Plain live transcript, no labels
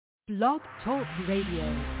Blog Talk Radio.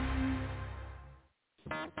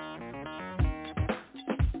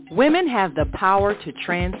 Women have the power to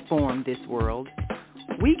transform this world.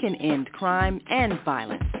 We can end crime and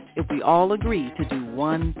violence if we all agree to do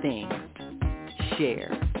one thing: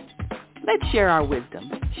 share. Let's share our wisdom,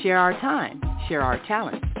 share our time, share our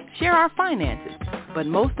talents, share our finances, but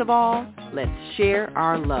most of all, let's share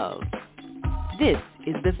our love. This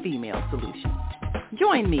is the Female Solution.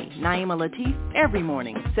 Join me, Naima Latif, every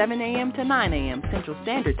morning, 7 a.m. to 9 a.m. Central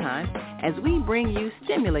Standard Time, as we bring you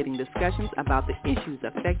stimulating discussions about the issues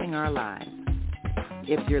affecting our lives.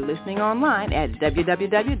 If you're listening online at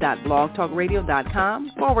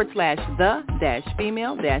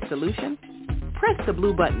www.blogtalkradio.com/the-female-solution, press the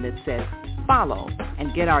blue button that says follow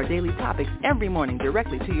and get our daily topics every morning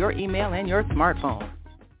directly to your email and your smartphone.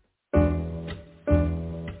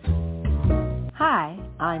 Hi,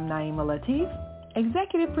 I'm Naima Latif,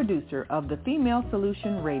 Executive Producer of the Female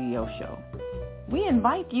Solution Radio Show. We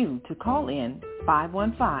invite you to call in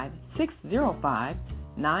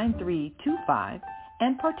 515-605-9325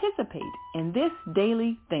 and participate in this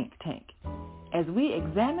daily think tank as we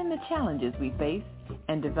examine the challenges we face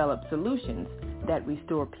and develop solutions that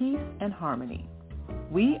restore peace and harmony.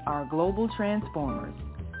 We are global transformers,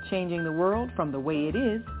 changing the world from the way it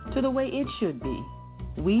is to the way it should be.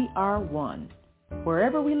 We are one.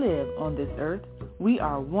 Wherever we live on this earth, we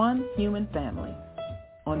are one human family.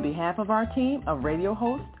 On behalf of our team of radio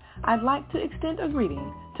hosts, I'd like to extend a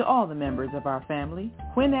greeting to all the members of our family,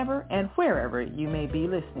 whenever and wherever you may be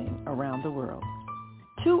listening around the world.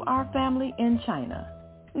 To our family in China,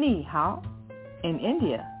 Ni Hao. In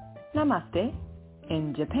India, Namaste.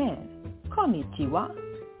 In Japan, Konnichiwa.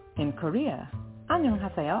 In Korea,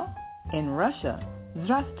 Annyeonghaseyo. In Russia,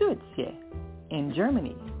 Здравствуйте. In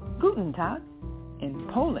Germany, Guten Tag. In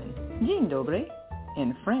Poland, Dzień dobry.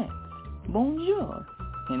 In France, Bonjour.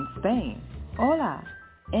 In Spain, Hola.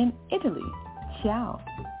 In Italy, Ciao.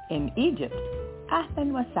 In Egypt,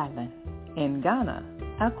 Ahlan wa sahlan. In Ghana,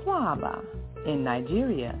 Akwaba. In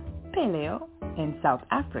Nigeria, Peleo. In South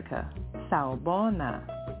Africa, Sawubona.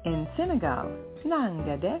 In Senegal,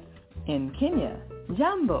 Nangadef. In Kenya,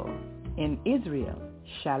 Jambo. In Israel,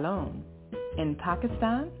 Shalom. In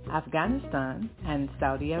Pakistan, Afghanistan, and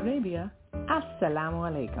Saudi Arabia, Assalamu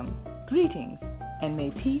alaikum. Greetings, and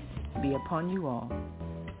may peace be upon you all.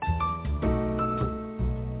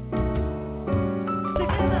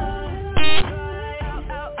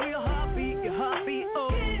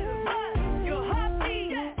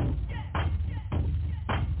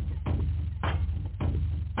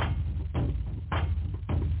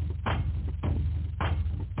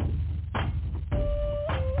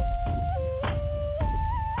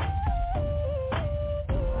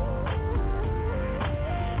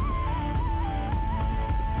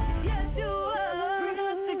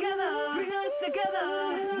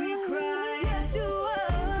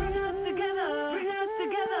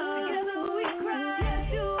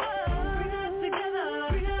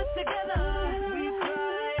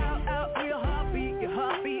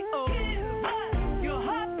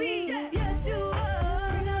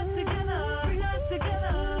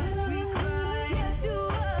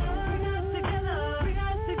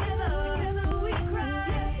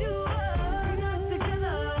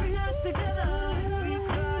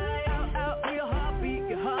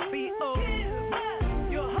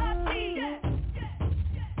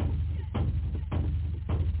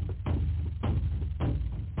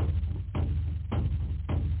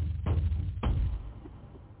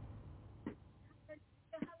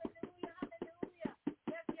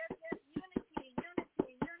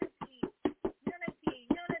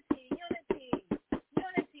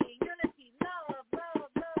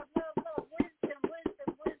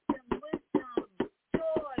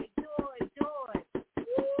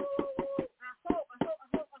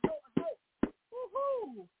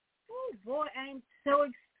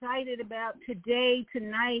 About today,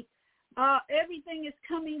 tonight, everything is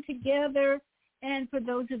coming together. And for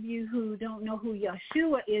those of you who don't know who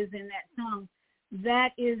Yeshua is in that song,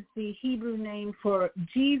 that is the Hebrew name for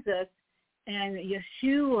Jesus, and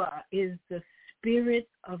Yeshua is the Spirit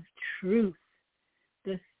of Truth.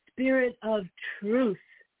 The Spirit of Truth.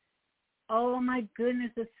 Oh my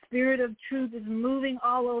goodness, the Spirit of Truth is moving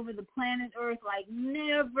all over the planet Earth like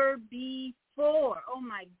never before. Oh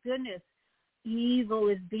my goodness. Evil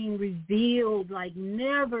is being revealed like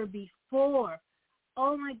never before.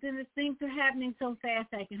 Oh, my goodness, things are happening so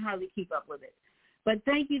fast I can hardly keep up with it. But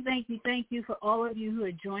thank you for all of you who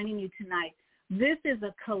are joining me tonight. This is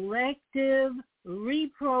a collective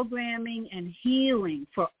reprogramming and healing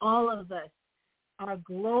for all of us, our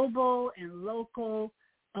global and local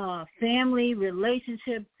family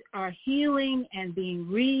relationships, are healing and being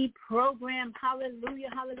reprogrammed. Hallelujah,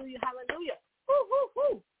 hallelujah, hallelujah. Woo, woo,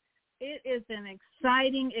 woo. It is an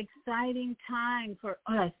exciting, exciting time for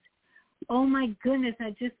us. Oh, my goodness,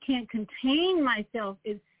 I just can't contain myself.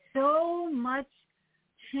 It's so much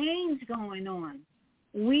change going on.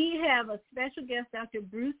 We have a special guest, Dr.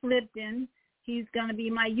 Bruce Lipton. He's going to be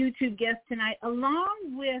my YouTube guest tonight,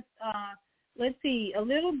 along with, a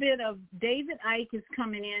little bit of David Icke is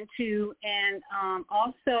coming in too, and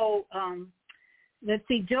also,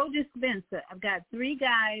 Joe Dispenza. I've got 3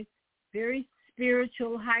 guys, very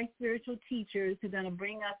spiritual, high spiritual teachers who are going to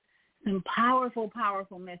bring us some powerful,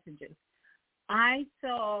 powerful messages. I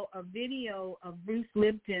saw a video of Bruce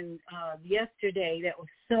Lipton yesterday that was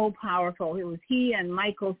so powerful. It was he and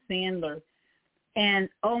Michael Sandler. And,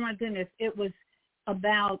 oh, my goodness, it was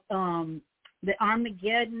about the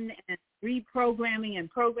Armageddon and reprogramming and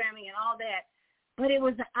programming and all that. But it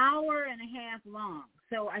was an hour and a half long,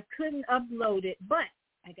 so I couldn't upload it. But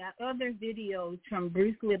I got other videos from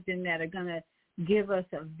Bruce Lipton that are going to give us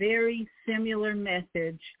a very similar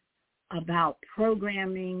message about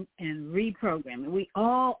programming and reprogramming. We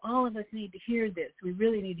all of us need to hear this. We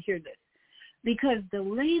really need to hear this, because the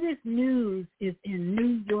latest news is in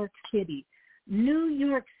New York City. New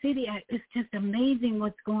York City, it's just amazing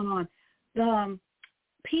what's going on. The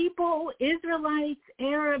people, Israelites,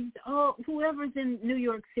 Arabs, whoever's in New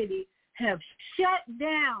York City have shut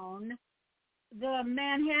down the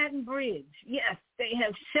Manhattan Bridge. Yes, they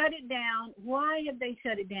have shut it down. Why have they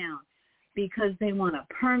shut it down? Because they want a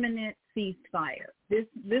permanent ceasefire. This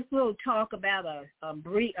little talk about a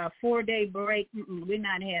 4-day break, we're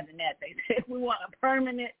not having that. They said we want a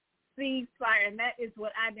permanent ceasefire, and that is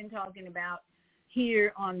what I've been talking about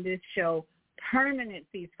here on this show, permanent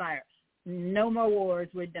ceasefire. No more wars.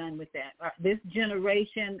 We're done with that. This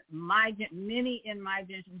generation, many in my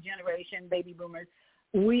generation, baby boomers,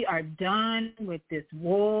 we are done with this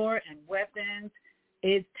war and weapons.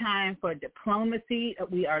 It's time for diplomacy.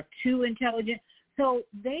 We are too intelligent. So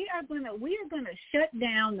we are going to shut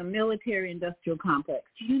down the military-industrial complex.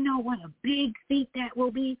 Do you know what a big feat that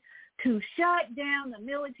will be? To shut down the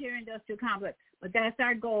military-industrial complex. But that's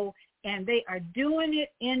our goal, and they are doing it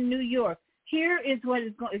in New York. Here is what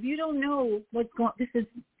is going. If you don't know what's going, this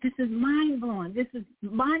is mind-blowing. This is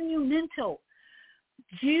monumental.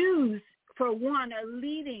 Jews, for one, are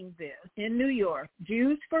leading this in New York.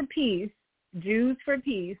 Jews for peace, Jews for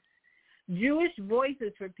peace, Jewish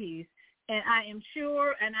voices for peace. And I am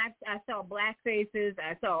sure, and I saw black faces,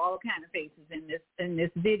 I saw all kinds of faces in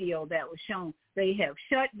this video that was shown. They have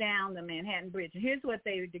shut down the Manhattan Bridge. And here's what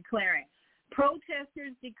they were declaring.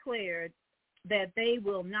 Protesters declared that they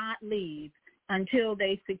will not leave until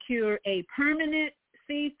they secure a permanent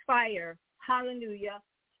ceasefire. Hallelujah.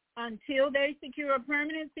 Until they secure a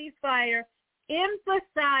permanent ceasefire,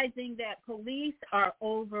 emphasizing that police are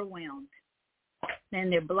overwhelmed.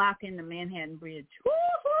 And they're blocking the Manhattan Bridge.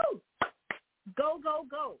 Woo-hoo! Go, go,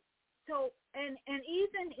 go. So, and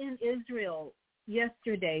even in Israel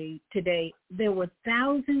today, there were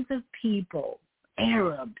thousands of people,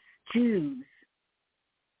 Arabs, Jews,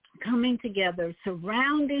 coming together,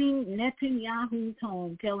 surrounding Netanyahu's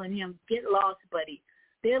home, telling him, get lost, buddy.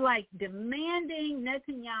 They're like demanding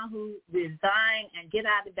Netanyahu resign and get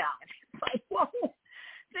out of Dodge. Like, whoa,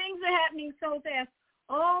 things are happening so fast,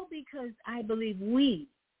 all because I believe we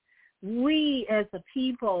as a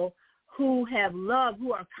people who have love,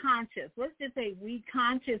 who are conscious, let's just say we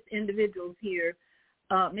conscious individuals here,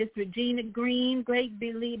 Miss Regina Green, great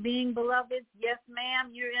being beloved. Yes,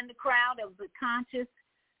 ma'am, you're in the crowd of the conscious.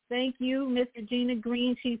 Thank you, Miss Regina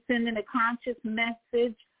Green. She's sending a conscious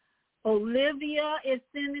message. Olivia is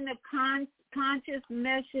sending a conscious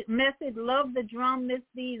message. Love the drum, Miss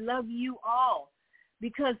B. Love you all.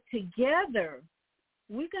 Because together,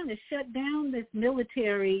 we're going to shut down this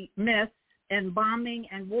military mess and bombing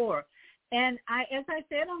and war. And as I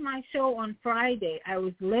said on my show on Friday, I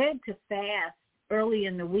was led to fast early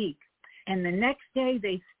in the week. And the next day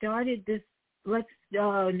they started this, let's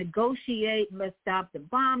negotiate, let's stop the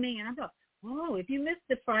bombing. And I thought, whoa, if you missed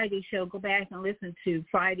the Friday show, go back and listen to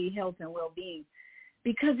Friday Health and Wellbeing,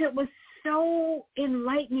 because it was so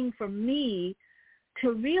enlightening for me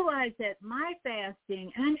to realize that my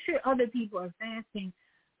fasting, and I'm sure other people are fasting,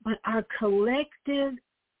 but our collective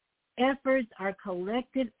efforts, our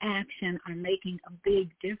collective action are making a big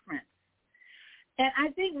difference. And I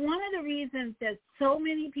think one of the reasons that so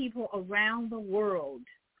many people around the world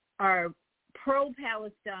are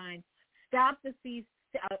pro-Palestine, stop the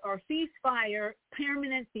ceasefire,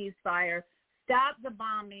 permanent ceasefire, stop the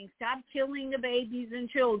bombing, stop killing the babies and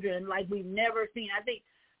children like we've never seen. I think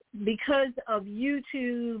because of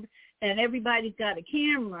YouTube and everybody's got a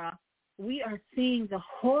camera, we are seeing the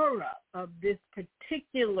horror of this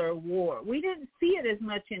particular war. We didn't see it as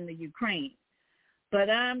much in the Ukraine, but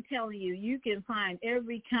I'm telling you, you can find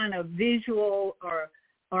every kind of visual or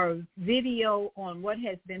video on what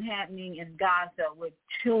has been happening in Gaza with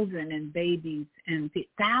children and babies, and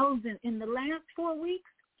thousands in the last 4 weeks,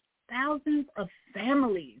 thousands of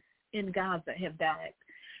families in Gaza have died.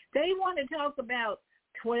 They want to talk about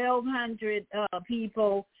 1,200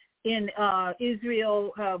 people in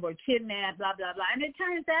Israel were kidnapped, blah, blah, blah. And it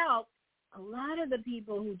turns out a lot of the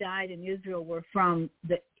people who died in Israel were from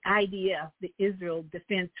the IDF, the Israel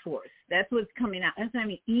Defense Force. That's what's coming out. That's what I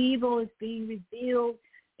mean. Evil is being revealed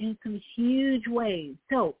in some huge ways.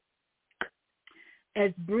 So,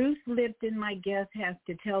 as Bruce Lipton, my guest, has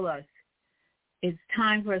to tell us, it's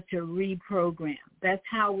time for us to reprogram. That's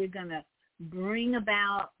how we're going to bring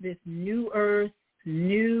about this new earth,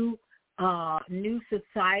 new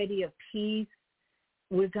society of peace.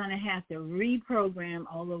 We're going to have to reprogram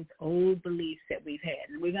all those old beliefs that we've had.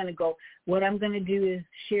 And we're going to go, what I'm going to do is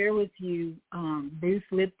share with you Bruce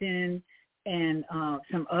Lipton and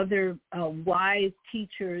some other wise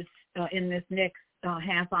teachers in this next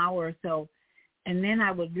half hour or so. And then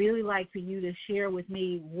I would really like for you to share with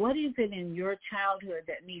me, what is it in your childhood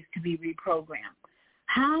that needs to be reprogrammed?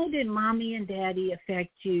 How did mommy and daddy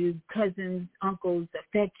affect you, cousins, uncles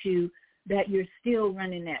affect you, that you're still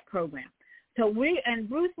running that program? So and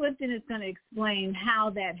Bruce Lipton is going to explain how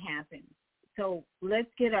that happens. So let's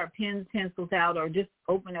get our pens, pencils out, or just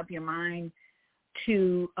open up your mind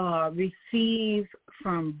to receive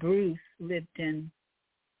from Bruce Lipton,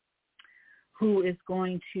 who is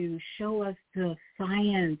going to show us the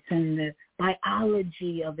science and the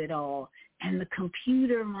biology of it all, and the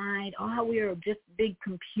computer mind, how we are just big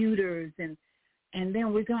computers, and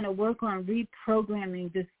then we're going to work on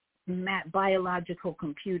reprogramming this biological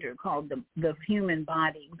computer called the human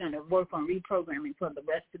body. We're going to work on reprogramming for the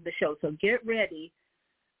rest of the show. So get ready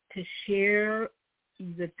to share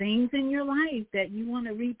the things in your life that you want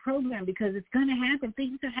to reprogram, because it's going to happen.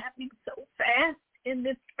 Things are happening so fast in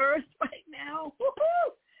this earth right now.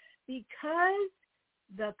 Woo-hoo! Because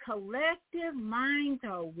the collective minds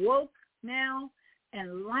are woke now,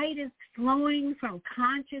 and light is flowing from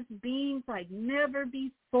conscious beings like never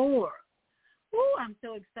before. Oh, I'm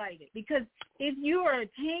so excited, because if you are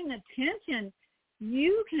paying attention,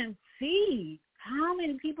 you can see how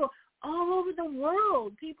many people all over the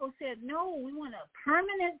world, people said, no, we want a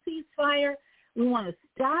permanent ceasefire. We want to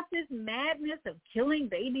stop this madness of killing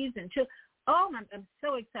babies and children. Oh, I'm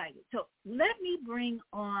so excited. So let me bring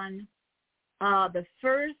on the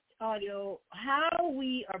first audio, how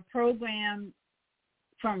we are programmed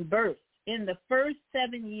from birth in the first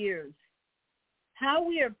 7 years. How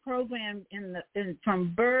we are programmed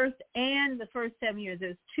from birth and the first 7 years.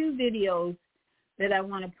 There's 2 videos that I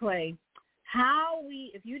want to play.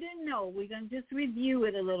 If you didn't know, we're going to just review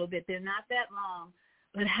it a little bit. They're not that long.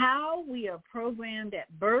 But how we are programmed at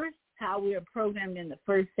birth, how we are programmed in the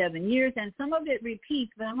first 7 years, and some of it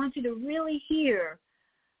repeats, but I want you to really hear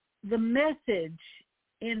the message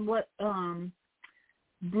in what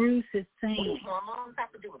Bruce is saying. Hormones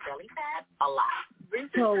have to do with belly fat? A lot.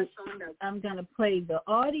 So I'm going to play the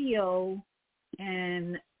audio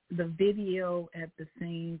and the video at the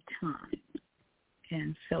same time.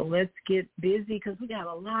 And so let's get busy, because we got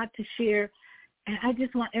a lot to share. And I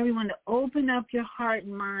just want everyone to open up your heart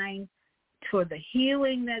and mind for the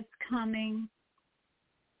healing that's coming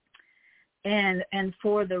and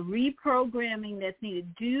for the reprogramming that's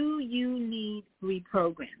needed. Do you need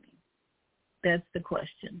reprogramming? That's the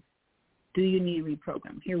question. Do you need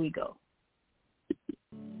reprogramming? Here we go.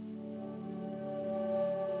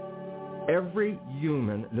 Every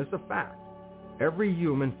human, and this is a fact, every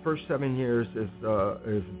human first 7 years is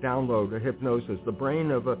download a hypnosis. The brain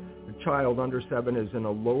of a child under 7 is in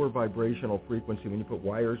a lower vibrational frequency. When you put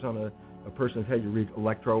wires on a person's head, you read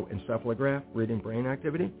electroencephalograph, reading brain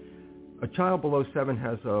activity. A child below 7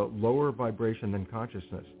 has a lower vibration than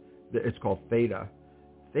consciousness. It's called theta.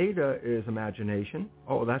 Theta is imagination.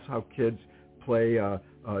 Oh, that's how kids play a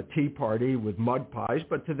tea party with mud pies,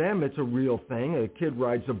 but to them it's a real thing. A kid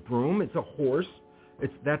rides a broom, it's a horse.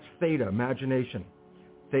 That's theta, imagination.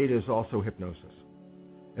 Theta is also hypnosis.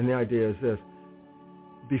 And the idea is this: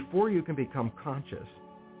 before you can become conscious,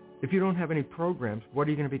 if you don't have any programs, what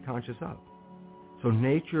are you going to be conscious of? So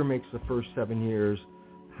nature makes the first 7 years.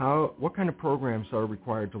 What kind of programs are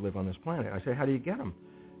required to live on this planet? I say, how do you get them?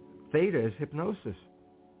 Theta is hypnosis.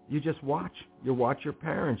 You just watch. You watch your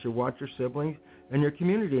parents, you watch your siblings, and your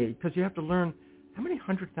community, because you have to learn how many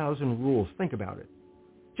 100,000 rules. Think about it.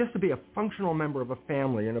 just to be a functional member of a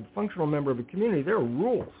family and a functional member of a community, there are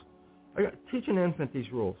rules. Teach an infant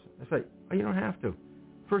these rules. It's like, oh, you don't have to.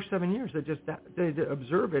 First 7 years, they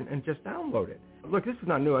observe it and just download it. Look, this is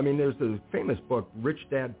not new. I mean, there's the famous book, Rich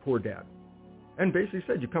Dad, Poor Dad. And basically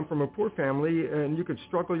said you come from a poor family and you could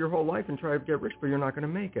struggle your whole life and try to get rich, but you're not going to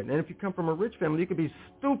make it. And if you come from a rich family, you could be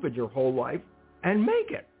stupid your whole life and make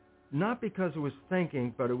it. Not because it was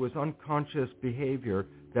thinking, but it was unconscious behavior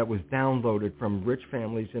that was downloaded from rich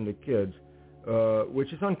families into kids,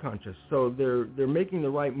 which is unconscious. So they're making the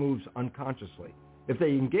right moves unconsciously. If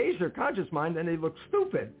they engage their conscious mind, then they look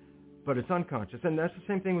stupid, but it's unconscious. And that's the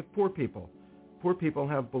same thing with poor people. Poor people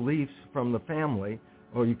have beliefs from the family.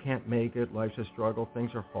 Oh, you can't make it. Life's a struggle.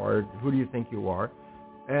 Things are hard. Who do you think you are?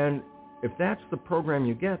 And if that's the program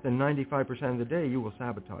you get, then 95% of the day you will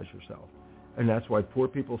sabotage yourself. And that's why poor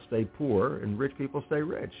people stay poor and rich people stay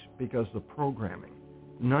rich, because the programming.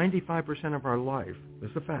 95% of our life,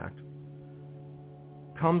 this is a fact,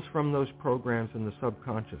 comes from those programs in the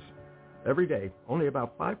subconscious. Every day, only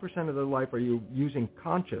about 5% of the life are you using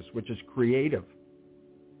conscious, which is creative.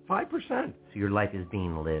 5%. So your life is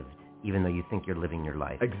being lived, even though you think you're living your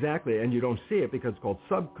life. Exactly, and you don't see it because it's called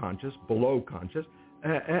subconscious, below conscious.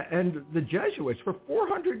 And the Jesuits, for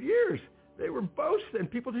 400 years, they were boasting,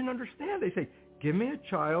 and people didn't understand. They say, give me a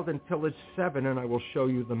child until it's 7 and I will show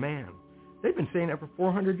you the man. They've been saying that for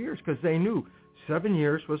 400 years because they knew 7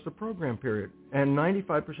 years was the program period. And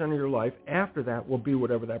 95% of your life after that will be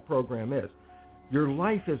whatever that program is. Your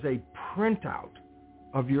life is a printout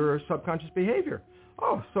of your subconscious behavior.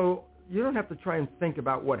 Oh, so you don't have to try and think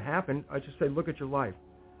about what happened. I just say, look at your life.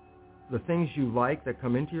 The things you like that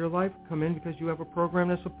come into your life come in because you have a program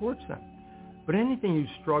that supports them. But anything you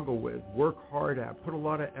struggle with, work hard at, put a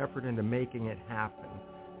lot of effort into making it happen,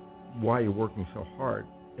 why you're working so hard,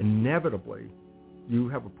 inevitably you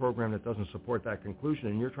have a program that doesn't support that conclusion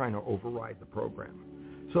and you're trying to override the program.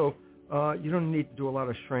 So you don't need to do a lot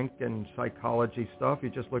of shrink and psychology stuff. You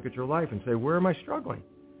just look at your life and say, where am I struggling?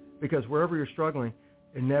 Because wherever you're struggling,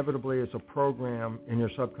 inevitably it's a program in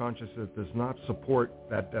your subconscious that does not support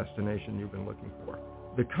that destination you've been looking for.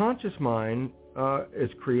 The conscious mind is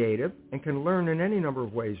creative and can learn in any number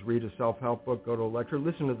of ways. Read a self-help book, go to a lecture,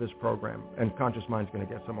 listen to this program, and conscious mind's going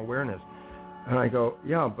to get some awareness. And I go,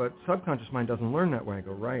 yeah, but subconscious mind doesn't learn that way. I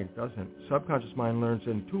go, right, it doesn't. Subconscious mind learns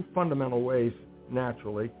in two fundamental ways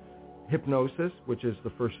naturally. Hypnosis, which is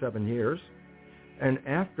the first 7 years. And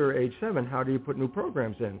after age 7, how do you put new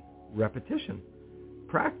programs in? Repetition.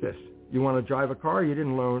 Practice. You want to drive a car, you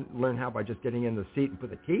didn't learn how by just getting in the seat and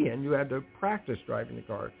put the key in. You had to practice driving the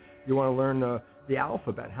car. You want to learn the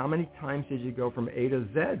alphabet. How many times did you go from A to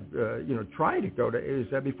Z? Try to go to A to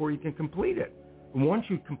Z before you can complete it. And once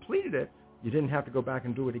you completed it, you didn't have to go back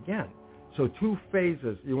and do it again. So 2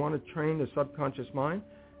 phases. You want to train the subconscious mind.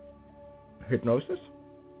 Hypnosis,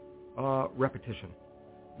 repetition.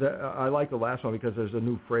 I like the last one because there's a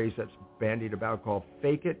new phrase that's bandied about called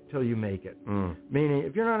fake it till you make it. Meaning,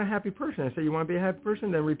 if you're not a happy person, I say, you want to be a happy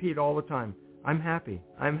person? Then repeat all the time, I'm happy,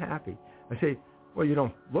 I'm happy. I say, well, you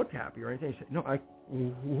don't look happy or anything. You say, no,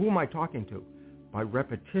 who am I talking to? By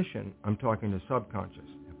repetition, I'm talking to subconscious.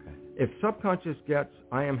 Okay. If subconscious gets,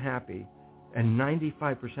 I am happy, and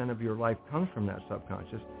 95% of your life comes from that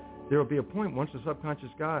subconscious, there will be a point once the subconscious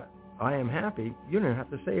got, I am happy, you don't have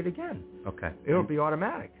to say it again. Okay. It'll be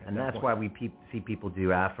automatic. And that's why we see people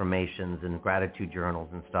do affirmations and gratitude journals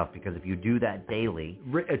and stuff, because if you do that daily...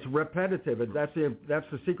 It's repetitive. That's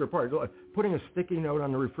the secret part. Putting a sticky note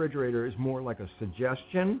on the refrigerator is more like a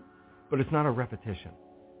suggestion, but it's not a repetition.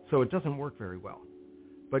 So it doesn't work very well.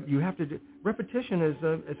 But you have to do... Repetition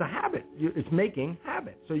is a habit. It's making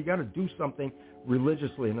habit. So you got to do something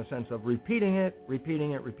religiously in the sense of repeating it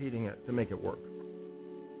to make it work.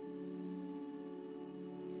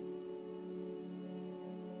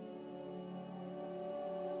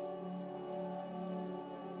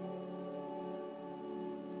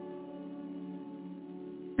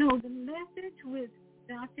 So the message with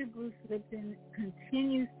Dr. Bruce Lipton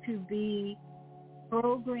continues to be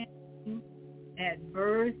programming at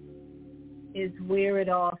birth is where it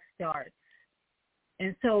all starts.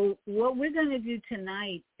 And so what we're going to do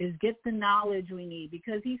tonight is get the knowledge we need,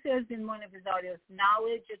 because he says in one of his audios,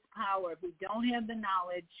 knowledge is power. If we don't have the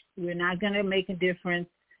knowledge, we're not going to make a difference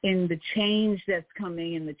in the change that's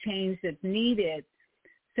coming and the change that's needed.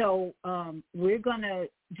 So we're going to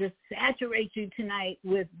just saturate you tonight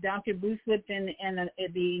with Dr. Bruce Lipton. And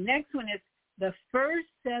the next one is the first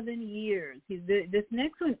 7 years. This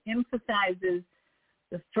next one emphasizes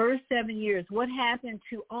the first 7 years, what happened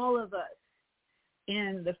to all of us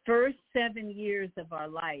in the first 7 years of our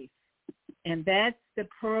life. And that's the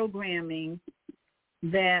programming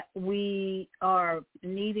that we are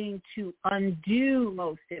needing to undo,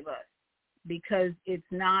 most of us, because it's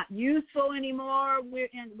not useful anymore. We're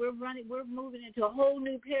moving into a whole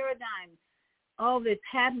new paradigm. All this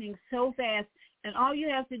happening so fast, and all you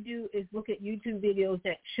have to do is look at YouTube videos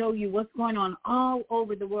that show you what's going on all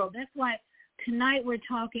over the world. That's why tonight we're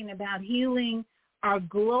talking about healing our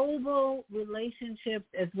global relationships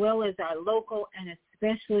as well as our local, and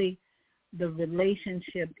especially the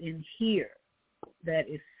relationship in here that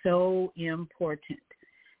is so important.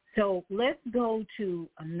 So let's go to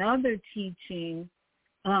another teaching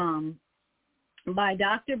by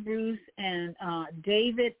Dr. Bruce, and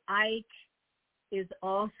David Icke is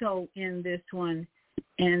also in this one.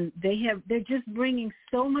 And they're just bringing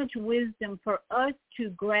so much wisdom for us to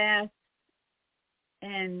grasp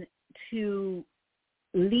and to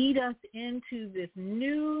lead us into this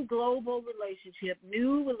new global relationship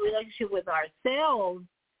with ourselves,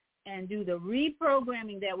 and do the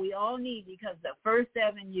reprogramming that we all need, because the first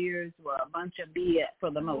 7 years were a bunch of BS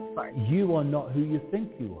for the most part. You are not who you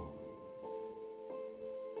think you are.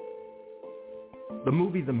 The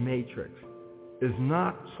movie The Matrix is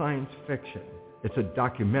not science fiction. It's a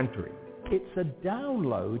documentary. It's a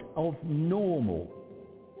download of normal.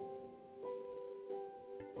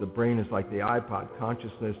 The brain is like the iPod.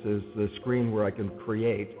 Consciousness is the screen where I can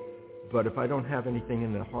create. But if I don't have anything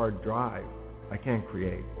in the hard drive, I can't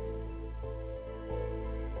create.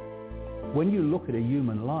 When you look at a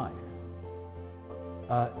human life,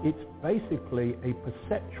 it's basically a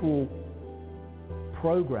perceptual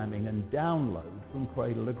programming and download from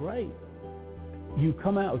cradle to grave. You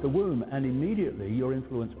come out of the womb and immediately you're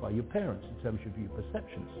influenced by your parents in terms of your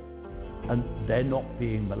perceptions. And they're not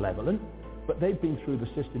being malevolent, but they've been through the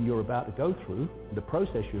system you're about to go through, the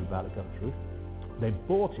process you're about to go through. They've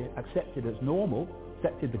bought it, accepted it as normal,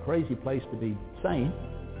 accepted the crazy place to be sane,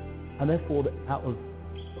 and therefore out of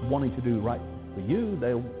wanting to do right for you,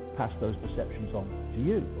 they'll pass those perceptions on to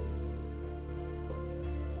you.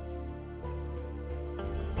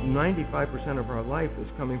 95% of our life is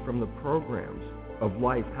coming from the programs of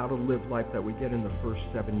life, how to live life that we get in the first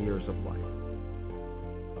 7 years of life.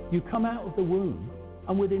 You come out of the womb,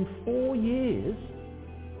 and within 4 years,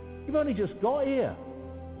 you've only just got here.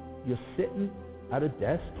 You're sitting at a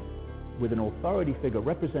desk with an authority figure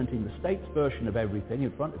representing the state's version of everything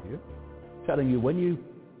in front of you, telling you when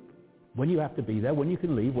you have to be there, when you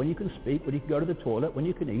can leave, when you can speak, when you can go to the toilet, when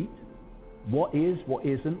you can eat, what is, what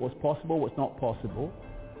isn't, what's possible, what's not possible,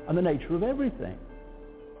 and the nature of everything.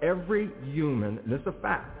 Every human, and this is a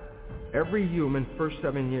fact, every human first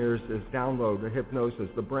 7 years is download, hypnosis.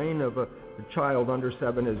 The brain of a child under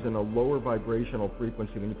 7 is in a lower vibrational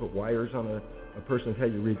frequency. When you put wires on a person's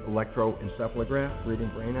head, you read electroencephalograph, reading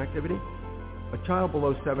brain activity. A child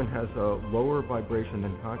below 7 has a lower vibration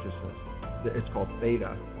than consciousness. It's called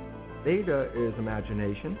theta. Theta is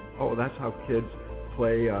imagination. Oh, that's how kids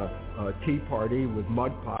play a tea party with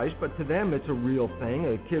mud pies, but to them it's a real thing.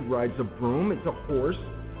 A kid rides a broom, it's a horse.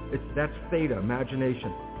 That's theta,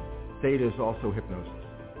 imagination. Theta is also hypnosis.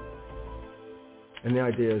 And the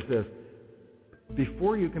idea is this: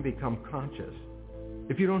 before you can become conscious,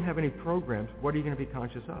 if you don't have any programs, what are you going to be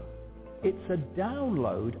conscious of? It's a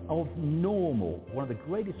download of normal, one of the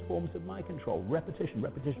greatest forms of mind control. Repetition,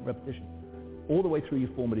 repetition, repetition, all the way through your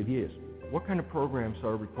formative years. What kind of programs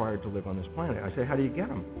are required to live on this planet? I say, how do you get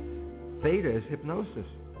them? Theta is hypnosis.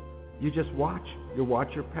 You just watch. You watch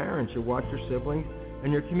your parents, you watch your siblings,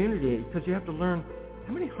 and your community, because you have to learn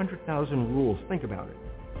how many 100,000 rules. Think about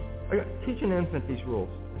it. Teach an infant these rules.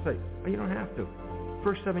 I say, oh, you don't have to.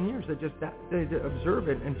 First 7 years, they observe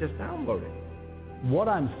it and just download it. What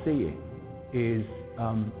I'm seeing is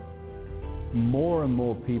more and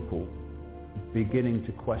more people beginning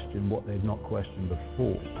to question what they've not questioned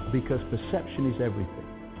before, because perception is everything.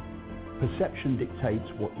 Perception dictates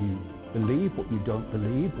what you believe, what you don't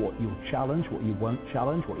believe, what you'll challenge, what you won't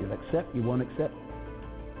challenge, what you'll accept, you won't accept.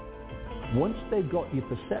 Once they've got your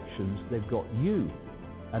perceptions, they've got you,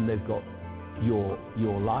 and they've got your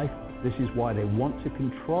life. This is why they want to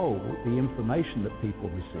control the information that people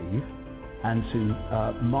receive and to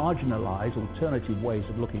marginalize alternative ways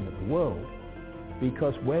of looking at the world.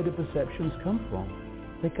 Because where do perceptions come from?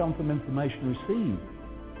 They come from information received.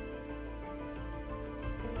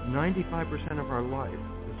 95% of our life,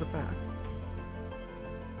 is a fact,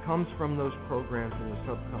 comes from those programs in the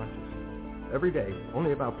subconscious. Every day,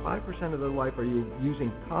 only about 5% of the life are you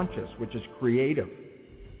using conscious, which is creative.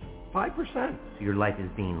 5%. So your life is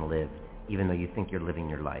being lived, even though you think you're living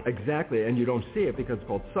your life. Exactly, and you don't see it because it's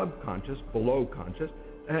called subconscious, below conscious.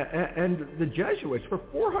 And the Jesuits, for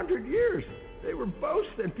 400 years, they were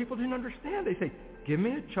boasting, and people didn't understand. They say, Give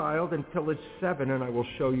me a child until it's 7 and I will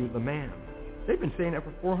show you the man. They've been saying that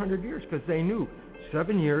for 400 years because they knew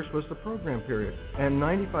 7 years was the program period. And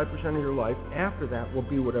 95% of your life after that will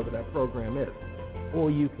be whatever that program is.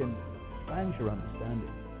 Or you can expand your understanding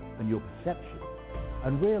and your perception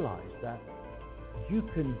and realize that you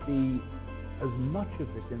can be as much of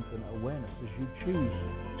this infinite awareness as you choose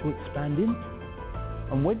to expand into.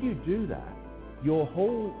 And when you do that, your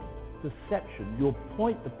whole perception, the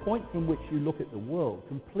point from which you look at the world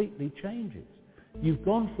completely changes. You've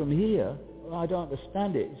gone from here, I don't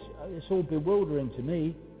understand it, it's all bewildering to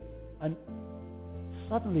me, and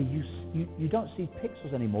suddenly you don't see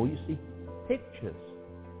pixels anymore, you see pictures.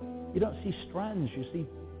 You don't see strands, you see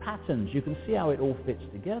patterns, you can see how it all fits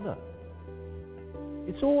together.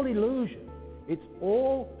 It's all illusion. It's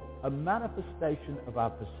all a manifestation of our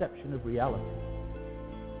perception of reality.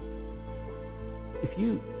 If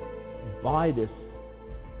you buy this,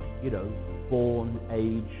 born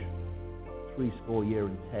age 70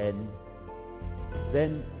 and 10,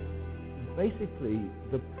 then basically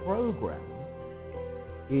the program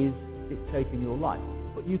is dictating your life.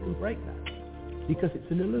 But you can break that because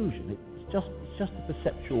it's an illusion. It's just a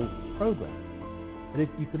perceptual program. And if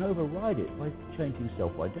you can override it by changing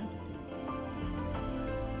self-identity.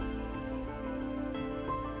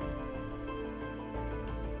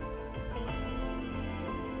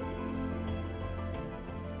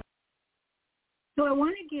 So I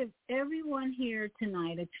want to give everyone here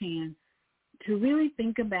tonight a chance to really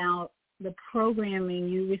think about the programming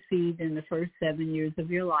you received in the first 7 years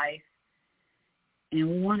of your life. And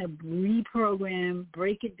we want to reprogram,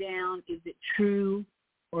 break it down. Is it true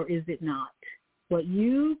or is it not? What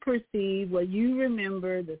you perceive, what you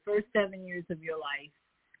remember the first 7 years of your life,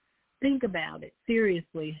 think about it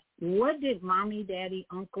seriously. What did mommy, daddy,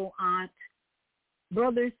 uncle, aunt,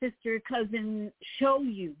 brother, sister, cousin show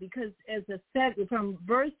you? Because from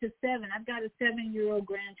birth to 7, I've got a 7-year-old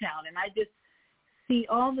grandchild, and I just see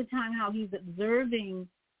all the time how he's observing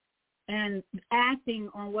and acting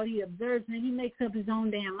on what he observes, and then he makes up his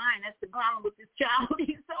own damn mind. That's the problem with this child.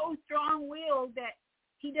 He's so strong-willed that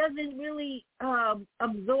he doesn't really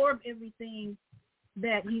absorb everything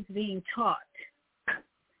that he's being taught.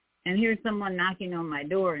 And here's someone knocking on my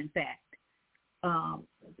door, in fact.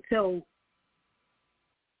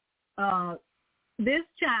 This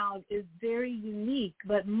child is very unique,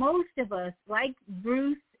 but most of us, like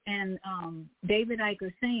Bruce and David Icke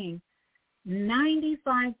are saying,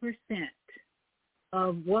 95%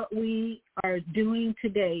 of what we are doing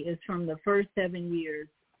today is from the first 7 years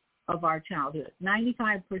of our childhood.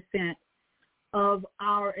 95% of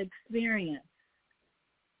our experience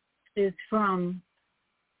is from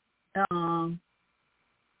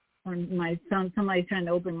my son. Somebody's trying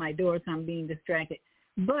to open my door, so I'm being distracted.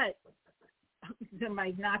 But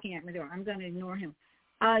somebody's knocking at my door. I'm going to ignore him.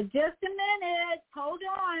 Just a minute. Hold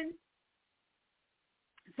on.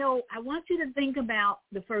 So I want you to think about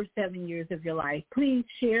the first 7 years of your life. Please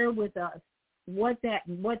share with us what that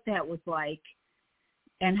was like,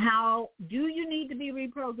 and how do you need to be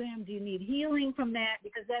reprogrammed? Do you need healing from that?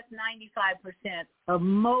 Because that's 95% of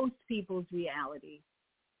most people's reality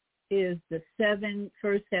is the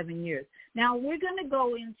first 7 years. Now we're going to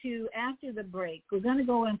go into, after the break, we're going to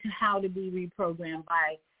go into How to Be Reprogrammed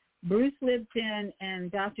by Bruce Lipton and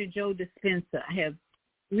Dr. Joe Dispenza. I have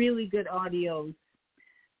really good audios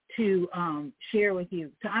to share with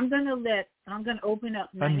you. So I'm going to open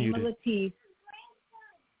up Naima Latif.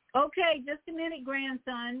 Okay, just a minute,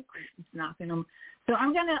 grandson. It's knocking him. So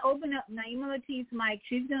I'm going to open up Naima Latif's mic.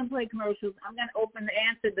 She's going to play commercials. I'm going to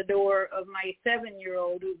answer the door of my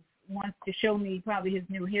 7-year-old who wants to show me probably his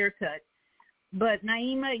new haircut. But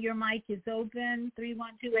Naima, your mic is open,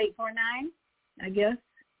 312-849, I guess.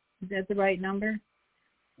 Is that the right number?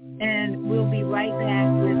 And we'll be right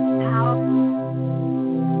back with How.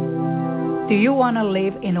 Do you want to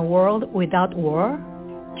live in a world without war?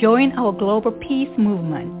 Join our global peace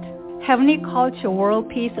movement. Heavenly Culture World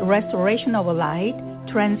Peace Restoration of Light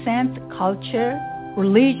transcends culture,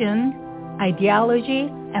 religion, ideology,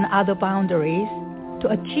 and other boundaries to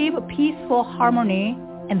achieve peaceful harmony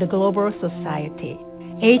in the global society.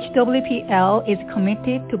 HWPL is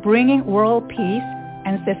committed to bringing world peace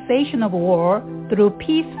and cessation of war through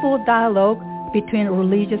peaceful dialogue between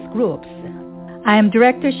religious groups. I am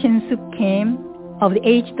Director Shin-Suk Kim of the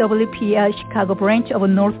HWPL Chicago branch of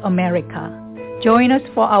North America. Join us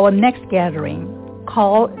for our next gathering.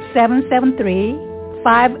 Call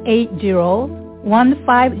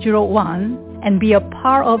 773-580-1501 and be a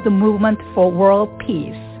part of the movement for world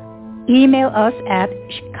peace. Email us at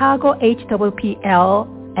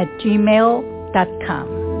chicagohwpl@gmail.com.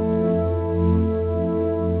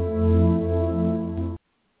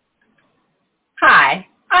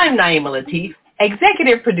 I'm Naima Latif,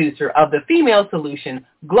 executive producer of the Female Solution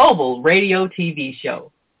Global Radio TV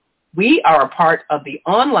show. We are a part of the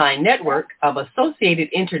online network of Associated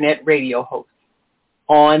Internet radio hosts,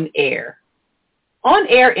 On Air. On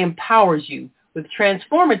Air empowers you with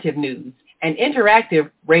transformative news and interactive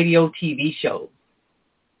radio TV shows.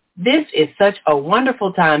 This is such a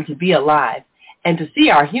wonderful time to be alive and to see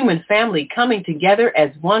our human family coming together as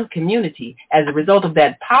one community as a result of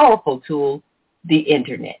that powerful tool, the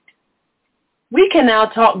Internet. We can now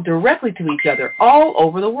talk directly to each other all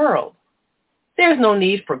over the world. There's no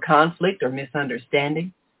need for conflict or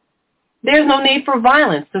misunderstanding. There's no need for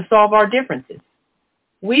violence to solve our differences.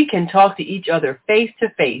 We can talk to each other face to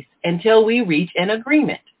face until we reach an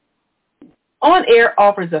agreement. On Air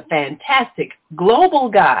offers a fantastic global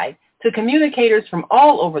guide to communicators from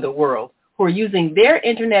all over the world who are using their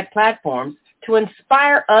internet platforms to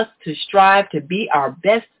inspire us to strive to be our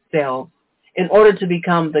best selves in order to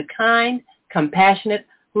become the kind, compassionate,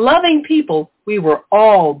 loving people we were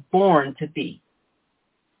all born to be.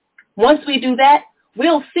 Once we do that,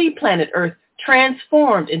 we'll see planet Earth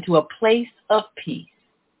transformed into a place of peace.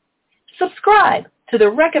 Subscribe to the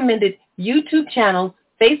recommended YouTube channels,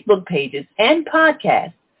 Facebook pages, and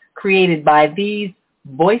podcasts created by these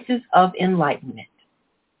Voices of Enlightenment.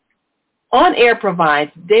 On Air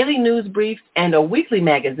provides daily news briefs and a weekly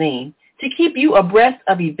magazine to keep you abreast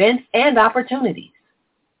of events and opportunities.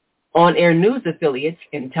 On Air news affiliates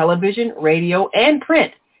in television, radio, and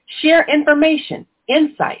print share information,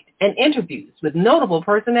 insight, and interviews with notable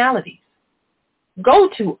personalities. Go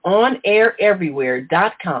to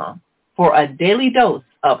onaireverywhere.com for a daily dose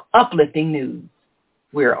of uplifting news.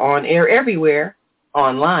 We're on air everywhere,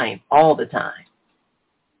 online all the time.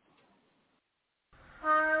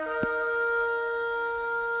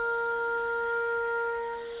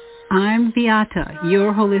 I'm Viyahta,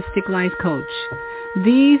 your holistic life coach.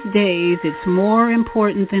 These days, it's more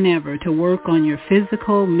important than ever to work on your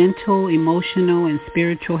physical, mental, emotional, and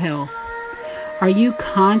spiritual health. Are you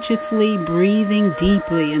consciously breathing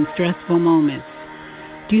deeply in stressful moments?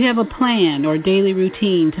 Do you have a plan or daily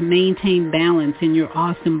routine to maintain balance in your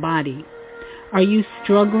awesome body? Are you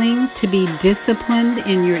struggling to be disciplined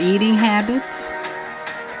in your eating habits?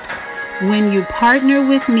 When you partner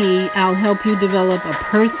with me, I'll help you develop a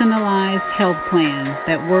personalized health plan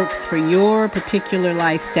that works for your particular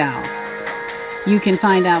lifestyle. You can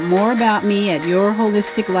find out more about me at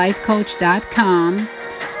yourholisticlifecoach.com,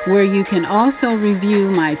 where you can also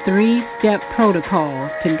review my 3-step protocol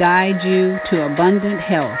to guide you to abundant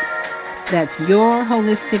health. That's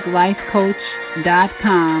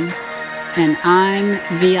yourholisticlifecoach.com, and I'm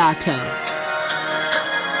Viyahta.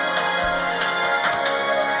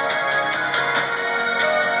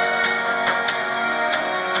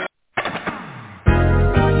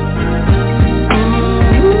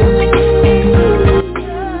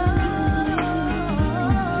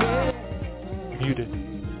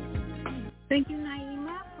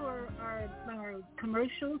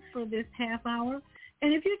 For this half hour.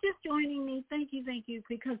 And if you're just joining me, thank you,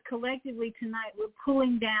 because collectively tonight we're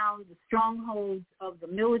pulling down the strongholds of the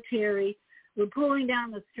military. We're pulling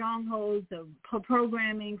down the strongholds of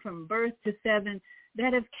programming from birth to 7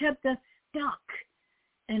 that have kept us stuck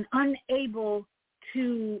and unable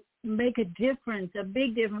to make a difference, a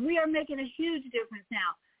big difference. We are making a huge difference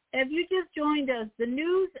now. If you just joined us, the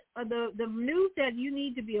news that you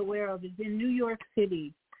need to be aware of is in New York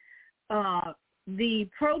City. The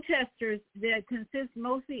protesters that consist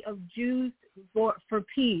mostly of Jews for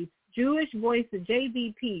Peace, Jewish Voices,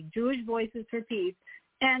 JVP, Jewish Voices for Peace,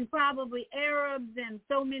 and probably Arabs and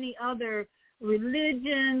so many other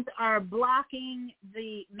religions are blocking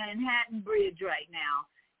the Manhattan Bridge right now.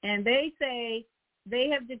 And they say they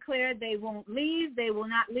have declared they won't leave. They will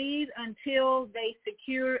not leave until they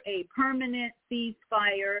secure a permanent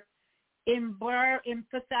ceasefire,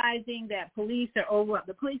 emphasizing that police are over.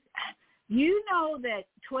 The police... You know that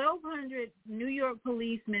 1,200 New York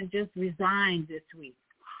policemen just resigned this week.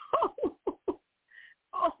 Oh,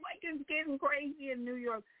 it's getting crazy in New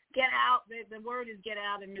York. Get out. The word is get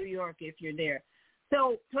out in New York if you're there.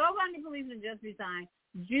 So 1,200 policemen just resigned.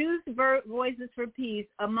 Jews Voices for Peace,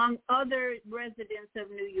 among other residents of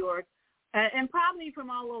New York, and probably from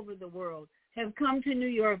all over the world, have come to New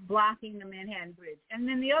York blocking the Manhattan Bridge. And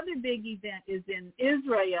then the other big event is in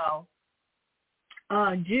Israel.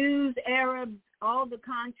 Jews, Arabs, all the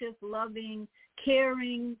conscious, loving,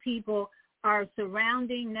 caring people are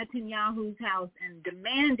surrounding Netanyahu's house and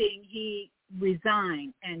demanding he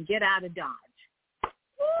resign and get out of Dodge.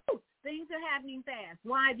 Woo! Things are happening fast.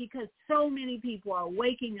 Why? Because so many people are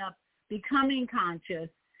waking up, becoming conscious,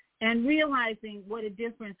 and realizing what a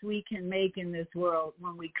difference we can make in this world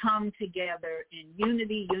when we come together in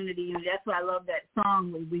unity, unity, unity. That's why I love that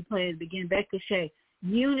song we played at the beginning, Becca Shea.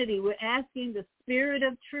 Unity. We're asking the Spirit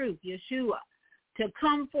of Truth, Yeshua, to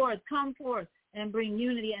come forth and bring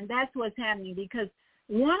unity. And that's what's happening, because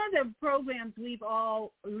one of the programs we've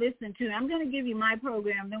all listened to, I'm going to give you my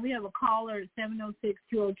program, then we have a caller at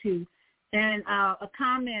 706-202, and a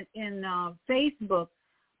comment in Facebook.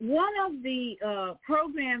 One of the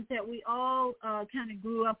programs that we all kind of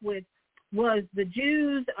grew up with was the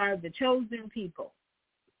Jews are the chosen people.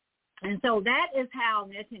 And so that is how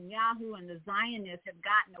Netanyahu and the Zionists have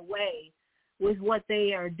gotten away with what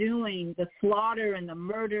they are doing, the slaughter and the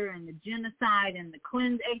murder and the genocide and the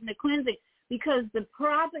cleansing, because the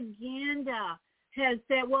propaganda has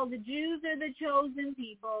said, well, the Jews are the chosen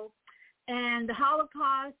people, and the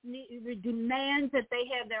Holocaust demands that they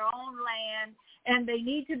have their own land, and they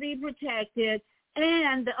need to be protected.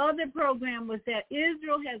 And the other program was that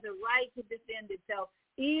Israel has a right to defend itself,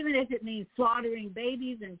 even if it means slaughtering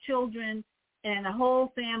babies and children and a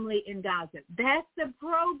whole family in Gaza. That's the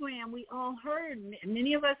program we all heard.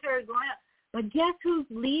 Many of us heard growing up. But guess who's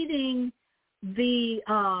leading the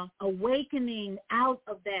awakening out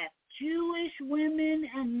of that? Jewish women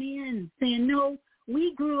and men saying, no,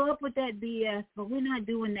 we grew up with that BS, but we're not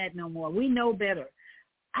doing that no more. We know better.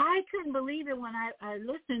 I couldn't believe it when I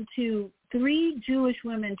listened to 3 Jewish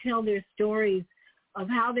women tell their stories of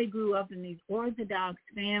how they grew up in these Orthodox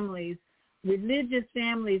families, religious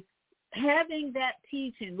families, having that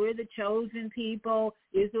teaching, we're the chosen people,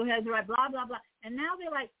 Israel has the right, blah, blah, blah. And now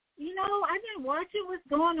they're like, you know, I've been watching what's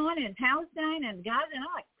going on in Palestine and Gaza, and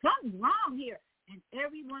I'm like, something's wrong here. And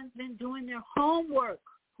everyone's been doing their homework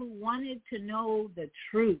who wanted to know the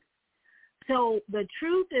truth. So the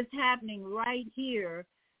truth is happening right here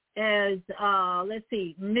as, let's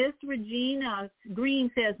see, Miss Regina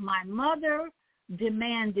Green says, my mother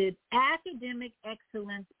demanded academic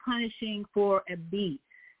excellence punishing for a B.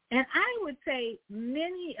 And I would say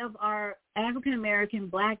many of our African-American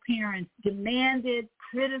Black parents demanded,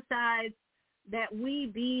 criticized that we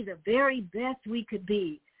be the very best we could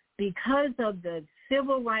be because of the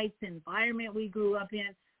civil rights environment we grew up in.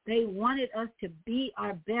 They wanted us to be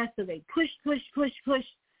our best, so they pushed,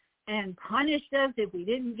 and punished us if we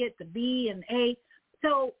didn't get the B and A.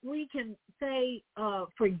 So we can say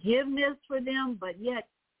forgiveness for them, but yet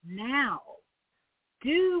now,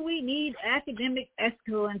 do we need academic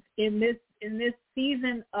excellence in this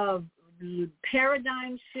season of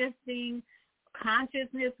paradigm shifting,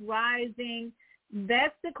 consciousness rising?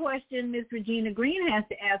 That's the question Ms. Regina Green has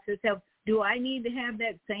to ask herself. Do I need to have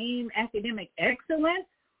that same academic excellence,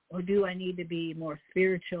 or do I need to be more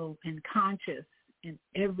spiritual and conscious in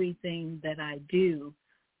everything that I do,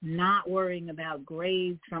 not worrying about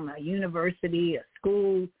grades from a university, a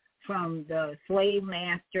school, from the slave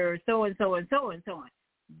master, so and so and so and so on.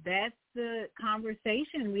 That's the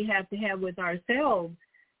conversation we have to have with ourselves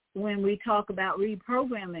when we talk about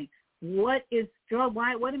reprogramming. What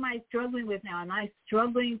am I struggling with now? Am I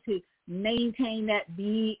struggling to maintain that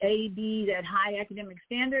B, that high academic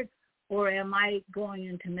standard, or am I going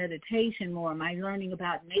into meditation more? Am I learning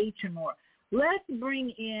about nature more? Let's bring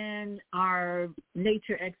in our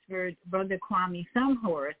nature expert, Brother Kwame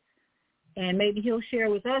Sumhorse, and maybe he'll share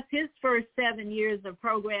with us his first 7 years of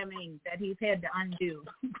programming that he's had to undo.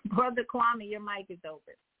 Brother Kwame, your mic is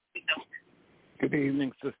open. Good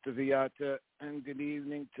evening, Sister Viyahta, and good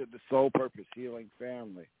evening to the Soul Purpose Healing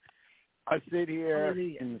family. I sit here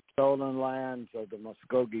in the stolen lands of the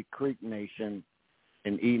Muskogee Creek Nation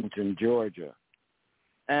in Edenton, Georgia.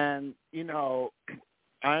 And, you know,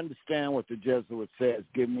 I understand what the Jesuit says,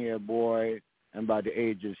 give me a boy, and by the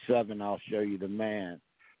age of 7, I'll show you the man.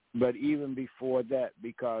 But even before that,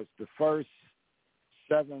 because the first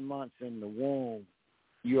 7 months in the womb,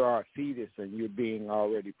 you are a fetus and you're being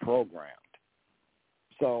already programmed.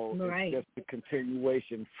 So It's just a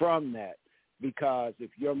continuation from that. Because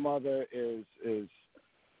if your mother is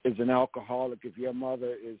an alcoholic, if your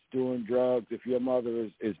mother is doing drugs, if your mother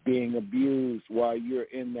is being abused while you're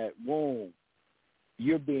in that womb,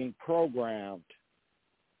 you're being programmed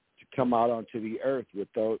to come out onto the earth with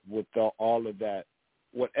all of that.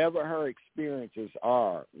 Whatever her experiences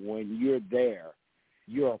are, when you're there,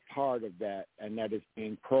 you're a part of that, and that is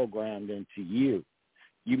being programmed into you.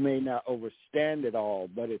 You may not understand it all,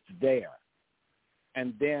 but it's there.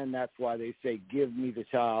 And then that's why they say, give me the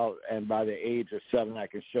child, and by the age of 7, I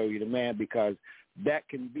can show you the man, because that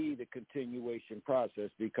can be the continuation process.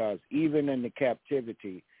 Because even in the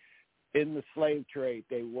captivity, in the slave trade,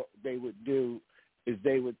 they would do is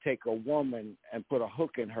they would take a woman and put a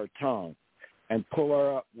hook in her tongue and pull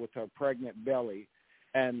her up with her pregnant belly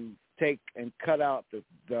and take and cut out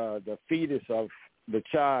the fetus of the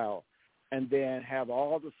child, and then have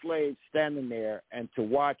all the slaves standing there and to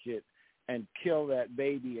watch it and kill that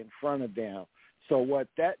baby in front of them. So what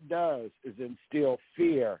that does is instill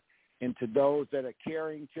fear into those that are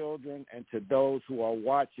carrying children and to those who are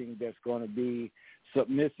watching, that's going to be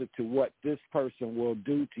submissive to what this person will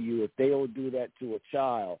do to you. If they will do that to a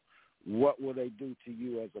child, what will they do to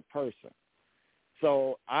you as a person?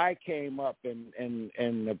 So I came up in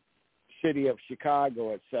the city of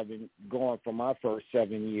Chicago at 7, going for my first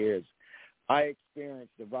 7 years. I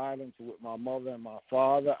experienced the violence with my mother and my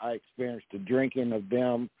father. I experienced the drinking of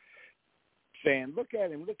them saying, look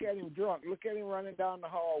at him drunk, look at him running down the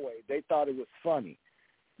hallway. They thought it was funny.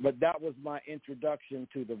 But that was my introduction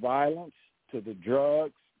to the violence, to the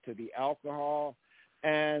drugs, to the alcohol.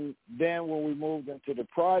 And then when we moved into the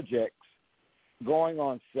projects, going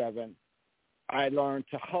on 7, I learned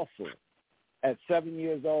to hustle. At 7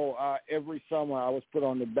 years old, every summer I was put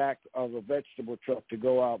on the back of a vegetable truck to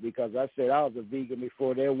go out because I said I was a vegan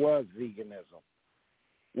before there was veganism.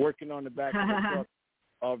 Working on the back of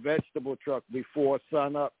a vegetable truck before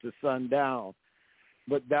sun up to sundown.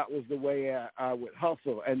 But that was the way I would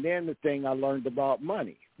hustle. And then the thing I learned about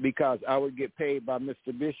money, because I would get paid by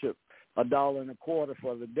Mr. Bishop $1.25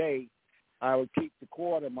 for the day. I would keep the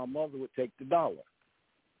quarter. My mother would take the $1.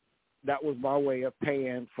 That was my way of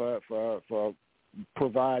paying for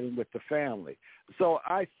providing with the family. So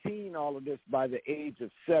I seen all of this by the age of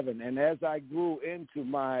 7, and as I grew into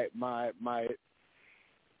my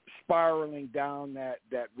spiraling down that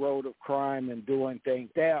road of crime and doing things,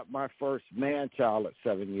 that my first man-child at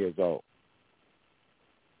 7 years old.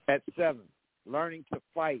 At 7, learning to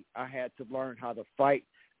fight, I had to learn how to fight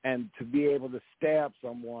and to be able to stab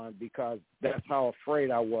someone because that's how afraid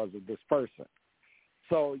I was of this person.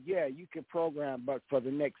 So, yeah, you can program, but for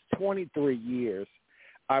the next 23 years,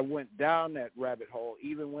 I went down that rabbit hole,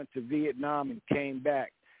 even went to Vietnam and came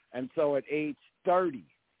back. And so at age 30,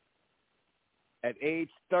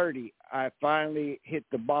 I finally hit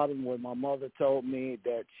the bottom where my mother told me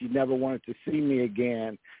that she never wanted to see me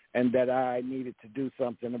again and that I needed to do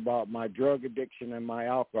something about my drug addiction and my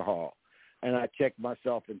alcohol. And I checked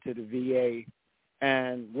myself into the VA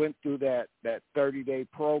and went through that 30-day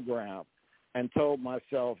program and told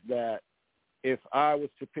myself that if I was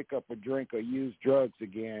to pick up a drink or use drugs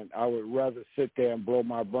again, I would rather sit there and blow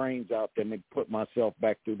my brains out than to put myself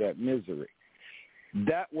back through that misery.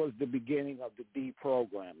 That was the beginning of the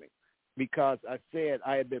deprogramming, because I said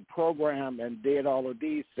I had been programmed and did all of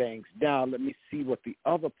these things. Now let me see what the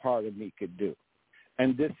other part of me could do.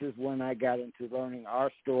 And this is when I got into learning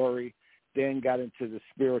our story, then got into the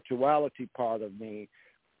spirituality part of me.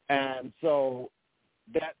 And so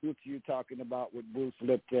that's what you're talking about with Bruce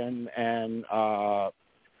Lipton and I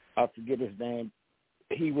forget his name.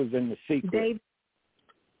 He was in The Secret.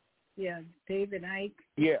 David Icke.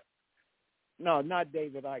 Yeah. No, not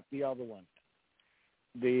David Icke, the other one.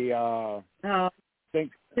 Dispenza.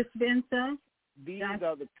 These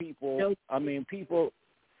are the people,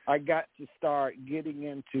 I got to start getting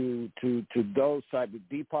into those type of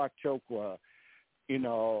Deepak Chopra,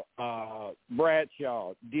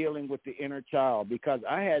 Bradshaw, dealing with the inner child, because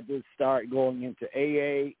I had to start going into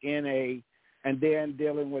AA, NA, and then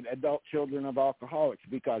dealing with adult children of alcoholics,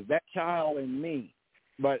 because that child in me.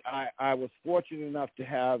 But I was fortunate enough to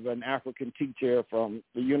have an African teacher from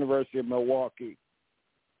the University of Milwaukee.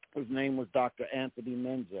 His name was Dr. Anthony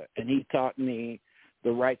Menza, and he taught me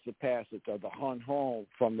the rites of passage of the Hun Hon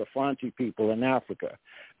from the Fanti people in Africa.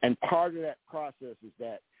 And part of that process is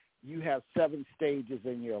that you have 7 stages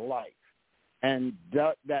in your life. And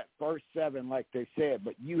that first 7, like they said,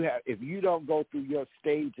 but if you don't go through your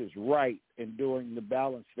stages right in doing the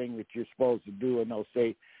balance thing that you're supposed to do in those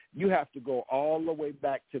stages, you have to go all the way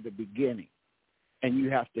back to the beginning. And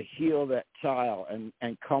you have to heal that child and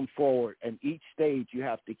come forward. And each stage you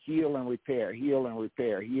have to heal and repair, heal and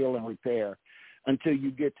repair, heal and repair until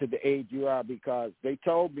you get to the age you are, because they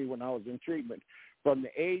told me when I was in treatment, from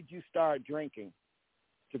the age you start drinking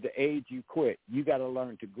to the age you quit, you got to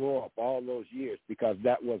learn to grow up all those years, because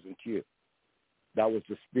that wasn't you. That was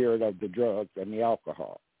the spirit of the drugs and the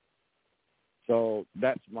alcohol. So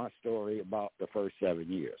that's my story about the first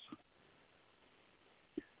 7 years.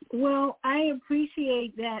 Well, I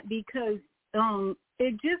appreciate that, because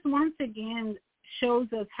it just once again shows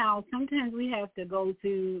us how sometimes we have to go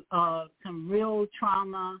through some real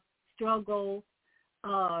trauma, struggle,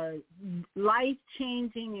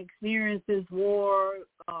 life-changing experiences, war,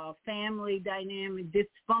 family dynamic,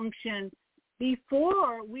 dysfunction,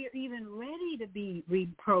 before we're even ready to be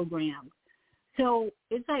reprogrammed. So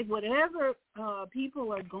it's like whatever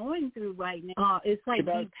people are going through right now, it's like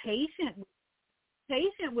be patient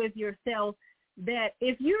with yourself, that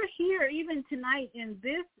if you're here even tonight in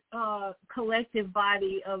this collective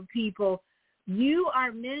body of people, you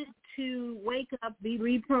are meant to wake up, be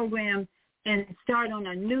reprogrammed, and start on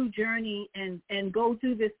a new journey and go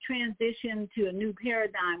through this transition to a new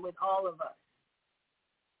paradigm with all of us.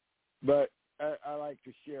 But I like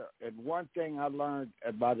to share. And one thing I learned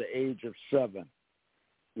at by the age of 7,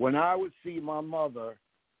 when I would see my mother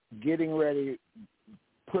getting ready,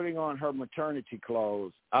 putting on her maternity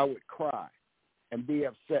clothes, I would cry and be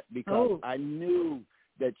upset because I knew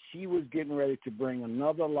that she was getting ready to bring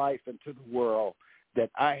another life into the world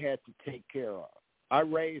that I had to take care of. I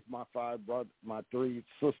raised my 5 brothers, my 3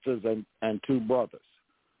 sisters, and 2 brothers.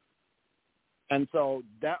 And so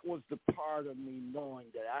that was the part of me knowing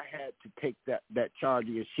that I had to take that charge.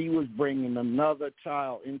 She was bringing another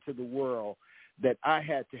child into the world that I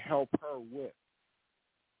had to help her with.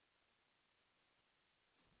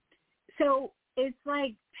 So it's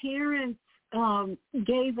like parents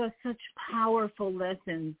gave us such powerful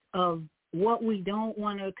lessons of what we don't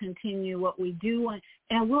want to continue, what we do want,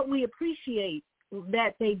 and what we appreciate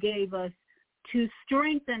that they gave us to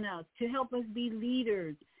strengthen us, to help us be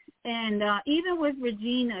leaders. And even with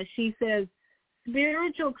Regina, she says,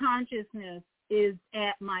 spiritual consciousness is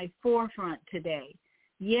at my forefront today,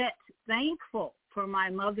 yet thankful for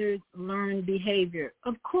my mother's learned behavior.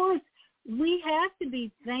 Of course, we have to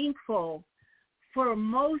be thankful for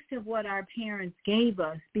most of what our parents gave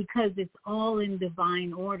us because it's all in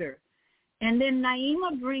divine order. And then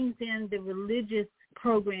Naima brings in the religious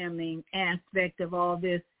programming aspect of all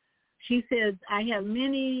this. She says, I have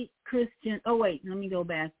many Christian, let me go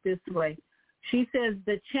back this way. She says,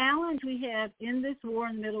 the challenge we have in this war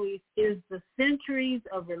in the Middle East is the centuries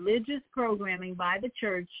of religious programming by the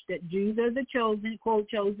church that Jews are the chosen, quote,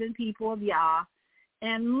 chosen people of Yah,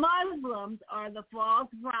 and Muslims are the false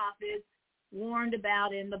prophets warned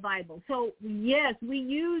about in the Bible. So, yes,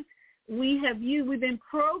 we've been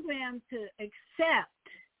programmed to accept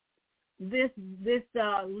this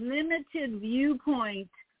limited viewpoint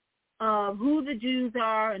of who the Jews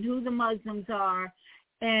are and who the Muslims are.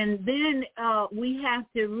 And then we have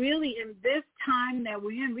to really, in this time that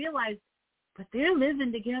we're in, realize, but they're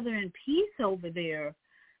living together in peace over there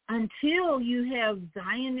until you have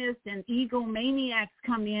Zionists and egomaniacs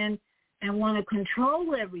come in and want to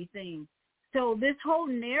control everything. So this whole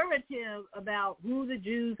narrative about who the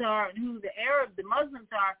Jews are and who the Arabs, the Muslims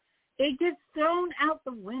are, it gets thrown out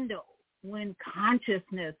the window when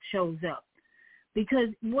consciousness shows up. Because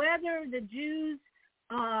whether the Jews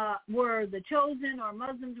were the chosen or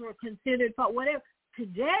Muslims were considered, but whatever,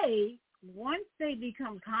 today, once they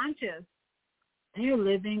become conscious, they're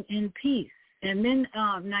living in peace. And then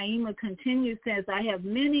Naima continues, says, I have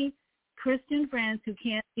many Christian friends who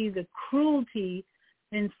can't see the cruelty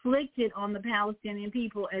inflicted on the Palestinian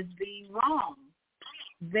people as being wrong.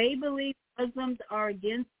 They believe Muslims are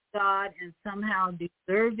against God and somehow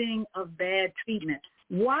deserving of bad treatment.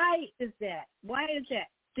 Why is that?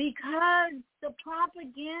 Because the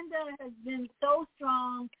propaganda has been so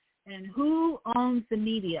strong, and who owns the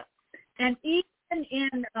media? And even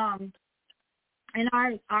in our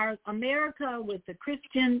America with the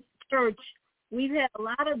Christian church, we've had a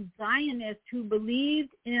lot of Zionists who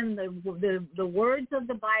believed in the words of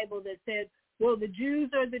the Bible that said, well, the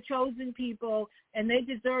Jews are the chosen people and they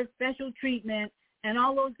deserve special treatment, and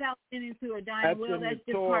all those Palestinians who are dying, that's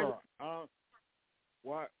just part of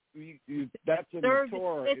that's in the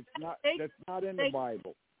Torah. That's not in the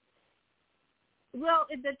Bible. Well,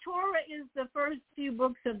 the Torah is the first few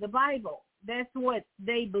books of the Bible. That's what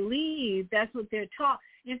they believe. That's what they're taught.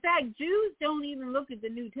 In fact, Jews don't even look at the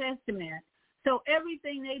New Testament. So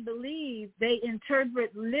everything they believe, they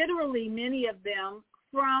interpret literally, many of them,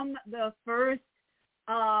 from the first,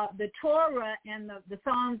 the Torah and the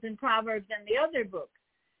Psalms and Proverbs and the other books.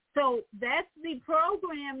 So that's the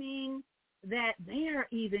programming that they're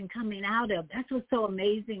even coming out of. That's what's so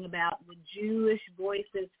amazing about the Jewish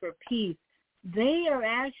Voices for Peace. They are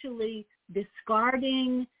actually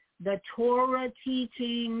discarding the Torah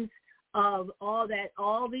teachings of all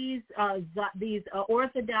these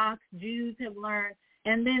Orthodox Jews have learned.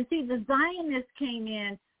 And then, see, the Zionists came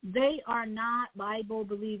in. They are not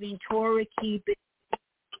Bible-believing, Torah-keeping.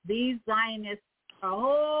 These Zionists are a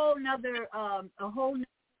whole nother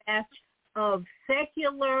batch of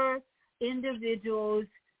secular individuals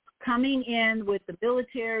coming in with the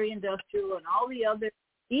military, industrial, and all the other.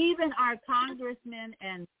 Even our congressmen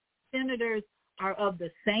and senators are of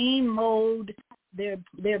the same mold. They've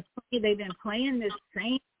been playing this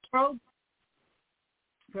same program.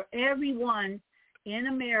 for everyone in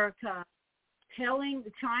America trying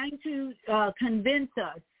to convince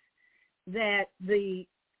us that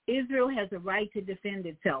Israel has a right to defend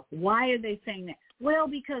itself. Why are they saying that? Well,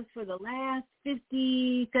 because for the last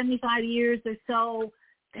 50, 75 years or so,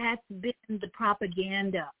 that's been the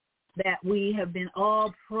propaganda that we have been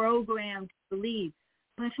all programmed to believe.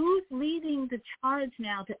 But who's leading the charge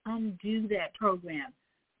now to undo that program?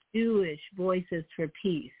 Jewish Voices for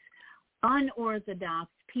Peace, unorthodox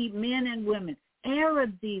men and women,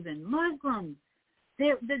 Arabs even, Muslims.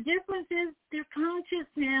 The difference is they're conscious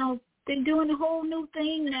now. They're doing a whole new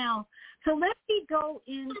thing now. So let me go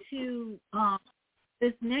into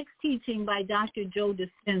this next teaching by Dr. Joe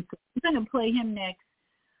Dispenza. I'm going to play him next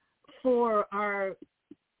for our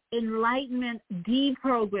enlightenment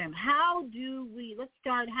deprogram. How do we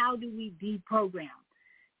deprogram?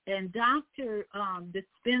 And Dr.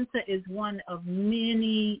 Dispenza is one of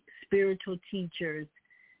many spiritual teachers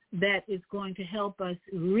that is going to help us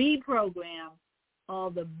reprogram all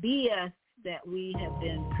the BS that we have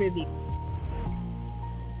been privy to.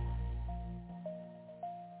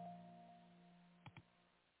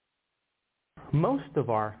 Most of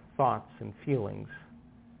our thoughts and feelings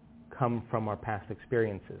come from our past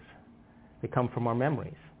experiences. They come from our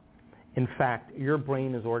memories. In fact, your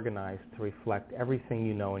brain is organized to reflect everything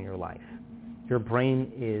you know in your life. Your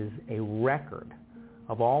brain is a record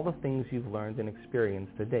of all the things you've learned and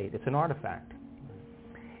experienced to date. It's an artifact.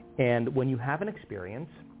 And when you have an experience,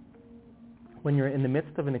 when you're in the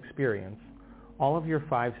midst of an experience, all of your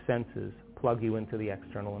five senses plug you into the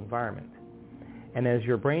external environment. And as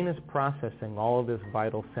your brain is processing all of this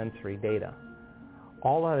vital sensory data,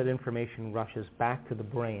 all of that information rushes back to the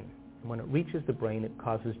brain. And when it reaches the brain, it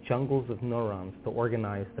causes jungles of neurons to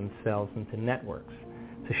organize themselves into networks,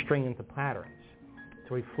 to string into patterns,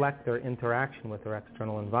 to reflect their interaction with their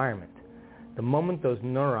external environment. The moment those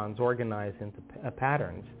neurons organize into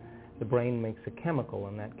patterns, the brain makes a chemical,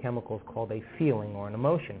 and that chemical is called a feeling or an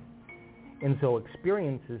emotion. And so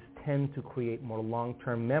experiences tend to create more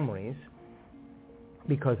long-term memories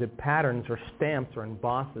because it patterns or stamps or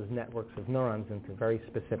embosses networks of neurons into very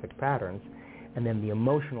specific patterns, and then the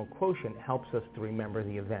emotional quotient helps us to remember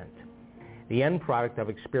the event. The end product of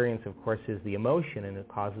experience, of course, is the emotion, and it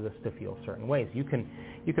causes us to feel certain ways. You can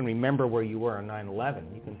remember where you were on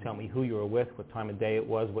 9/11. You can tell me who you were with, what time of day it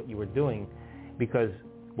was, what you were doing, because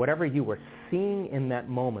whatever you were seeing in that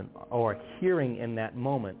moment or hearing in that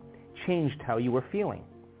moment changed how you were feeling.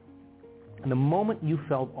 And the moment you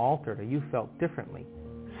felt altered or you felt differently,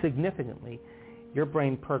 significantly, your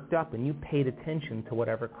brain perked up and you paid attention to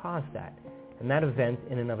whatever caused that. And that event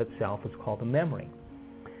in and of itself is called a memory.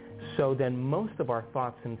 So then most of our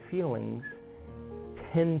thoughts and feelings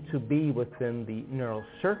tend to be within the neural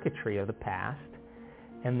circuitry of the past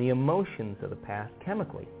and the emotions of the past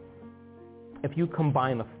chemically. If you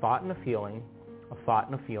combine a thought and a feeling, a thought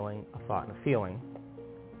and a feeling, a thought and a feeling,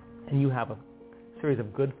 and you have a series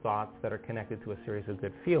of good thoughts that are connected to a series of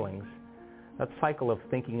good feelings, that cycle of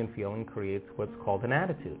thinking and feeling creates what's called an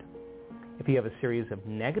attitude. If you have a series of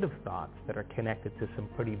negative thoughts that are connected to some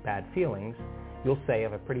pretty bad feelings, you'll say I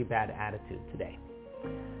have a pretty bad attitude today.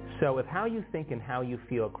 So if how you think and how you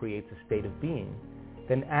feel creates a state of being,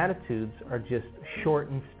 then attitudes are just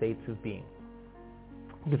shortened states of being.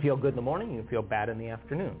 You can feel good in the morning, you can feel bad in the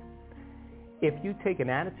afternoon. If you take an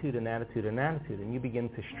attitude, an attitude, an attitude, and you begin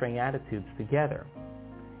to string attitudes together,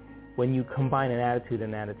 when you combine an attitude,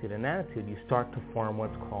 an attitude, an attitude, you start to form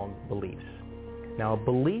what's called beliefs. Now, a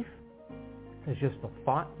belief is just a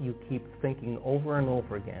thought you keep thinking over and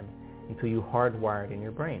over again until you hardwire it in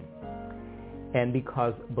your brain. And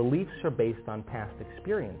because beliefs are based on past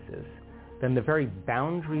experiences, then the very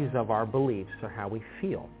boundaries of our beliefs are how we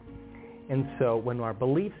feel. And so when our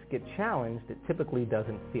beliefs get challenged, it typically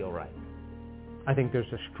doesn't feel right. I think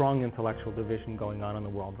there's a strong intellectual division going on in the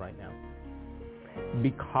world right now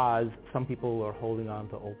because some people are holding on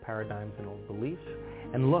to old paradigms and old beliefs.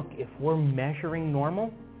 And look, if we're measuring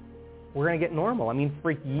normal, we're going to get normal. I mean,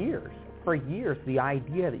 for years, the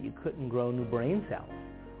idea that you couldn't grow new brain cells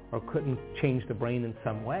or couldn't change the brain in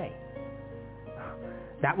some way,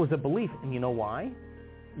 that was a belief. And you know why?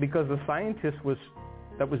 Because the scientist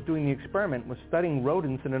that was doing the experiment was studying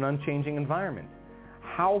rodents in an unchanging environment.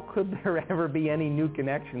 How could there ever be any new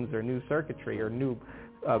connections or new circuitry or new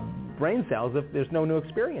brain cells if there's no new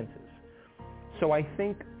experiences? So I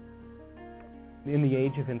think in the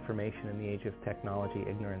age of information, in the age of technology,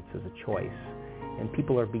 ignorance is a choice. And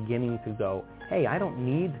people are beginning to go, hey, I don't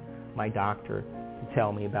need my doctor to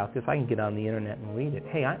tell me about this. I can get on the internet and read it.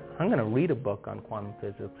 Hey, I'm going to read a book on quantum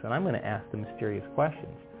physics, and I'm going to ask the mysterious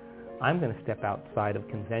questions. I'm going to step outside of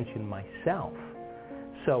convention myself.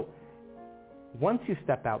 So once you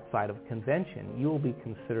step outside of convention, you will be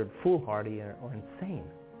considered foolhardy or insane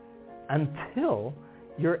until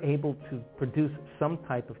you're able to produce some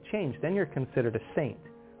type of change. Then you're considered a saint,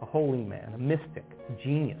 a holy man, a mystic, a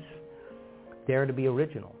genius, dare to be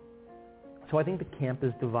original. So I think the camp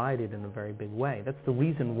is divided in a very big way. That's the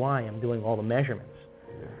reason why I'm doing all the measurements.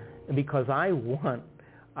 Because I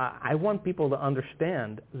want people to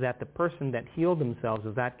understand that the person that healed themselves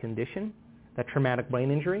of that condition, that traumatic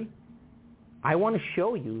brain injury, I want to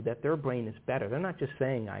show you that their brain is better. They're not just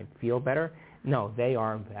saying I feel better. No, they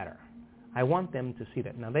are better. I want them to see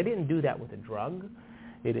that. Now, they didn't do that with a drug.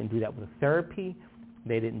 They didn't do that with a therapy.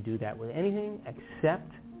 They didn't do that with anything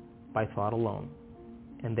except by thought alone.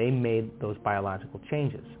 And they made those biological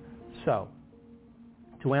changes. So,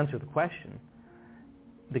 to answer the question,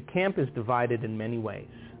 the camp is divided in many ways.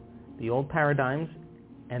 The old paradigms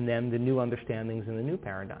and then the new understandings and the new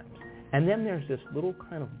paradigms. And then there's this little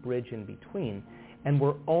kind of bridge in between. And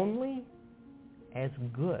we're only as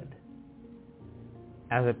good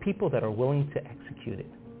as the people that are willing to execute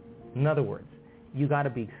it. In other words, you got to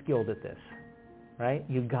be skilled at this, right?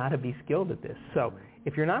 You got to be skilled at this. So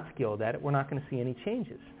if you're not skilled at it, we're not going to see any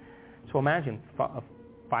changes. So imagine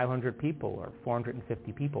 500 people or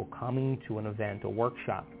 450 people coming to an event, a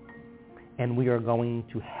workshop, and we are going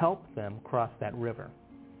to help them cross that river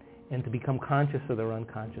and to become conscious of their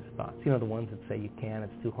unconscious thoughts. You know, the ones that say you can't,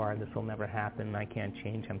 it's too hard, this will never happen, I can't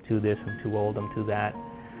change, I'm too this, I'm too old, I'm too that.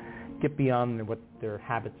 Get beyond what their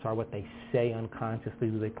habits are, what they say unconsciously.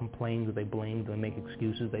 Do they complain? Do they blame? Do they make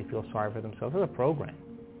excuses? Do they feel sorry for themselves? It's a program.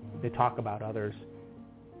 They talk about others.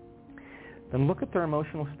 Then look at their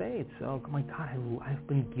emotional states. Oh, my God, I've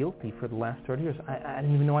been guilty for the last 30 years. I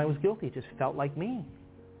didn't even know I was guilty. It just felt like me.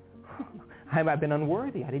 I've been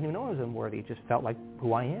unworthy. I didn't even know I was unworthy. It just felt like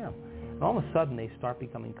who I am. And all of a sudden, they start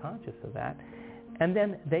becoming conscious of that. And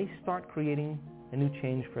then they start creating a new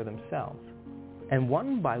change for themselves. And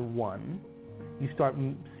one by one, you start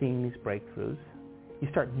seeing these breakthroughs. You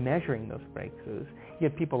start measuring those breakthroughs. You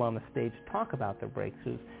have people on the stage talk about their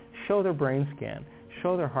breakthroughs, show their brain scan,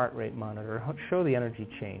 show their heart rate monitor, show the energy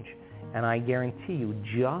change. And I guarantee you,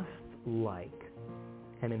 just like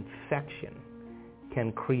an infection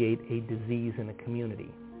can create a disease in a community,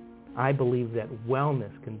 I believe that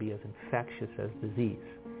wellness can be as infectious as disease.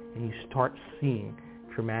 And you start seeing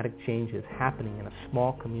traumatic changes happening in a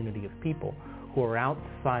small community of people who are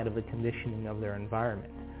outside of the conditioning of their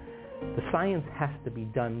environment. The science has to be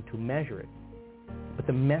done to measure it, but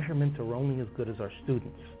the measurements are only as good as our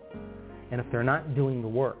students. And if they're not doing the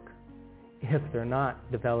work, if they're not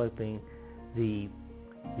developing the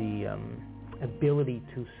ability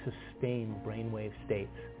to sustain brainwave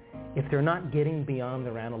states, if they're not getting beyond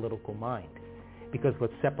their analytical mind, because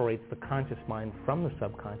what separates the conscious mind from the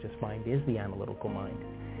subconscious mind is the analytical mind.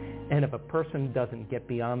 And if a person doesn't get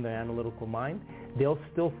beyond their analytical mind, they'll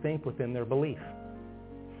still think within their belief.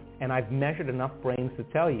 And I've measured enough brains to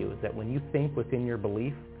tell you that when you think within your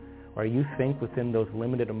belief, or you think within those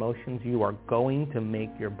limited emotions, you are going to make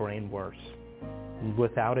your brain worse,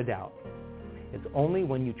 without a doubt. It's only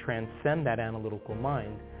when you transcend that analytical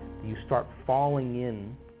mind that you start falling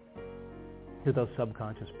in to those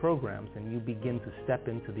subconscious programs and you begin to step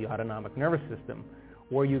into the autonomic nervous system,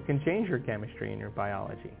 where you can change your chemistry and your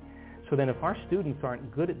biology. So then if our students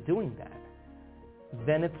aren't good at doing that,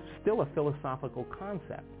 then it's still a philosophical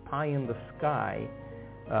concept, pie in the sky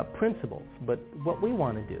principles. But what we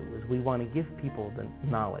want to do is we want to give people the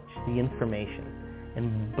knowledge, the information,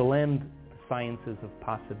 and blend the sciences of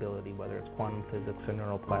possibility, whether it's quantum physics or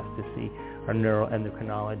neuroplasticity or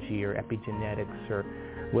neuroendocrinology or epigenetics or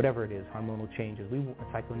whatever it is, hormonal changes,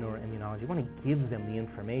 psychoneuroimmunology. We want to give them the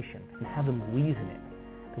information and have them reason it.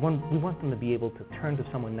 We want them to be able to turn to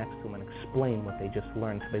someone next to them and explain what they just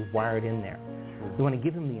learned, so they wire it in there. We want to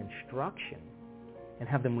give them the instruction and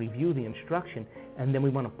have them review the instruction, and then we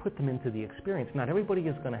want to put them into the experience. Not everybody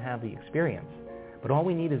is going to have the experience, but all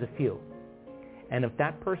we need is a few. And if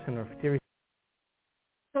that person or theory...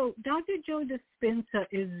 So Dr. Joe Dispenza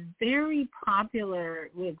is very popular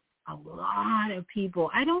with a lot of people.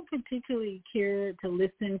 I don't particularly care to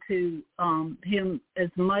listen to him as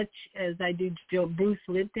much as I do Bruce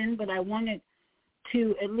Lipton, but I wanted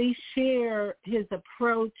to at least share his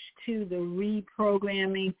approach to the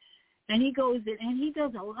reprogramming. And he goes in and he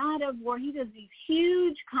does a lot of work. He does these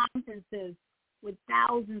huge conferences with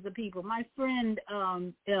thousands of people. My friend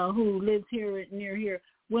who lives here near here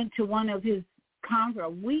went to one of his a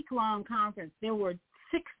week-long conference. There were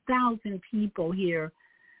 6,000 people here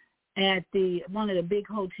at one of the big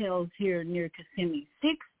hotels here near Kissimmee.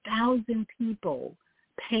 6,000 people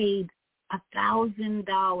paid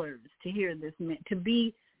 $1,000 to hear this, to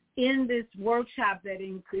be in this workshop that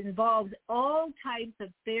involves all types of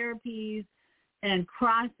therapies and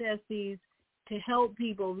processes to help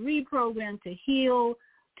people reprogram, to heal,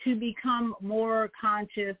 to become more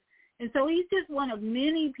conscious. And so he's just one of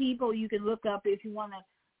many people you can look up if you want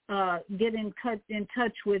to get in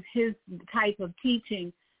touch with his type of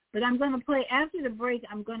teaching. But I'm going to play, after the break,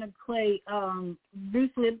 I'm going to play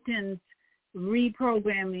Bruce Lipton's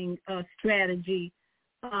reprogramming strategy,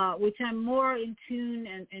 which I'm more in tune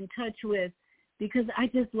and in touch with, because I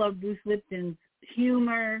just love Bruce Lipton's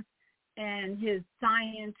humor and his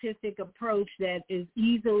scientific approach that is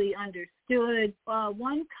easily understood.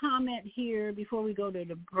 One comment here before we go to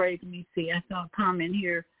the break. Let me see. I saw a comment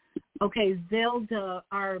here. Okay, Zelda,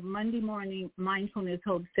 our Monday morning mindfulness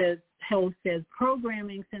host says,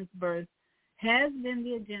 programming since birth has been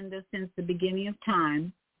the agenda since the beginning of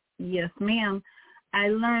time. Yes, ma'am. I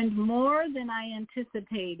learned more than I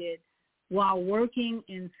anticipated while working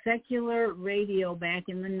in secular radio back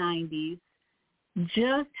in the 90s,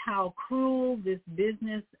 just how cruel this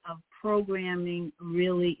business of programming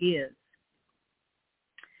really is.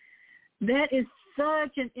 That is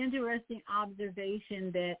such an interesting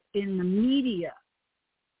observation that in the media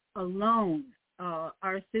alone,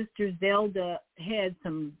 our sister Zelda had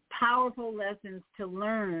some powerful lessons to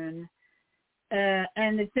learn.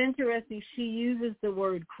 And it's interesting, she uses the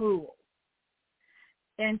word cruel.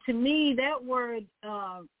 And to me, that word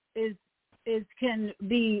can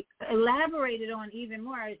be elaborated on even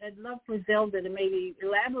more. I'd love for Zelda to maybe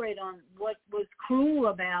elaborate on what was cruel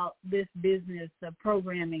about this business of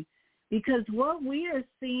programming, because what we are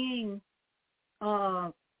seeing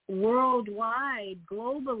worldwide,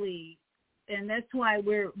 globally, and that's why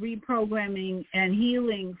we're reprogramming and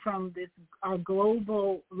healing from this our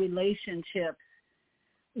global relationships.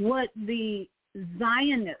 What the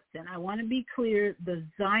Zionists, and I want to be clear, the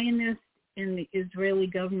Zionists in the Israeli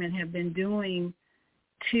government have been doing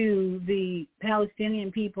to the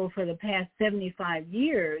Palestinian people for the past 75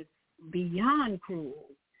 years, beyond cruel.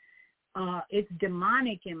 It's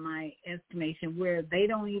demonic in my estimation, where they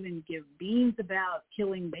don't even give beans about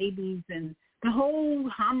killing babies, and the whole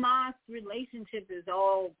Hamas relationship is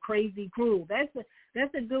all crazy cruel. That's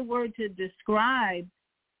a good word to describe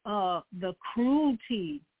the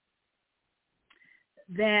cruelty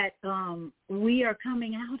that we are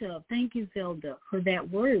coming out of. Thank you, Zelda, for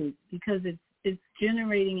that word, because it's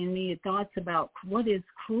generating in me thoughts about what is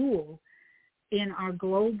cruel in our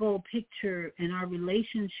global picture and our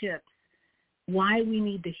relationships, why we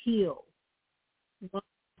need to heal, why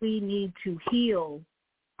we need to heal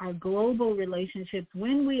our global relationships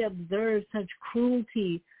when we observe such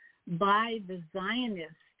cruelty by the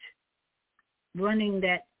Zionists running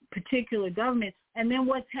that particular government. And then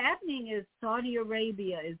what's happening is Saudi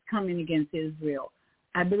Arabia is coming against Israel.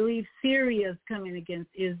 I believe Syria is coming against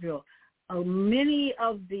Israel. Many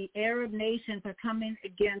of the Arab nations are coming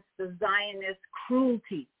against the Zionist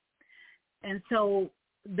cruelty. And so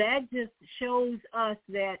that just shows us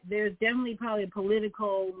that there's definitely probably a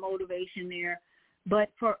political motivation there.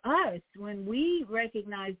 But for us, when we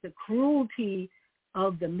recognize the cruelty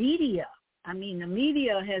of the media, I mean, the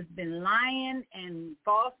media has been lying and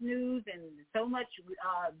false news and so much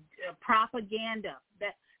propaganda.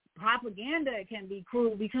 That propaganda can be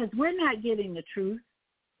cruel because we're not getting the truth.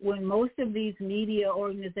 When most of these media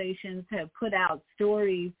organizations have put out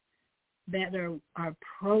stories that are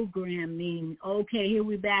programming, okay, here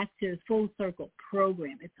we're back to full circle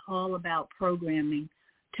program. It's all about programming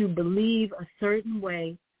to believe a certain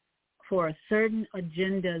way for a certain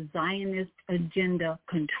agenda, Zionist agenda,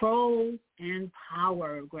 control and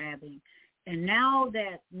power grabbing. And now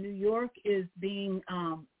that New York is being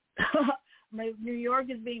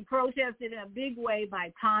protested in a big way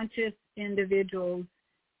by conscious individuals,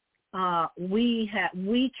 we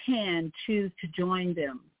can choose to join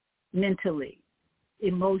them mentally,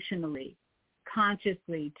 emotionally,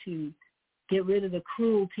 consciously, to get rid of the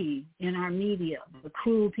cruelty in our media, the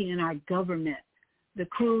cruelty in our government, the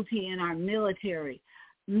cruelty in our military.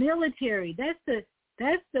 Military, that's a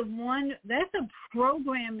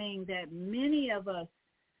programming that many of us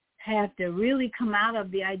have to really come out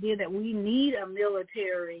of, the idea that we need a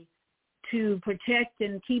military to protect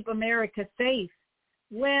and keep America safe.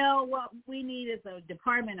 Well, what we need is a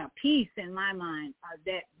Department of Peace, in my mind,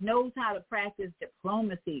 that knows how to practice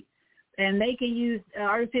diplomacy. And they can use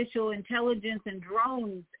artificial intelligence and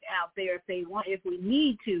drones out there if we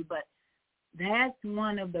need to. But that's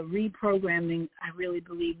one of the reprogramming I really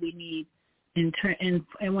believe we need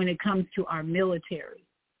and when it comes to our military.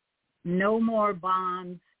 No more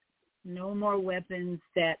bombs, no more weapons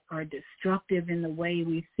that are destructive in the way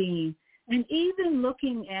we've seen. And even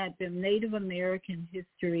looking at the Native American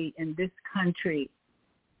history in this country,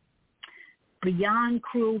 beyond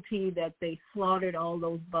cruelty that they slaughtered all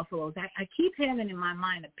those buffaloes. I keep having in my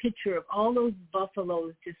mind a picture of all those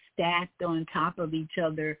buffaloes just stacked on top of each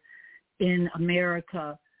other in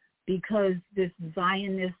America because this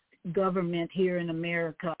Zionist government here in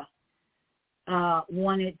America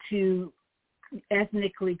wanted to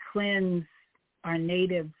ethnically cleanse our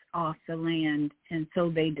natives off the land, and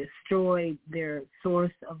so they destroyed their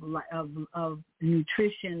source of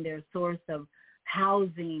nutrition, their source of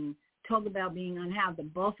housing. Talk about being unhoused. The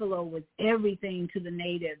buffalo was everything to the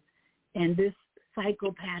natives, and this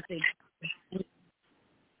psychopathic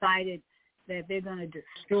decided that they're going to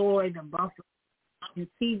destroy the buffalo.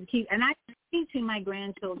 And I'm teaching my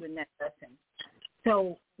grandchildren that lesson.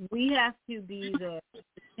 So we have to be the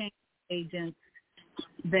change agents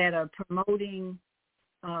that are promoting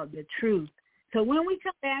the truth. So when we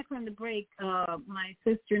come back from the break, my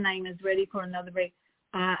sister Naima is ready for another break.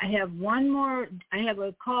 I have one more. I have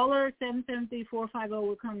a caller, 773-450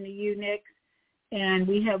 will come to you next. And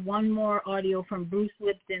we have one more audio from Bruce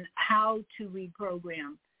Lipton, how to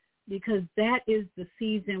reprogram, because that is the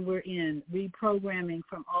season we're in, reprogramming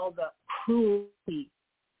from all the cruelty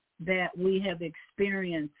that we have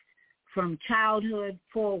experienced from childhood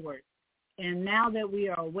forward. And now that we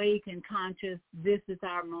are awake and conscious, this is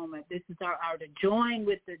our moment. This is our hour to join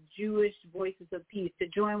with the Jewish Voices of Peace, to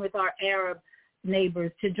join with our Arab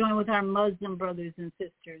neighbors, to join with our Muslim brothers and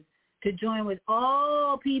sisters, to join with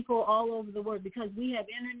all people all over the world, because we have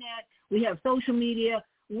internet, we have social media.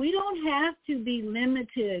 We don't have to be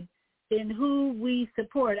limited in who we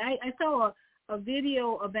support. I saw a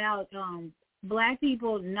video about black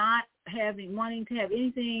people not wanting to have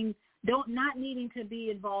anything, not needing to be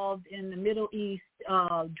involved in the Middle East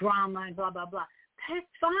drama and blah, blah, blah. That's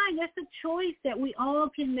fine. That's a choice that we all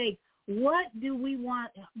can make. What do we want?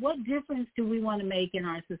 What difference do we want to make in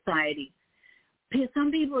our society? Because some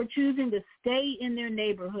people are choosing to stay in their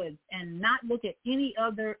neighborhoods and not look at any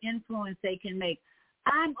other influence they can make.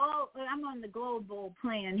 I'm on the global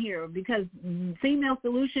plan here because Female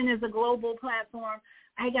Solution is a global platform.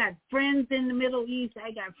 I got friends in the Middle East. I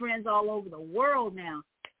got friends all over the world now.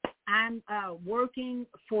 I'm working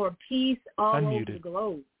for peace all over the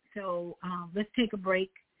globe. So let's take a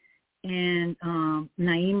break. And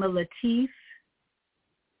Naima Latif,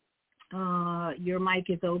 your mic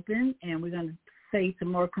is open, and we're going to say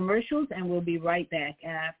some more commercials, and we'll be right back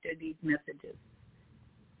after these messages.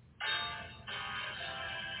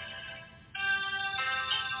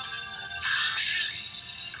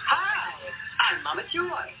 Hi, I'm Mama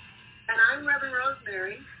Joy. And I'm Reverend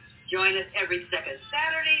Rosemary. Join us every second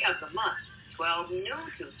Saturday of the month, 12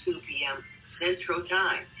 noon to 2 p.m. Central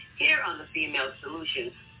Time, here on the Female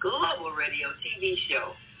Solution Global Radio TV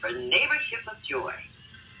show for Neighborship of Joy.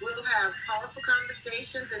 We'll have powerful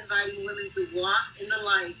conversations inviting women to walk in the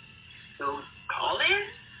light. So call in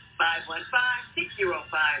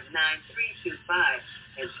 515-605-9325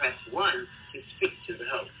 and press 1 to speak to the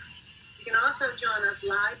host. You can also join us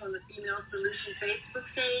live on the Female Solution Facebook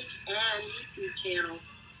page and YouTube channel.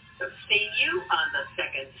 So see you on the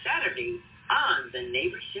second Saturday on the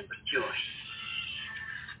Neighborship of Joy.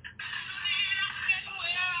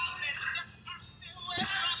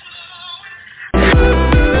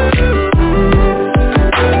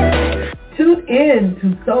 Tune in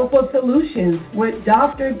to Soulful Solutions with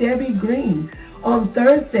Dr. Debbie Green on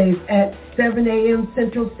Thursdays at 7 a.m.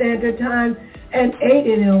 Central Standard Time and 8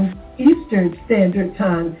 a.m. Eastern Standard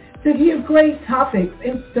Time to hear great topics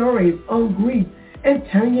and stories on grief and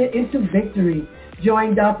turn it into victory.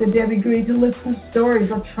 Join Dr. Debbie Green to listen to stories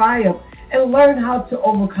of triumph and learn how to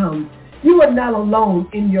overcome. You are not alone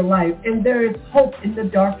in your life, and there is hope in the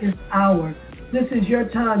darkest hour. This is your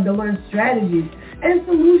time to learn strategies and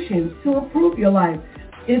solutions to improve your life.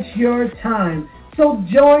 It's your time. So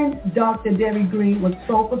join Dr. Debbie Green with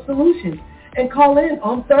Soulful Solutions and call in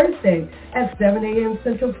on Thursday at 7 a.m.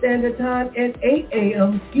 Central Standard Time and 8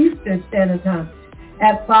 a.m. Eastern Standard Time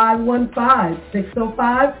at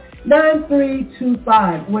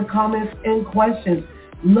 515-605-9325 with comments and questions.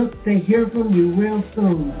 Look to hear from you real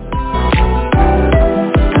soon.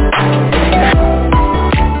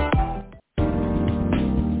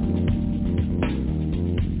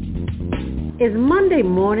 Is Monday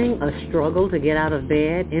morning a struggle to get out of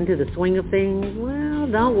bed, into the swing of things? Well,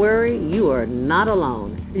 don't worry, you are not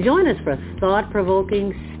alone. Join us for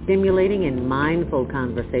thought-provoking, stimulating, and mindful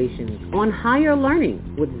conversations on higher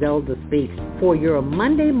learning with Zelda Speaks for your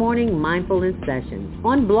Monday morning mindfulness sessions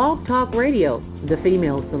on Blog Talk Radio, The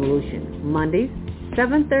Female Solution, Mondays,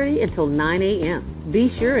 7:30 until 9 a.m.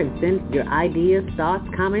 Be sure and send your ideas, thoughts,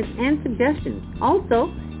 comments, and suggestions.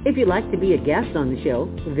 Also, if you'd like to be a guest on the show,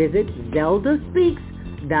 visit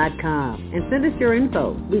zeldaspeaks.com and send us your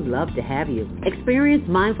info. We'd love to have you. Experience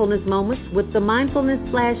mindfulness moments with the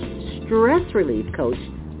mindfulness/stress relief coach,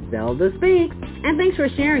 Zelda Speaks. And thanks for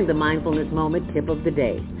sharing the mindfulness moment tip of the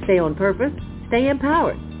day. Stay on purpose, stay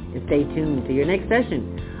empowered, and stay tuned to your next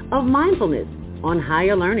session of Mindfulness on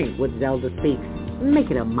Higher Learning with Zelda Speaks.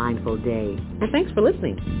 Make it a mindful day. And thanks for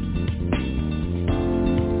listening.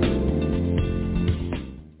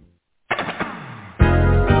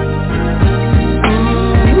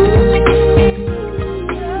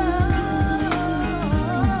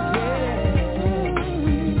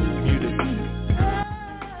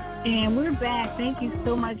 And we're back. Thank you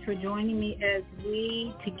so much for joining me as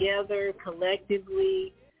we together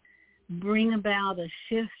collectively bring about a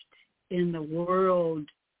shift in the world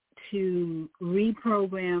to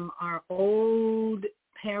reprogram our old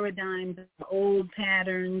paradigms, old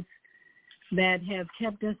patterns that have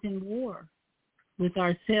kept us in war with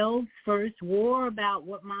ourselves first, war about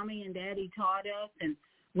what mommy and daddy taught us and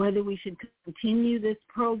whether we should continue this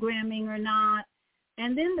programming or not.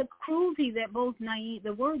 And then the cruelty that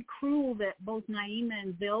the word cruel that both Naima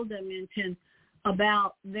and Zelda mentioned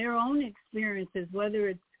about their own experiences, whether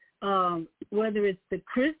it's the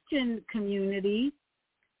Christian community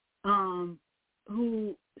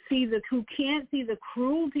who can't see the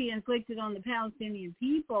cruelty inflicted on the Palestinian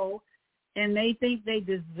people, and they think they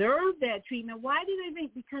deserve that treatment. Why do they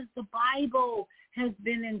think? Because the Bible has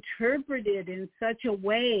been interpreted in such a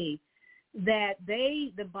way that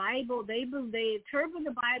they interpret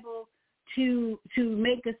the Bible to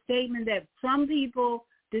make a statement that some people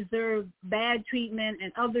deserve bad treatment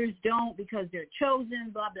and others don't because they're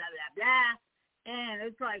chosen, blah, blah, blah, blah. And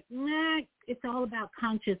it's like, it's all about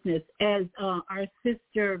consciousness. As our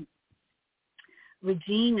sister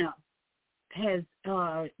Regina has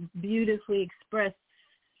beautifully expressed,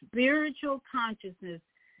 spiritual consciousness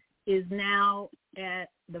is now at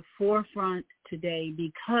the forefront today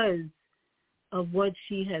because of what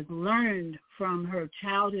she has learned from her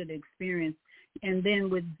childhood experience. And then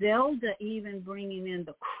with Zelda even bringing in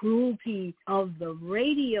the cruelty of the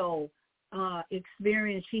radio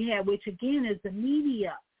experience she had, which again is the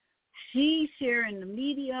media. She's sharing the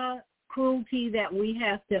media cruelty that we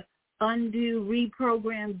have to undo,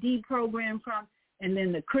 reprogram, deprogram from, and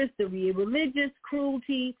then the religious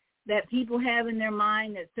cruelty that people have in their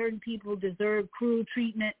mind that certain people deserve cruel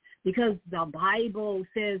treatment because the Bible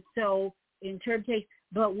says so, interpretation.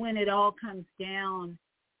 But when it all comes down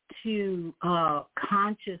to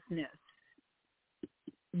consciousness,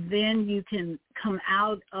 then you can come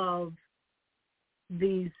out of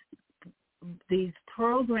these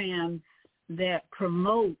programs that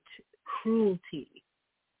promote cruelty.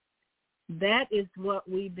 That is what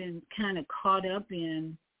we've been kind of caught up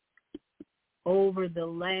in over the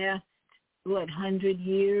last 100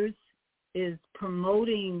 years, is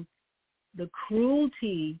promoting the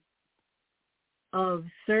cruelty of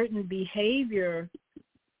certain behavior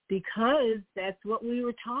because that's what we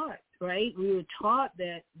were taught, right? We were taught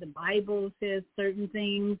that the Bible says certain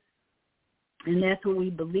things, and that's what we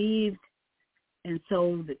believed. And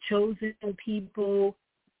so the chosen people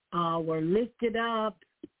were lifted up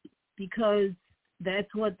because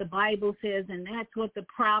that's what the Bible says, and that's what the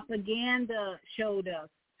propaganda showed us.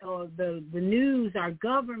 Or the news, our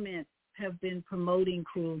government have been promoting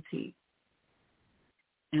cruelty.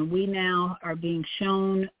 And we now are being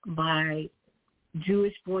shown by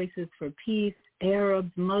Jewish Voices for Peace,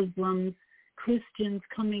 Arabs, Muslims, Christians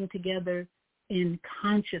coming together in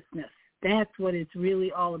consciousness. That's what it's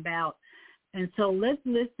really all about. And so let's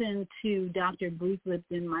listen to Dr. Bruce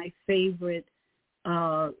Lipton, my favorite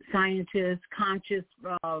scientist, conscious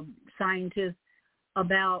scientist,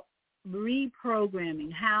 about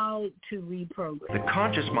reprogramming, how to reprogram. The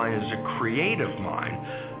conscious mind is a creative mind.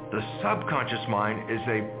 The subconscious mind is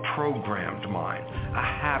a programmed mind, a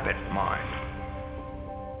habit mind.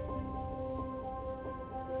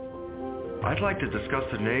 I'd like to discuss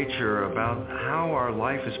the nature about how our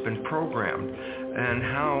life has been programmed and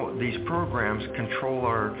how these programs control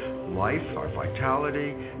our life, our vitality,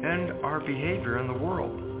 and our behavior in the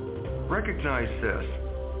world. Recognize this.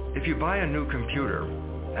 If you buy a new computer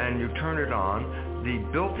and you turn it on, the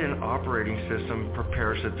built-in operating system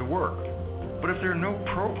prepares it to work. But if there are no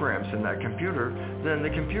programs in that computer, then the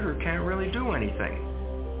computer can't really do anything.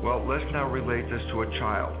 Well, let's now relate this to a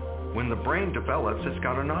child. When the brain develops, it's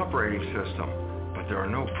got an operating system, but there are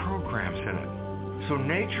no programs in it. So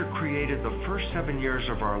nature created the first 7 years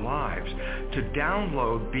of our lives to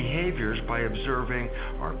download behaviors by observing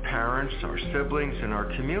our parents, our siblings, and our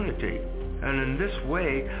community. And in this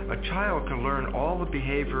way, a child can learn all the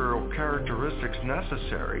behavioral characteristics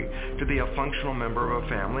necessary to be a functional member of a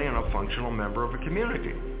family and a functional member of a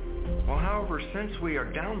community. Well, however, since we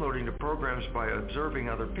are downloading the programs by observing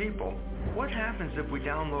other people, what happens if we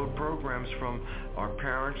download programs from our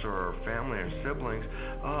parents or our family and siblings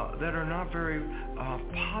that are not very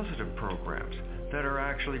positive programs, that are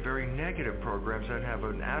actually very negative programs that have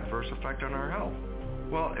an adverse effect on our health?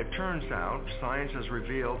 Well, it turns out science has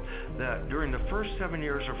revealed that during the first 7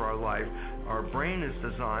 years of our life, our brain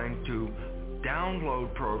is designed to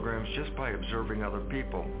download programs just by observing other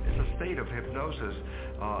people. It's a state of hypnosis,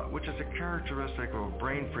 which is a characteristic of a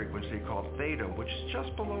brain frequency called theta, which is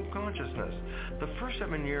just below consciousness. The first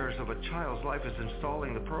 7 years of a child's life is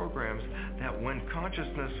installing the programs that when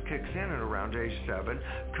consciousness kicks in at around age 7,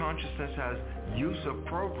 consciousness has use of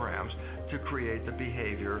programs to create the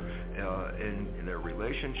behavior in their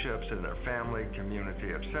relationships, in their family,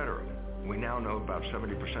 community, etc. We now know about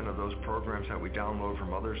 70% of those programs that we download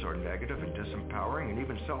from others are negative and disempowering and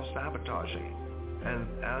even self-sabotaging. And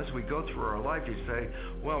as we go through our life, you say,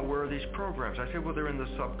 well, where are these programs? I say, well, they're in the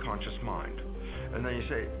subconscious mind. And then you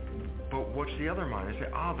say, but what's the other mind? I say,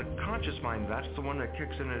 the conscious mind, that's the one that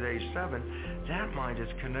kicks in at age 7. That mind is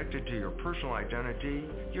connected to your personal identity,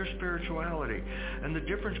 your spirituality. And the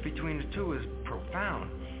difference between the two is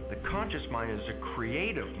profound. The conscious mind is a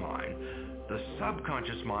creative mind. The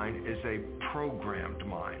subconscious mind is a programmed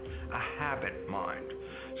mind, a habit mind.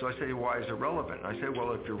 So I say, why is it relevant? I say,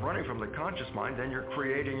 well, if you're running from the conscious mind, then you're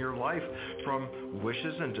creating your life from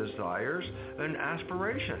wishes and desires and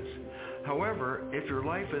aspirations. However, if your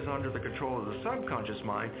life is under the control of the subconscious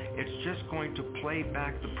mind, it's just going to play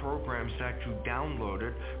back the programs that you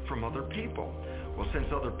downloaded from other people. Well, since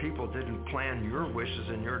other people didn't plan your wishes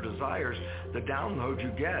and your desires, the download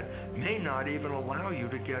you get may not even allow you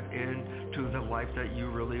to get into the life that you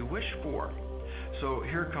really wish for. So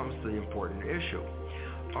here comes the important issue.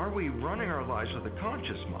 Are we running our lives with the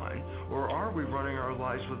conscious mind, or are we running our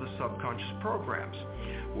lives with the subconscious programs?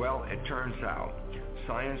 Well, it turns out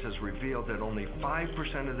science has revealed that only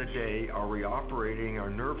 5% of the day are we operating our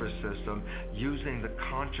nervous system using the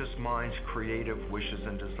conscious mind's creative wishes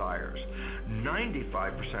and desires.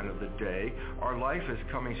 95% of the day, our life is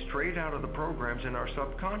coming straight out of the programs in our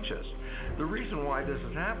subconscious. The reason why this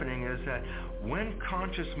is happening is that when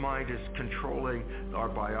conscious mind is controlling our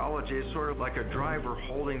biology, it's sort of like a driver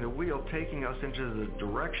holding the wheel, taking us into the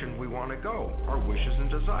direction we want to go, our wishes and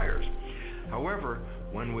desires. However,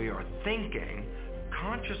 when we are thinking,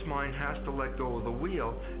 conscious mind has to let go of the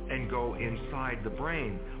wheel and go inside the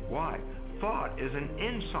brain. Why? Thought is an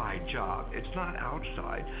inside job. It's not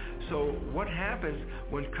outside. So what happens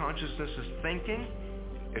when consciousness is thinking?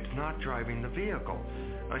 It's not driving the vehicle.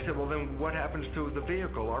 I said, well, then what happens to the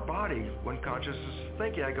vehicle, our body, when consciousness is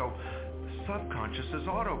thinking? I go, subconscious is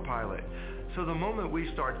autopilot. So the moment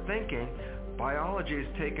we start thinking, biology is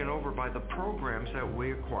taken over by the programs that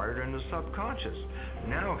we acquired in the subconscious.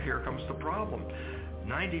 Now here comes the problem.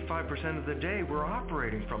 95% of the day we're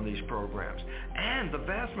operating from these programs, and the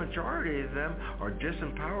vast majority of them are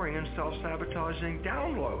disempowering and self-sabotaging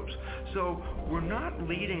downloads. So we're not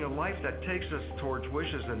leading a life that takes us towards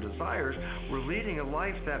wishes and desires. We're leading a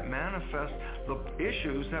life that manifests the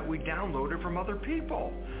issues that we downloaded from other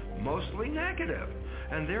people, mostly negative.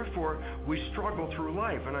 And therefore, we struggle through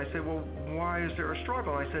life. And I say, well, why is there a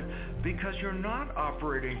struggle? I said, because you're not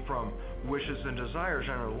operating from wishes and desires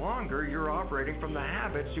any longer. You're operating from the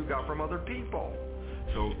habits you got from other people.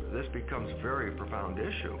 So this becomes a very profound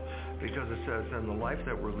issue, because it says then the life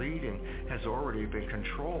that we're leading has already been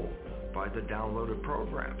controlled by the downloaded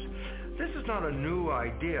programs. This is not a new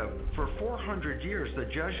idea. For 400 years, the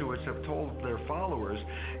Jesuits have told their followers,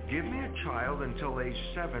 give me a child until age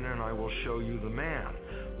 7 and I will show you the man.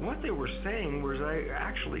 What they were saying was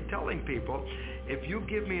actually telling people, if you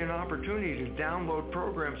give me an opportunity to download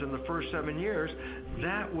programs in the first 7 years,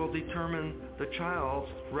 that will determine the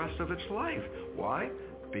child's rest of its life. Why?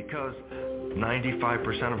 Because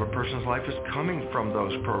 95% of a person's life is coming from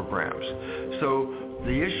those programs. So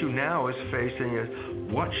the issue now is facing is,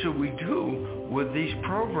 what should we do with these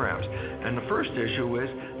programs? And the first issue is,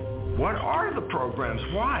 what are the programs?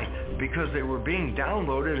 Why? Because they were being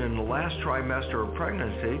downloaded in the last trimester of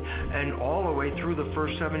pregnancy and all the way through the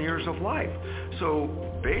first 7 years of life. So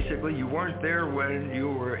basically, you weren't there when you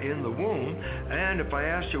were in the womb. And if I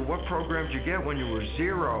asked you what programs you get when you were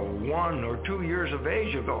 0, 1, or 2 years of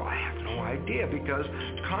age, you go, I have no idea, because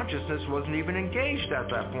consciousness wasn't even engaged at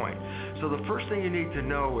that point. So the first thing you need to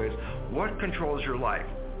know is, what controls your life?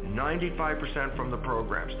 95% from the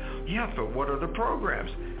programs. Yeah, but what are the programs?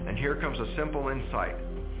 And here comes a simple insight.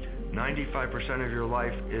 95% of your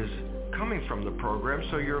life is coming from the program,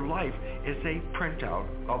 so your life is a printout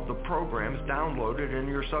of the programs downloaded in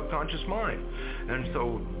your subconscious mind. And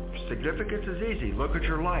so significance is easy. Look at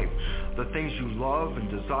your life. The things you love and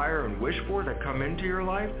desire and wish for that come into your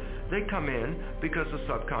life, they come in because the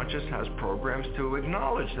subconscious has programs to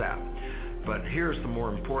acknowledge that. But here's the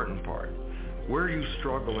more important part. Where you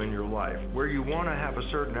struggle in your life, where you want to have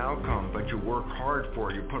a certain outcome, but you work hard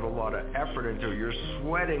for it, you put a lot of effort into it, you're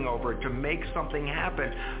sweating over it to make something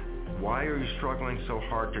happen. Why are you struggling so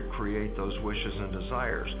hard to create those wishes and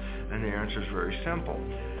desires? And the answer is very simple.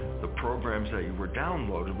 The programs that you were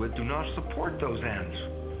downloaded with do not support those ends.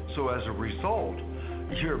 So as a result,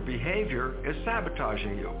 your behavior is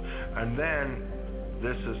sabotaging you. And then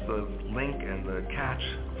this is the link and the catch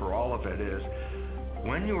for all of it is,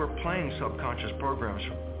 when you are playing subconscious programs,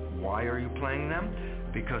 why are you playing them?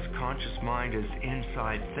 Because conscious mind is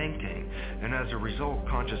inside thinking. And as a result,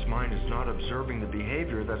 conscious mind is not observing the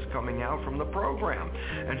behavior that's coming out from the program.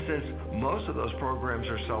 And since most of those programs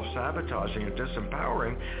are self-sabotaging and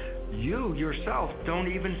disempowering, you yourself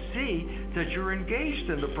don't even see that you're engaged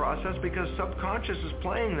in the process because subconscious is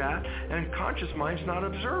playing that and conscious mind's not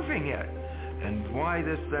observing it. And why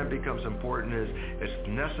this then becomes important is it's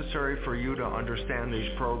necessary for you to understand these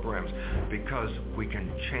programs because we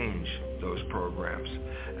can change those programs.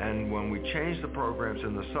 And when we change the programs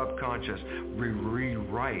in the subconscious, we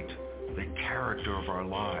rewrite the character of our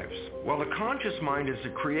lives. While the conscious mind is a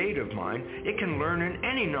creative mind, it can learn in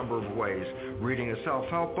any number of ways. Reading a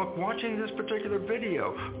self-help book, watching this particular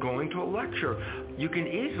video, going to a lecture. You can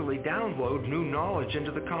easily download new knowledge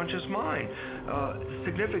into the conscious mind.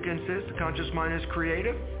 Significance is the conscious mind is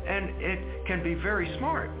creative and it can be very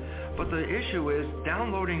smart. But the issue is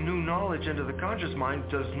downloading new knowledge into the conscious mind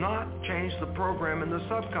does not change the program in the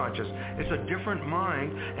subconscious. It's a different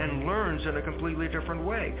mind and learns in a completely different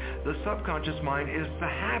way. The subconscious mind is the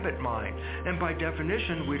habit mind. And by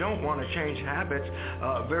definition, we don't want to change habits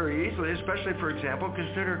very easily, especially, for example,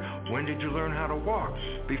 consider when did you learn how to walk?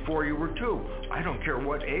 Before you were 2. I don't care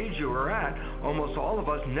what age you are at. Almost all of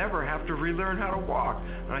us never have to relearn how to walk.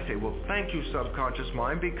 And I say, well, thank you, subconscious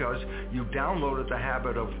mind, because you downloaded the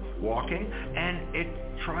habit of walking, and it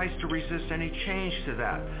tries to resist any change to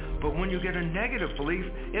that. But when you get a negative belief,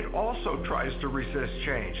 it also tries to resist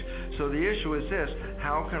change. So the issue is this: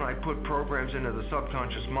 how can I put programs into the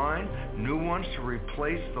subconscious mind, new ones to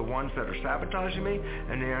replace the ones that are sabotaging me?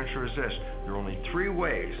 And the answer is this: there are only 3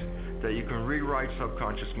 ways that you can rewrite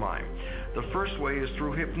subconscious mind. The first way is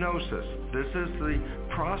through hypnosis. This is the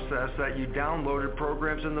process that you downloaded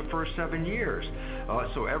programs in the first 7 years.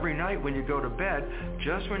 So every night when you go to bed,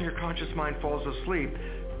 just when your conscious mind falls asleep,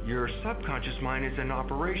 your subconscious mind is in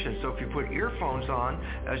operation. So if you put earphones on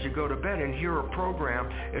as you go to bed and hear a program,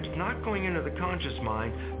 it's not going into the conscious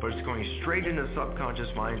mind, but it's going straight into the subconscious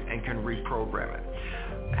mind and can reprogram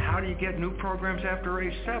it. How do you get new programs after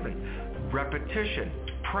age 7? Repetition.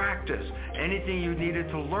 Practice. Anything you needed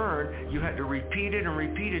to learn, you had to repeat it and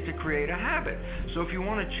repeat it to create a habit. So if you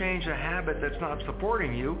want to change a habit that's not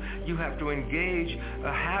supporting you, you have to engage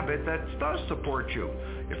a habit that does support you.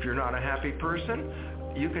 If you're not a happy person,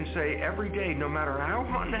 you can say every day, no matter how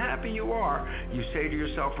unhappy you are, you say to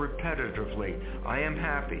yourself repetitively, I am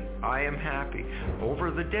happy, I am happy.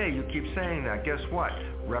 Over the day, you keep saying that. Guess what?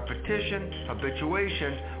 Repetition,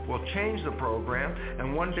 habituation will change the program,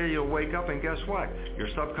 and one day you'll wake up and guess what? Your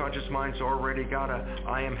subconscious mind's already got a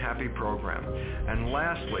I am happy program. And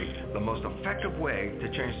lastly, the most effective way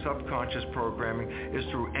to change subconscious programming is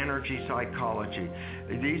through energy psychology.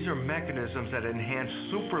 These are mechanisms that enhance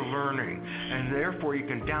super learning, and therefore you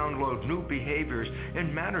can download new behaviors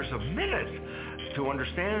in matters of minutes. To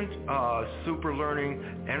understand super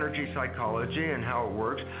learning energy psychology and how it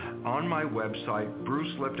works, on my website,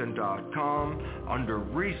 brucelipton.com, under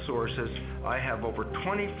resources, I have over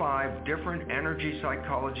 25 different energy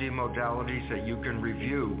psychology modalities that you can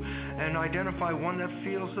review and identify one that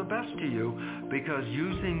feels the best to you, because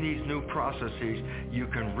using these new processes, you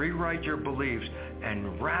can rewrite your beliefs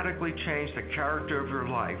and radically change the character of your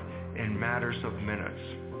life in matters of minutes.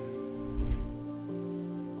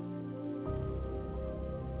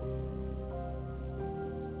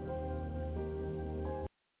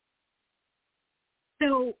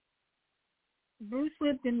 So Bruce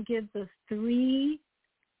Lipton gives us 3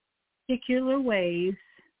 particular ways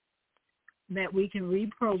that we can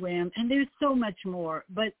reprogram, and there's so much more,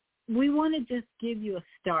 but we want to just give you a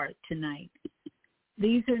start tonight.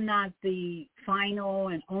 These are not the final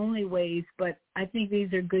and only ways, but I think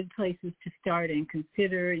these are good places to start and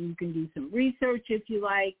consider. You can do some research if you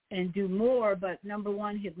like and do more, but number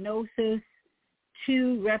 1, hypnosis.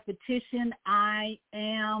 2, repetition. I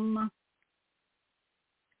am.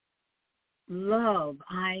 love.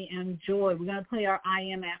 I am joy. We're going to play our I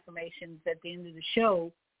am affirmations at the end of the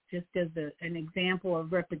show, just as an example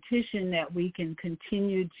of repetition that we can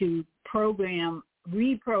continue to reprogram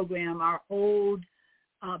our old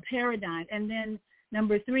paradigm. And then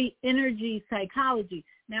number 3, energy psychology.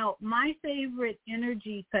 Now, my favorite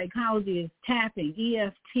energy psychology is tapping,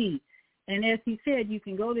 EFT. And as he said, you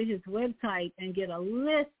can go to his website and get a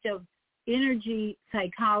list of energy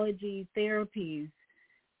psychology therapies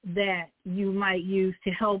that you might use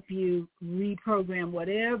to help you reprogram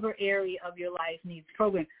whatever area of your life needs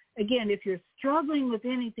program. Again, if you're struggling with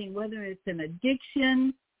anything, whether it's an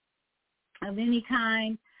addiction of any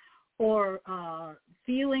kind or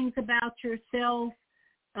feelings about yourself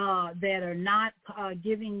that are not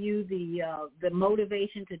giving you the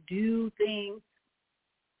motivation to do things,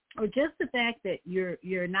 or just the fact that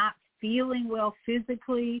you're not feeling well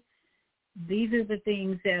physically, these are the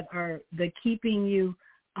things that are keeping you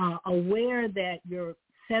aware that your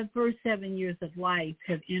first 7 years of life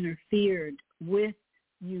have interfered with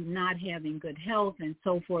you not having good health and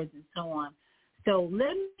so forth and so on. So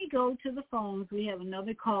let me go to the phones. We have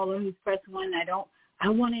another caller who's pressed 1. I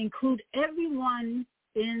want to include everyone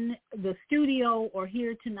in the studio or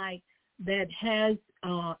here tonight that has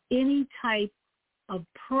any type of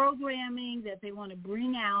programming that they want to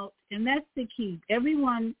bring out, and that's the key.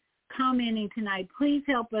 Everyone commenting tonight, please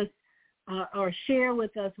help us or share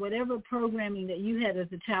with us whatever programming that you had as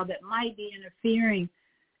a child that might be interfering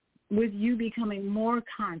with you becoming more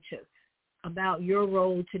conscious about your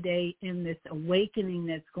role today in this awakening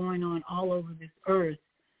that's going on all over this earth,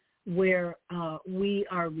 where we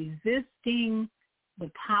are resisting the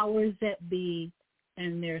powers that be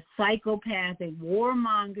and their psychopathic,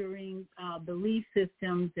 warmongering belief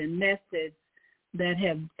systems and methods that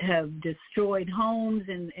have destroyed homes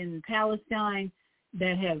in Palestine,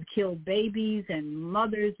 that have killed babies and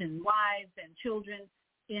mothers and wives and children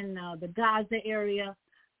in the Gaza area.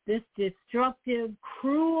 This destructive,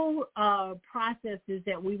 cruel processes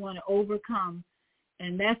that we want to overcome.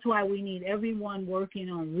 And that's why we need everyone working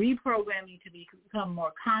on reprogramming to become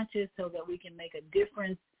more conscious so that we can make a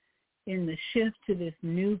difference in the shift to this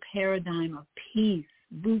new paradigm of peace,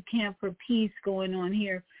 boot camp for peace going on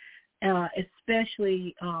here,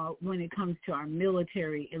 especially when it comes to our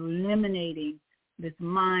military, eliminating this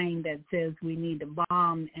mind that says we need to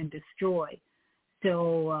bomb and destroy.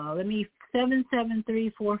 So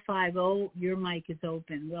 773-450, your mic is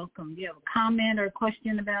open. Welcome. Do you have a comment or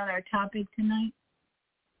question about our topic tonight?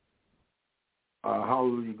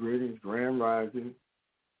 Hallelujah, greetings, grand rising,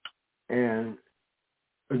 and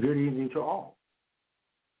a good evening to all.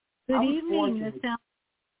 Good evening. That sounds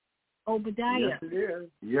Obadiah. Yes, it is.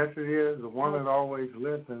 Yes, it is. The one that always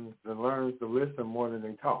listens and learns to listen more than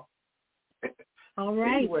they talk. All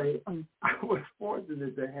right. Anyway, I was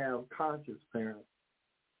fortunate to have conscious parents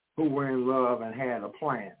who were in love and had a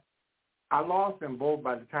plan. I lost them both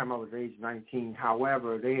by the time I was age 19.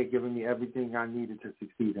 However, they had given me everything I needed to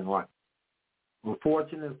succeed in life.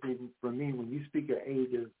 Unfortunately for me, when you speak of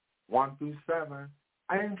ages 1 through 7,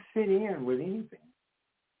 I didn't fit in with anything.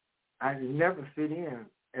 I never fit in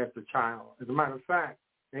as a child. As a matter of fact,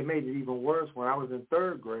 they made it even worse when I was in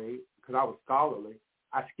 3rd grade, because I was scholarly.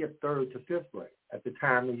 I skipped 3rd to 5th grade. At the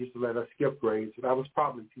time, they used to let us skip grades, so I was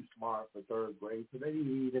probably too smart for 3rd grade, so they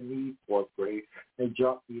didn't even need 4th grade. They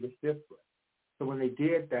jumped me to 5th grade. So when they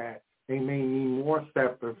did that, they made me more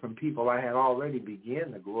separate from people I had already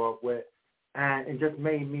begun to grow up with, and it just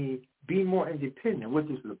made me be more independent, which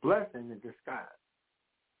is a blessing in disguise.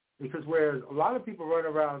 Because whereas a lot of people run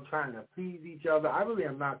around trying to please each other, I really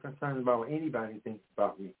am not concerned about what anybody thinks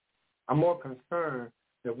about me. I'm more concerned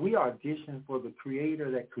that we audition for the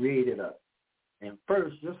creator that created us. And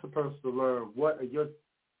first, you're supposed to learn what are your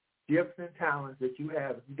gifts and talents that you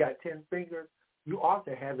have. If you got 10 fingers, you ought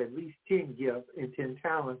to have at least 10 gifts and 10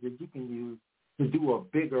 talents that you can use to do a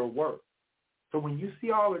bigger work. So when you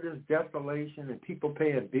see all of this desolation and people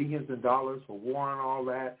paying billions of dollars for war and all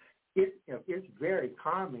that, it's very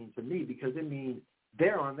calming to me, because it means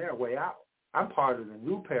they're on their way out. I'm part of the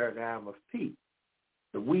new paradigm of peace.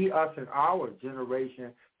 The we, us, and our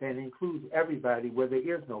generation that includes everybody where there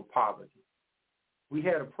is no poverty. We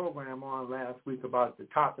had a program on last week about the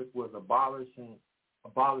topic was abolishing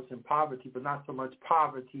poverty, but not so much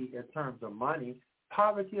poverty in terms of money,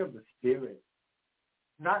 poverty of the spirit.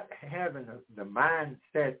 Not having the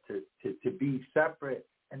mindset to be separate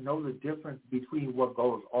and know the difference between what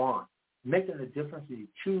goes on, making the difference in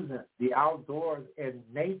choosing the outdoors and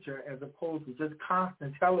nature as opposed to just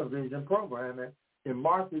constant television programming that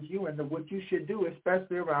markets you into what you should do,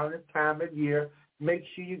 especially around this time of year. Make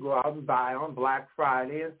sure you go out and buy on Black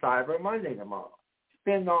Friday and Cyber Monday tomorrow.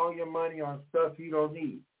 spend all your money on stuff you don't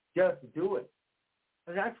need. Just do it.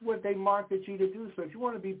 And that's what they market you to do. So if you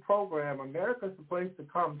want to be programmed, America's the place to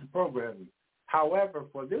come to program you. However,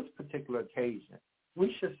 for this particular occasion,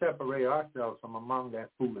 we should separate ourselves from among that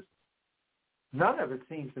foolishness. None of it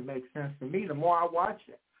seems to make sense to me the more I watch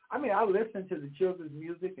it. I mean, I listen to the children's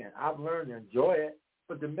music, and I've learned to enjoy it,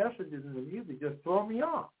 but the messages in the music just throw me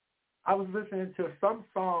off. I was listening to some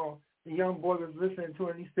song, the young boy was listening to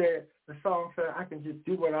it, and he said, the song said, I can just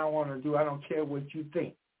do what I want to do. I don't care what you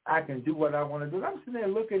think. I can do what I want to do. And I'm sitting there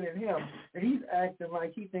looking at him, and he's acting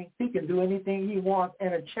like he thinks he can do anything he wants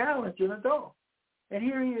and a challenge an adult. And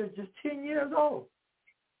here he is, just 10 years old.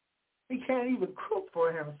 He can't even cook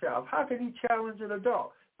for himself. How can he challenge an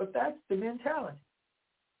adult? But that's the mentality.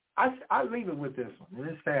 I leave it with this one,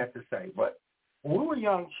 and it's sad to say, but when we were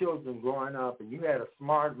young children growing up and you had a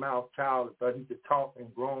smart-mouthed child that thought he could talk in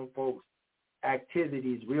grown folks'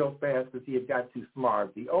 activities real fast because he had got too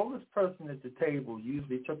smart, the oldest person at the table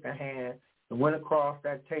usually took a hand and went across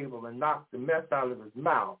that table and knocked the mess out of his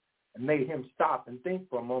mouth and made him stop and think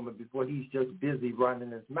for a moment before he's just busy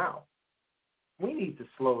running his mouth. We need to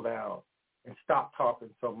slow down and stop talking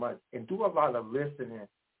so much and do a lot of listening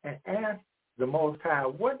and ask the Most High,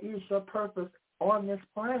 what is your purpose on this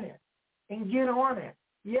planet? And get on it.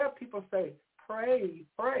 Yeah, people say, pray,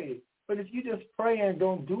 pray. But if you just pray and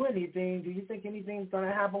don't do anything, do you think anything's going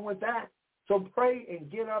to happen with that? So pray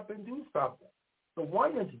and get up and do something. The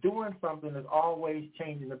one that's doing something is always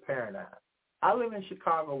changing the paradigm. I live in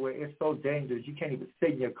Chicago where it's so dangerous you can't even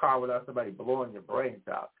sit in your car without somebody blowing your brains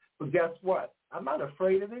out. But guess what? I'm not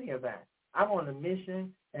afraid of any of that. I'm on a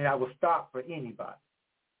mission, and I will stop for anybody.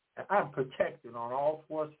 And I'm protected on all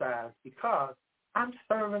four sides because I'm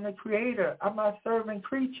serving the Creator. I'm not serving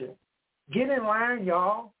creatures. Get in line,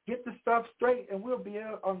 y'all. Get the stuff straight, and we'll be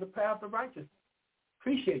on the path of righteousness.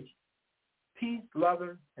 Appreciate you. Peace, love,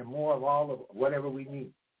 and more of all of whatever we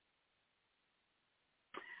need.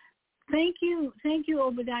 Thank you,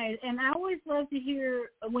 Obadiah. And I always love to hear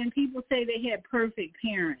when people say they had perfect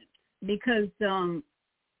parents because so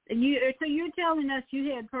you're telling us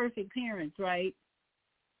you had perfect parents, right?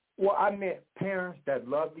 Well, I met parents that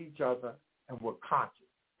loved each other and were conscious.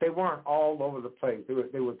 They weren't all over the place.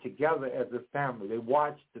 They were together as a family. They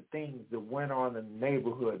watched the things that went on in the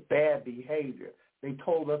neighborhood, bad behavior. They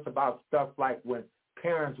told us about stuff like when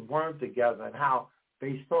parents weren't together and how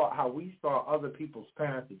we saw other people's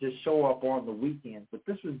parents that just show up on the weekends. But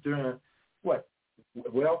this was during,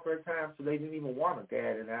 welfare time, so they didn't even want a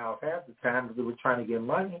dad in the house half the time because they were trying to get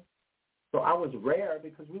money. So I was rare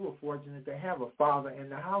because we were fortunate to have a father in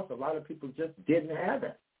the house. A lot of people just didn't have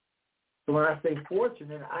it. So when I say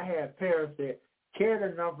fortunate, I had parents that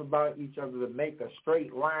cared enough about each other to make a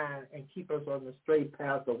straight line and keep us on the straight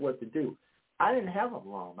path of what to do. I didn't have them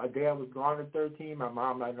long. My dad was gone at 13, my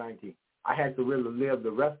mom at 19. I had to really live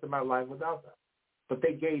the rest of my life without them. But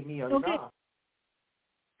they gave me enough. Okay.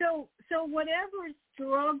 So whatever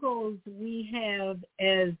struggles we have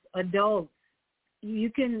as adults, you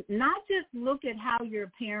can not just look at how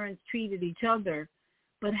your parents treated each other,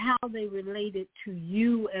 but how they related to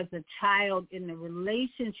you as a child in the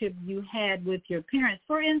relationship you had with your parents.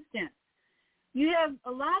 For instance, you have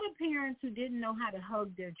a lot of parents who didn't know how to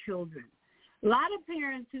hug their children, a lot of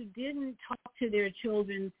parents who didn't talk to their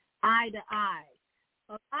children eye to eye.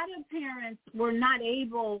 A lot of parents were not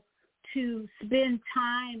able to spend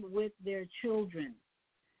time with their children.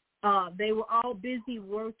 They were all busy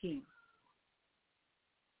working.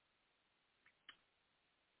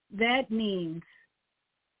 That means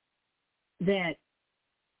that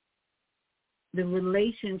the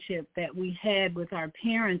relationship that we had with our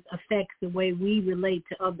parents affects the way we relate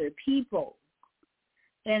to other people.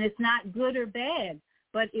 And it's not good or bad,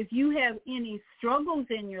 but if you have any struggles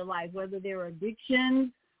in your life, whether they're addictions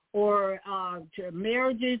or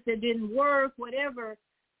marriages that didn't work, whatever,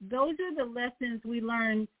 those are the lessons we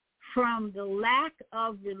learn from the lack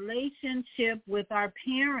of relationship with our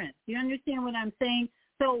parents. You understand what I'm saying?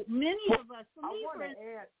 So many of us,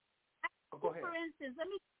 Go ahead. For instance, let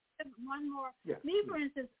me give one more. Yeah. For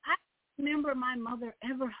instance, I remember my mother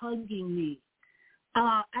ever hugging me.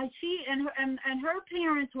 She and her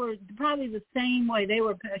parents were probably the same way.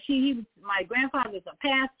 My grandfather was a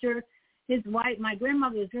pastor. His wife, my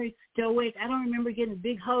grandmother, was very stoic. I don't remember getting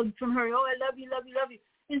big hugs from her. Oh, I love you, love you, love you.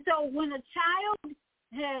 And so when a child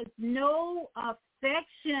has no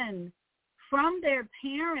affection from their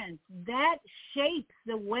parents, that shapes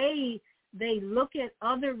the way they look at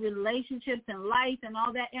other relationships in life and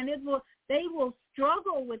all that. And they will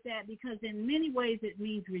struggle with that because in many ways it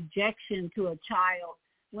means rejection to a child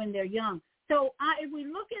when they're young. So if we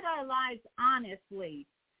look at our lives honestly,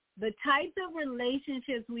 the types of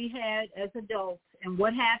relationships we had as adults and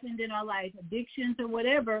what happened in our life, addictions or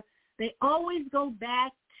whatever, they always go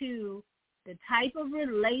back to the type of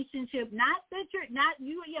relationship,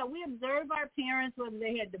 we observe our parents, whether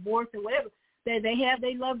they had divorce or whatever,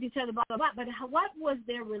 they loved each other, blah, blah, blah. But what was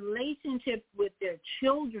their relationship with their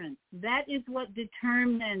children? That is what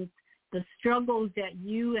determines the struggles that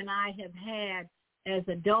you and I have had as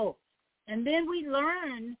adults. And then we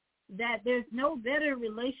learn that there's no better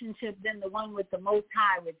relationship than the one with the Most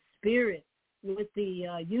High, with Spirit, with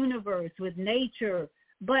the universe, with nature.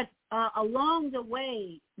 But along the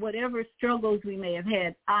way, whatever struggles we may have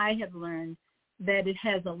had, I have learned that it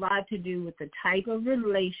has a lot to do with the type of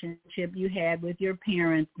relationship you had with your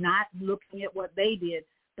parents, not looking at what they did,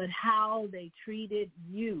 but how they treated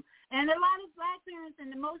you. And a lot of black parents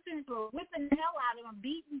and most parents were whipping the hell out of them,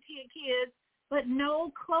 beating kids, but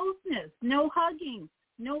no closeness, no hugging,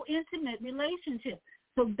 no intimate relationship.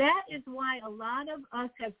 So that is why a lot of us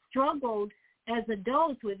have struggled as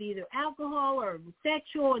adults with either alcohol or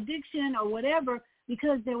sexual addiction or whatever,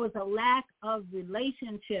 because there was a lack of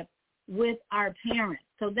relationship with our parents.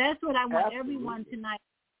 So that's what I want everyone tonight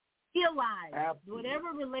to realize. Whatever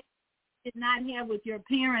relationship you did not have with your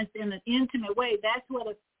parents in an intimate way, that's what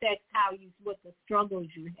affects what the struggles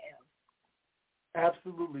you have.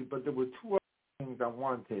 Absolutely, but there were two other things I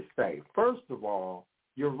wanted to say. First of all,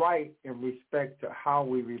 you're right in respect to how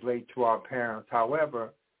we relate to our parents.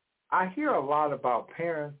 However, I hear a lot about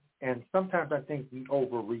parents, and sometimes I think we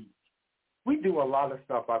overreach. We do a lot of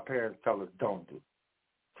stuff our parents tell us don't do.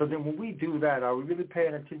 So then when we do that, are we really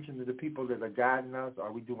paying attention to the people that are guiding us, or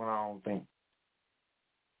are we doing our own thing?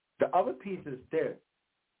 The other piece is this.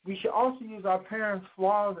 We should also use our parents'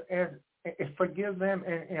 flaws and forgive them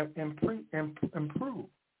and improve.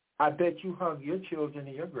 I bet you hug your children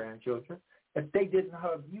and your grandchildren. If they didn't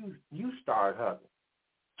hug you, you start hugging.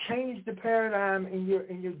 Change the paradigm in your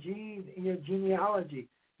genes, in your genealogy.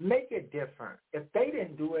 Make it different. If they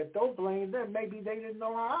didn't do it, don't blame them. Maybe they didn't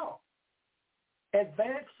know how.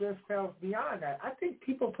 Advance yourself beyond that. I think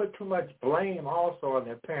people put too much blame also on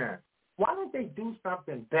their parents. Why don't they do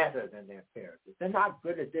something better than their parents? If they're not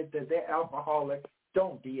good at this, if they're alcoholic,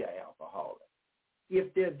 don't be an alcoholic.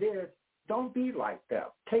 If they're this, don't be like them.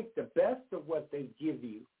 Take the best of what they give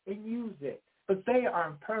you and use it. But they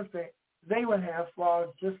aren't perfect. They will have flaws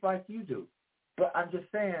just like you do. But I'm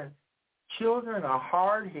just saying, children are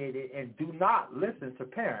hard-headed and do not listen to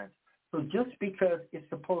parents. So just because it's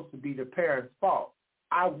supposed to be the parents' fault,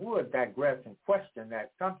 I would digress and question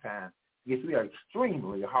that sometimes, because we are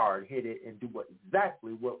extremely hard-headed and do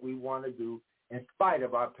exactly what we want to do in spite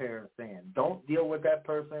of our parents saying, don't deal with that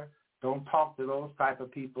person, don't talk to those type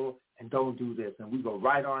of people, and don't do this. And we go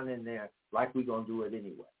right on in there like we're going to do it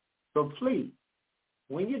anyway. So please,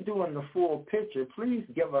 when you're doing the full picture, please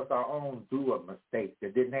give us our own Doula mistakes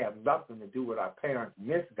that didn't have nothing to do with our parents'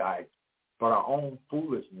 misguidance, but our own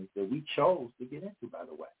foolishness that we chose to get into, by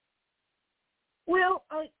the way. Well,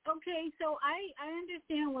 okay, so I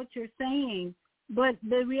understand what you're saying, but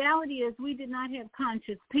the reality is we did not have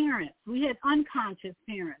conscious parents. We had unconscious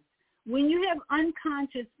parents. When you have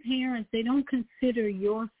unconscious parents, they don't consider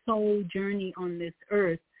your soul journey on this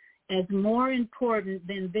earth as more important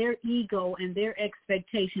than their ego and their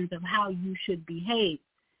expectations of how you should behave.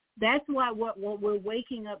 That's why what we're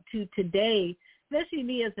waking up to today, especially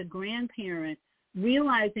me as a grandparent,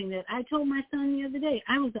 realizing that I told my son the other day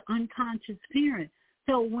I was an unconscious parent.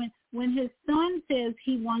 So when his son says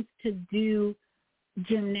he wants to do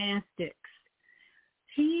gymnastics,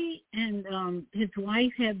 he and his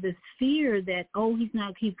wife have this fear that,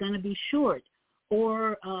 he's going to be short,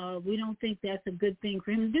 or we don't think that's a good thing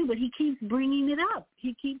for him to do. But he keeps bringing it up.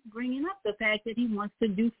 He keeps bringing up the fact that he wants to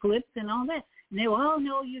do flips and all that. And they were,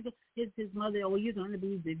 his mother, you're going to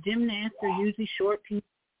be the gymnast, or usually short people,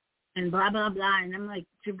 and blah, blah, blah. And I'm like,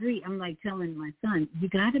 Jabri, telling my son, you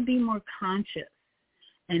got to be more conscious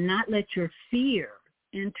and not let your fear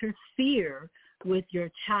interfere with your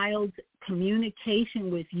child's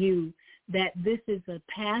communication with you, that this is a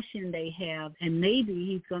passion they have, and maybe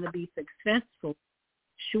he's going to be successful,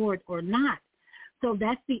 short or not. So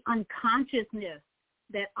that's the unconsciousness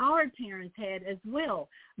that our parents had as well.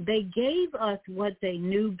 They gave us what they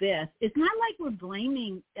knew best. It's not like we're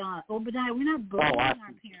blaming Obadiah. We're not blaming our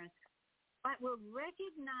parents, but we're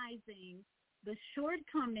recognizing the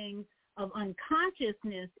shortcomings of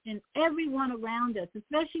unconsciousness in everyone around us,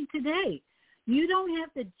 especially today. You don't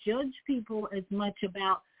have to judge people as much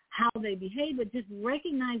about how they behave, but just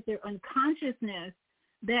recognize their unconsciousness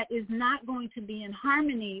that is not going to be in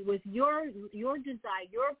harmony with your desire,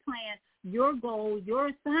 your plan, your goal, your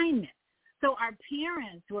assignment. So our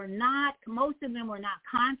parents were not, most of them were not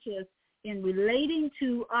conscious in relating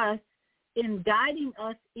to us, in guiding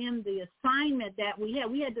us in the assignment that we had.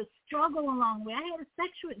 We had to struggle along the way. I had a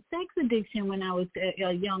sex addiction when I was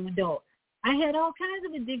a young adult. I had all kinds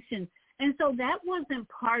of addictions. And so that wasn't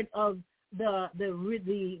part of the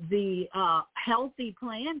healthy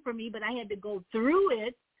plan for me, but I had to go through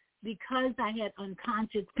it because I had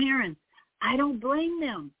unconscious parents. I don't blame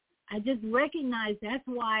them. I just recognize that's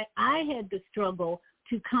why I had to struggle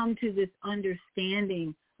to come to this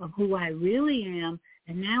understanding of who I really am.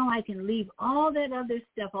 And now I can leave all that other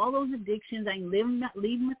stuff, all those addictions, I can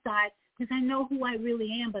leave them aside because I know who I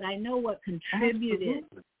really am, but I know what contributed.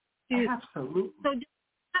 Absolutely. So just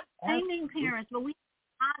not blaming parents, but we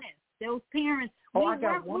honest. Those parents. I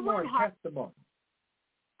got one more testimony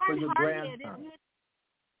for your grandson.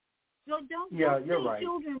 So don't you're right.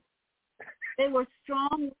 Children, they were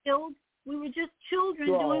strong-willed. We were just children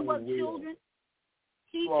doing what children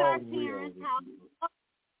teach our parents how to love,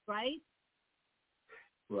 right?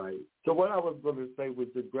 Right. So what I was going to say was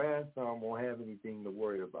the grandson won't have anything to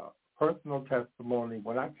worry about. Personal testimony,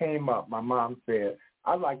 when I came up, my mom said,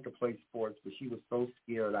 I like to play sports, but she was so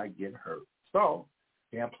scared I'd get hurt. So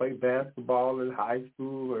can't play basketball in high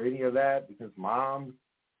school or any of that because mom's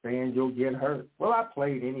saying you'll get hurt. Well, I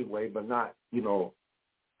played anyway, but not,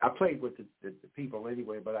 I played with the people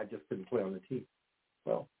anyway, but I just couldn't play on the team.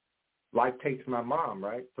 Well, life takes my mom,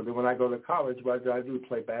 right? So then when I go to college, what do?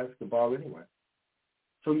 Play basketball anyway.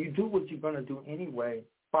 So you do what you're going to do anyway,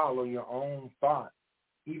 follow your own thoughts,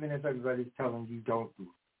 even if everybody's telling you don't do it.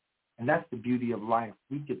 And that's the beauty of life.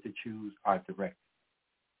 We get to choose our direction.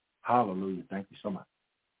 Hallelujah. Thank you so much.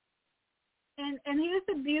 And here's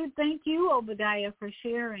the beauty. Thank you, Obadiah, for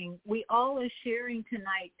sharing. We all are sharing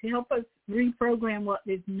tonight to help us reprogram what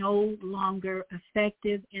is no longer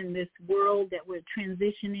effective in this world that we're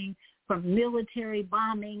transitioning from military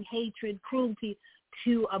bombing, hatred, cruelty,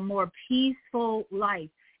 to a more peaceful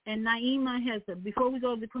life. And Naima before we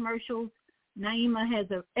go to the commercials, Naima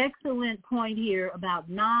has an excellent point here about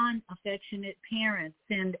non-affectionate parents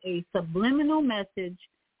send a subliminal message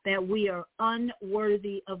that we are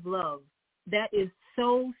unworthy of love. That is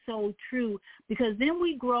so, so true, because then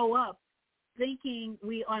we grow up thinking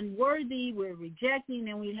we're unworthy, we're rejecting,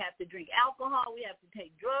 and we have to drink alcohol, we have to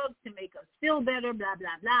take drugs to make us feel better, blah,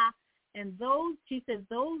 blah, blah. And she says,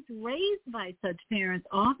 those raised by such parents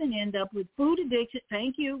often end up with food addiction.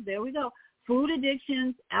 Thank you. There we go. Food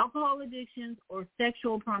addictions, alcohol addictions, or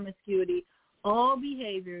sexual promiscuity, all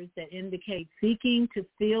behaviors that indicate seeking to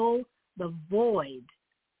fill the void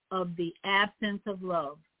of the absence of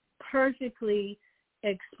love. Perfectly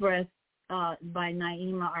expressed by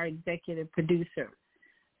Naima, our executive producer.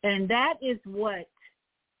 And that is what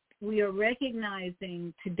we are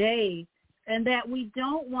recognizing today, and that we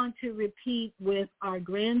don't want to repeat with our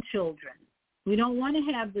grandchildren. We don't want to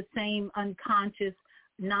have the same unconscious,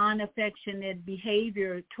 non-affectionate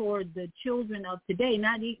behavior toward the children of today,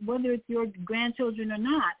 whether it's your grandchildren or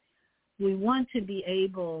not. We want to be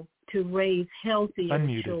able to raise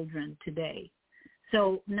healthier children today.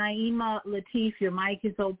 So Naima Latif, your mic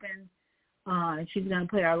is open. She's going to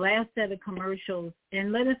play our last set of commercials,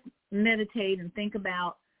 and let us meditate and think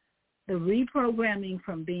about the reprogramming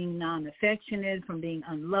from being non-affectionate, from being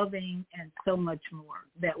unloving, and so much more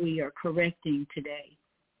that we are correcting today.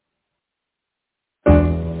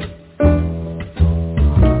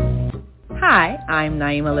 Hi, I'm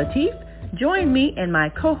Naima Latif. Join me and my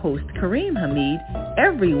co-host Kareem Hamid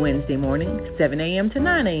every Wednesday morning, 7 a.m. to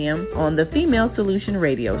 9 a.m. on the Female Solution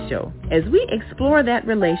Radio Show, as we explore that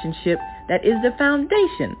relationship that is the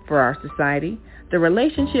foundation for our society, the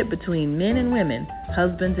relationship between men and women,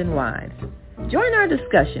 husbands and wives. Join our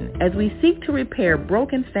discussion as we seek to repair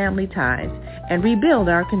broken family ties and rebuild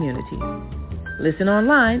our community. Listen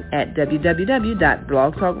online at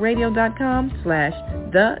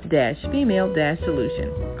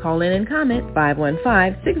www.blogtalkradio.com/the-female-solution. Call in and comment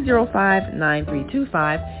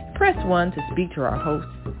 515-605-9325. Press 1 to speak to our host.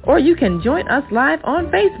 Or you can join us live on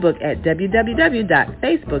Facebook at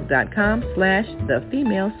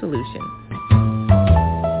www.facebook.com/the-female-solution.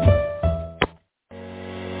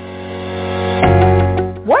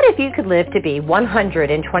 What if you could live to be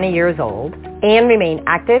 120 years old and remain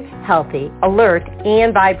active, healthy, alert,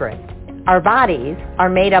 and vibrant? Our bodies are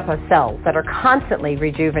made up of cells that are constantly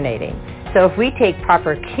rejuvenating. So if we take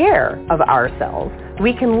proper care of our cells,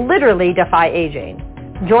 we can literally defy aging.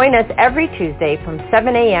 Join us every Tuesday from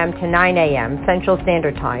 7 a.m. to 9 a.m. Central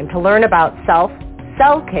Standard Time to learn about cell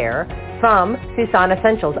care, from Susan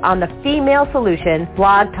Essentials on the Female Solution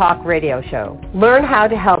Blog Talk Radio Show. Learn how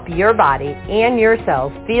to help your body and your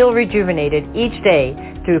cells feel rejuvenated each day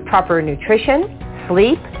through proper nutrition,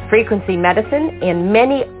 sleep, frequency medicine, and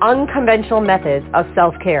many unconventional methods of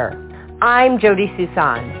self-care. I'm Jody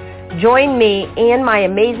Susan. Join me and my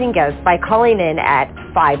amazing guests by calling in at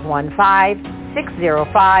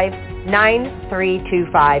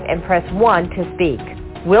 515-605-9325 and press 1 to speak.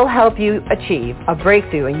 We'll help you achieve a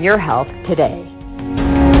breakthrough in your health today.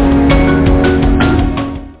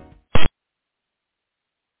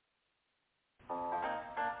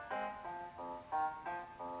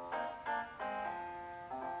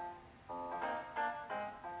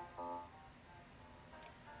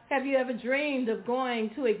 Have you ever dreamed of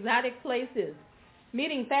going to exotic places,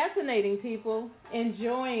 meeting fascinating people,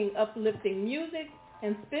 enjoying uplifting music,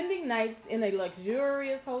 and spending nights in a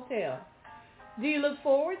luxurious hotel? Do you look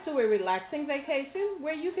forward to a relaxing vacation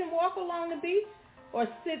where you can walk along the beach or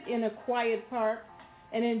sit in a quiet park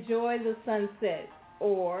and enjoy the sunset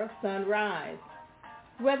or sunrise?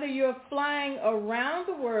 Whether you're flying around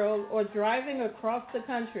the world or driving across the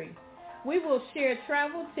country, we will share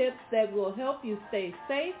travel tips that will help you stay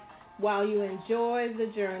safe while you enjoy the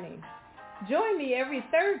journey. Join me every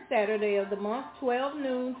third Saturday of the month, 12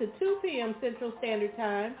 noon to 2 p.m. Central Standard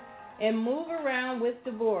Time, and move around with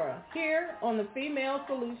Deborah here on the Female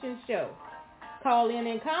Solution Show. Call in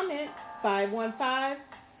and comment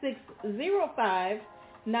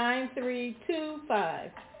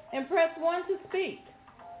 515-605-9325 and press 1 to speak.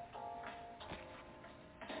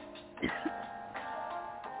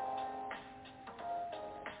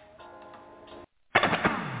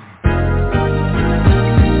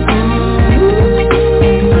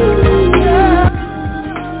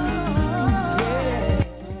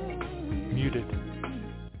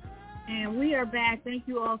 Back. Thank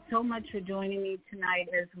you all so much for joining me tonight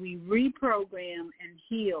as we reprogram and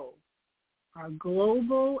heal our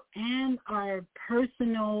global and our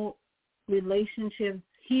personal relationships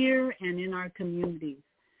here and in our communities.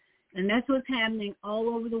 And that's what's happening all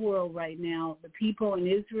over the world right now. The people in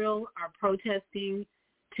Israel are protesting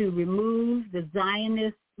to remove the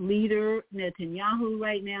Zionist leader Netanyahu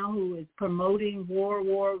right now, who is promoting war,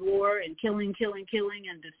 and killing,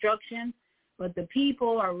 and destruction. But the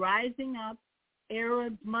people are rising up.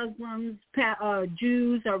 Arabs, Muslims,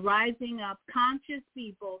 Jews are rising up, conscious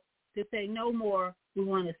people, to say no more. We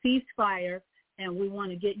want a ceasefire, and we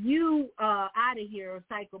want to get you out of here,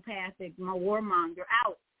 psychopathic warmonger,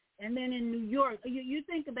 out. And then in New York, you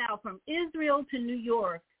think about from Israel to New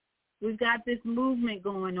York, we've got this movement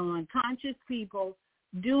going on, conscious people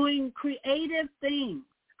doing creative things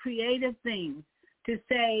to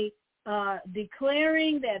say,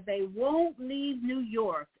 declaring that they won't leave New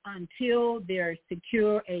York until they're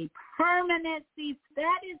secure a permanent cease.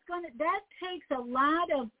 That takes a lot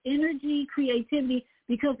of energy, creativity,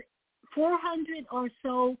 because 400 or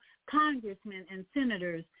so congressmen and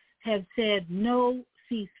senators have said no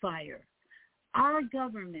ceasefire. Our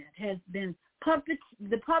government has been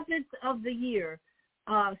the puppets of the year,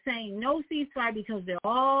 saying no ceasefire because they're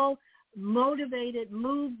all motivated,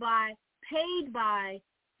 moved by, paid by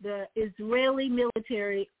the Israeli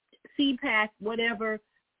military, CPAC, whatever,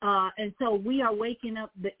 and so we are waking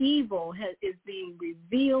up. The evil is being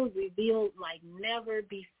revealed like never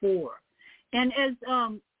before. And as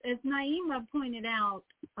Naima pointed out,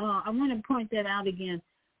 I want to point that out again,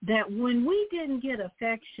 that when we didn't get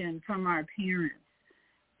affection from our parents,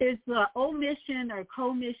 it's omission or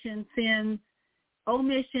commission sin.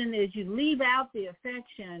 Omission is you leave out the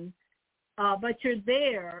affection, but you're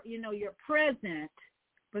there, you're present,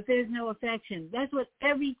 but there's no affection. That's what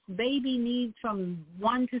every baby needs from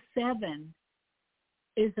 1 to 7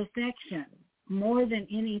 is affection, more than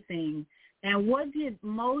anything. And what did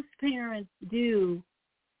most parents do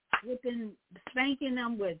within spanking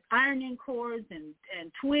them with ironing cords and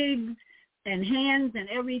twigs and hands and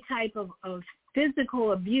every type of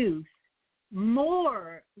physical abuse,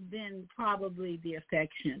 more than probably the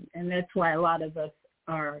affection? And that's why a lot of us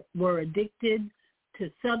were addicted to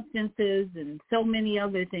substances and so many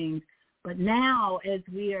other things. But now, as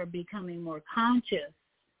we are becoming more conscious,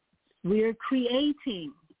 we are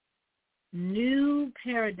creating a new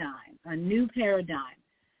paradigm.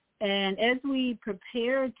 And as we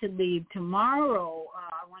prepare to leave tomorrow,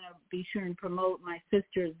 I want to be sure and promote my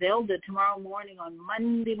sister Zelda tomorrow morning on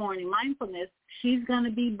Monday Morning Mindfulness. She's going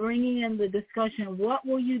to be bringing in the discussion, what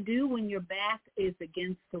will you do when your back is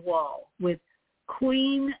against the wall, with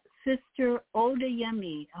Queen Sister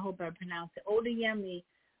Odayemi. I hope I pronounced it. Odayemi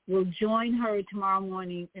will join her tomorrow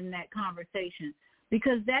morning in that conversation,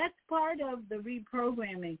 because that's part of the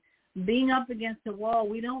reprogramming. being up against the wall,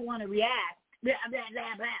 we don't want to react. Blah, blah,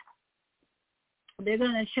 blah, blah. They're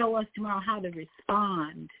going to show us tomorrow how to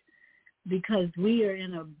respond, because we are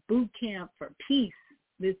in a boot camp for peace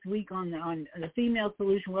this week on the Female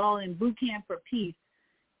Solution. We're all in boot camp for peace.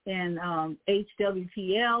 And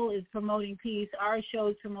HWPL is promoting peace. Our show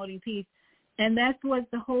is promoting peace. And that's what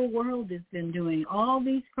the whole world has been doing. All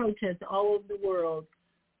these protests all over the world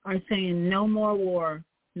are saying no more war,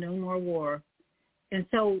 no more war. And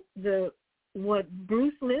so what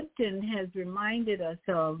Bruce Lipton has reminded us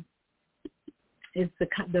of is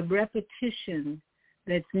the repetition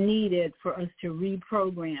that's needed for us to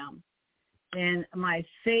reprogram. And my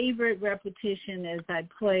favorite repetition as I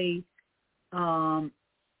play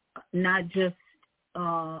not just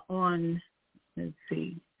on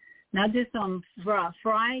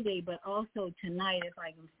Friday, but also tonight, if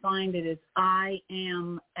I can find it, is I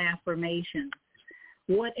am affirmations.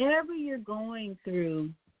 Whatever you're going through,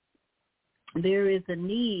 there is a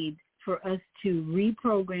need for us to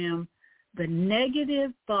reprogram the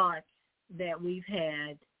negative thoughts that we've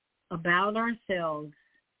had about ourselves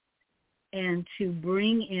and to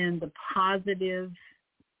bring in the positive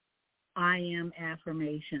I am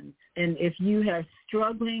affirmations. And if you are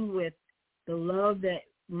struggling with the love that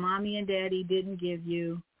mommy and daddy didn't give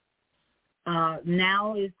you,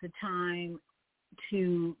 now is the time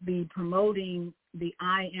to be promoting the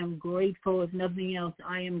I am grateful. If nothing else,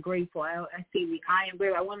 I am grateful. I see the I am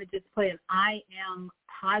grateful. I want to just play an I am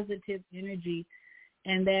positive energy.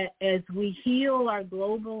 And that as we heal our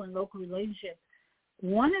global and local relationships,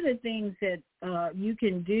 one of the things that you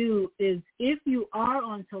can do is, if you are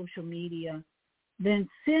on social media, then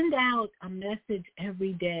send out a message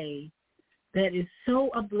every day that is so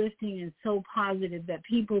uplifting and so positive that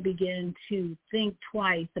people begin to think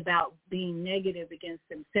twice about being negative against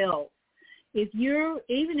themselves. Even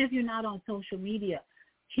if you're not on social media,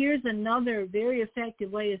 here's another very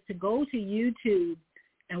effective way, is to go to YouTube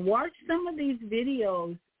and watch some of these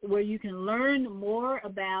videos where you can learn more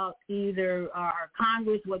about either our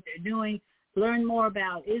Congress, what they're doing, learn more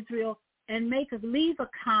about Israel, and leave a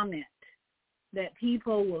comment that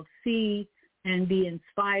people will see and be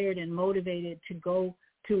inspired and motivated to go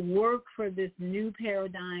to work for this new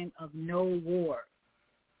paradigm of no war.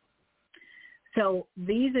 So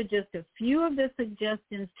these are just a few of the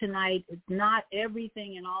suggestions tonight. It's not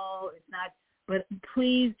everything and all. It's not, but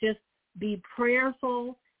please just be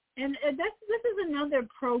prayerful. And this is another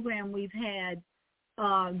program we've had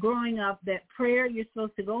growing up, that prayer, you're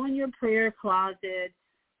supposed to go in your prayer closet,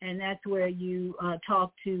 and that's where you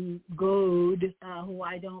talk to God, who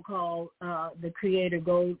I don't call the Creator.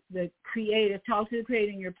 The Creator, talk to the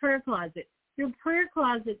Creator in your prayer closet. Your prayer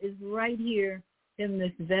closet is right here in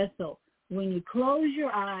this vessel. When you close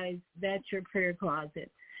your eyes, that's your prayer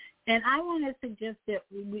closet. And I want to suggest that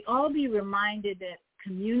we all be reminded that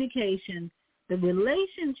communication, the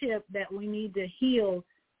relationship that we need to heal,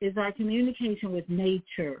 is our communication with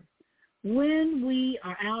nature. When we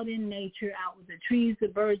are out in nature, out with the trees, the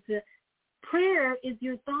birds, prayer is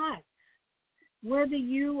your thoughts. Whether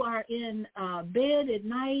you are in bed at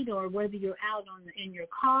night or whether you're out in your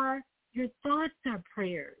car, your thoughts are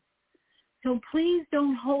prayers. So please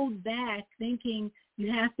don't hold back thinking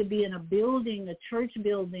you have to be in a building, a church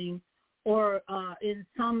building, or in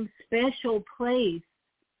some special place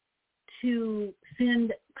to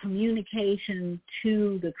send communication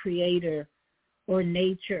to the Creator or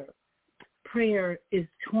nature. Prayer is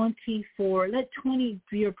 24. Let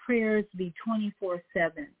your prayers be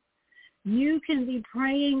 24/7. You can be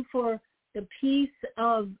praying for the peace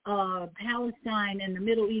of Palestine and the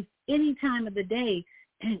Middle East any time of the day,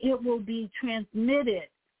 and it will be transmitted,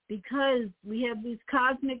 because we have these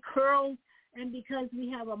cosmic curls and because we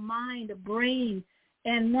have a mind, a brain.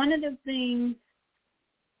 And one of the things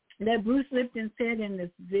that Bruce Lipton said in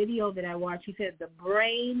this video that I watched, he said the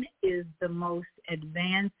brain is the most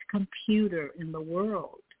advanced computer in the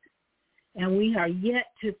world. And we are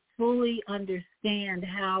yet to fully understand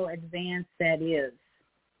how advanced that is.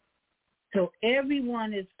 So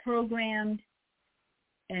everyone is programmed,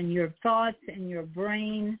 and your thoughts and your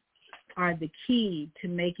brain are the key to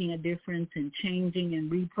making a difference and changing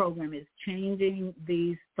and reprogram, is changing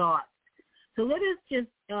these thoughts. So let us just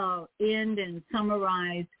end and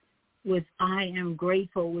summarize with I am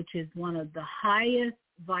grateful, which is one of the highest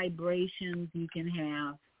vibrations you can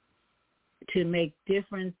have to make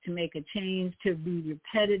difference, to make a change, to be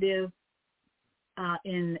repetitive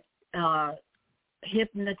in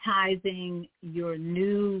hypnotizing your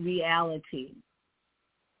new reality.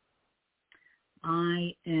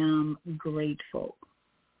 I am grateful.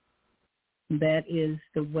 That is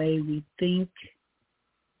the way we think,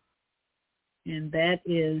 and that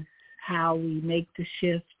is how we make the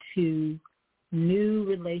shift to new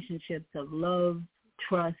relationships of love,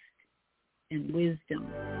 trust, and wisdom.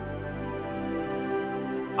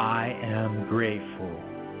 I am grateful.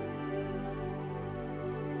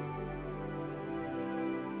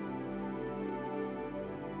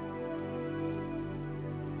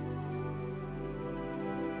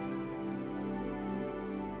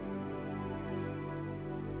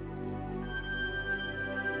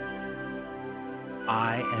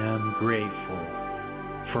 I am grateful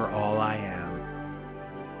for all I am.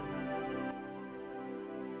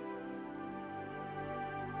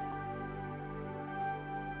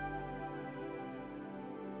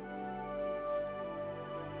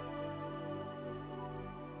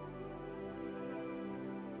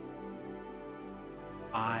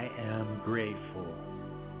 I am grateful.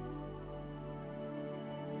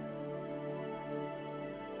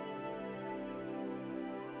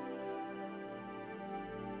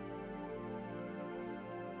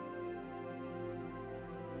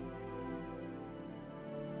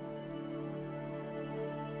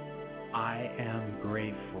 I am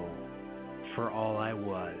grateful for all I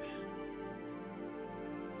was.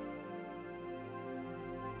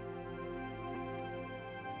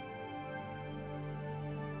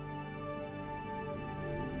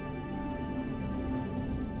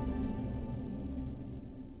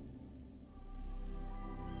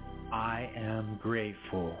 I am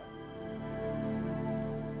grateful.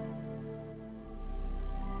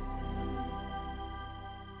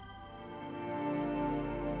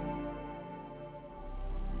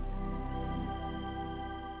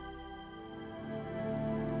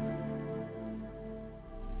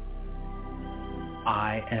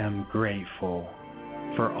 I am grateful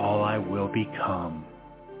for all I will become.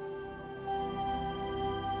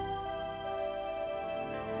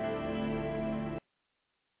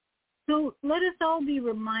 So let us all be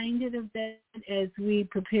reminded of that as we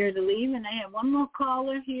prepare to leave. And I have one more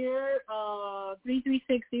caller here,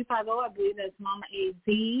 336-350. I believe that's Mama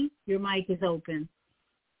AZ. Your mic is open.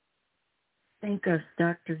 Thank us,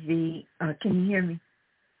 Dr. V. Can you hear me?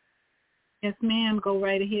 Yes, ma'am. Go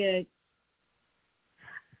right ahead.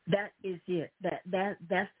 That is it.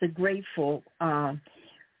 That's the grateful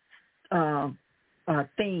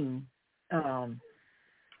theme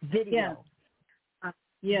video.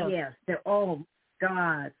 Yeah. Yes. They're all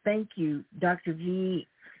God. Thank you, Dr. V.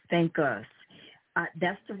 Thank us.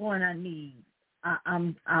 That's the one I need.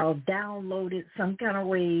 I'll download it some kind of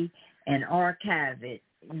way and archive it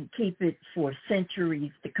and keep it for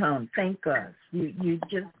centuries to come. Thank us. You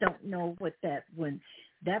just don't know what that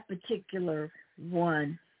particular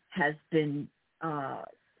one has been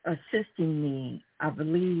assisting me, I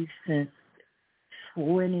believe, since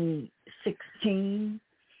 2016,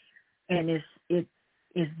 and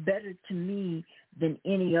it's better to me than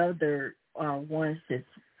any other ones that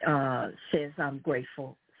says I'm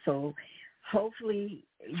grateful. So hopefully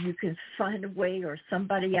you can find a way, or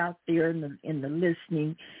somebody out there in the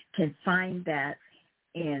listening can find that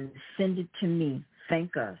and send it to me.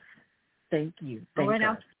 Thank us. Thank you. Thank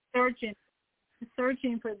us. I'm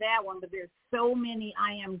searching for that one, but there's so many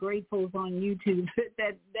I am gratefuls on YouTube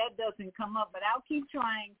that doesn't come up, but I'll keep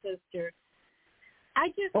trying, sister. I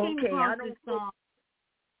just came across this song.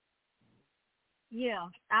 Yeah,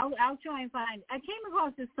 I'll try and find. I came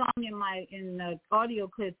across this song in the audio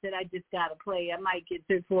clips that I just got to play. I might get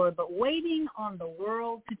through for it, but Waiting on the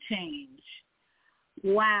World to Change.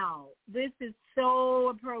 Wow, this is so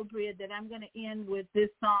appropriate that I'm going to end with this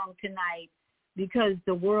song tonight because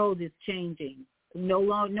the world is changing.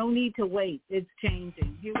 No need to wait. It's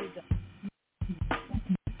changing. Here we go.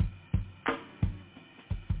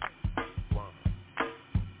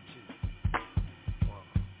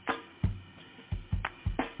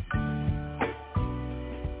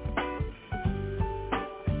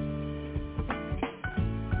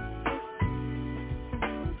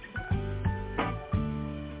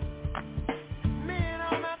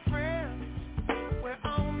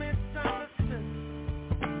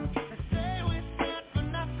 Say we stand for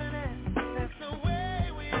nothing, and that's the way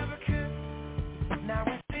we ever could.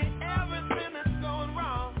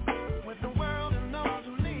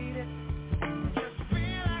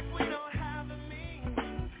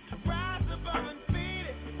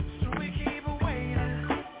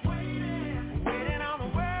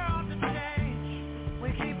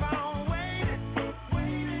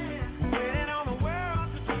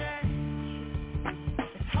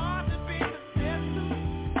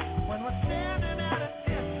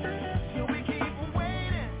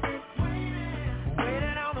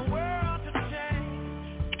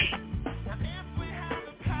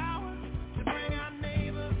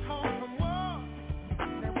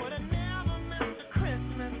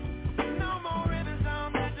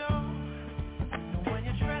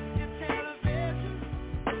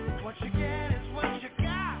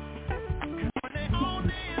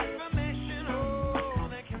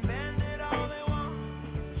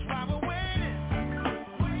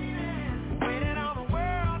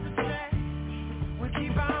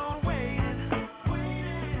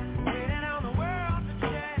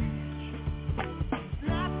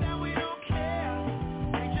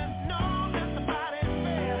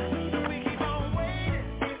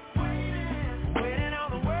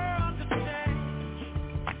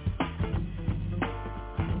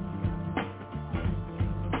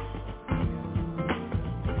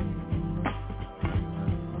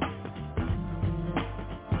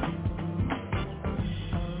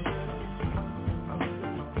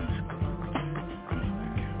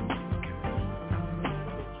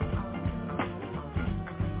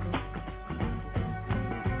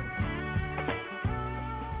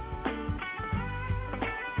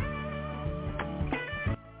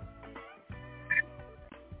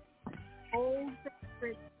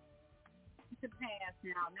 past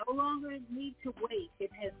now. No longer need to wait. It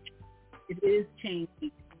is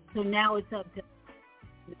changing. So now it's up to us.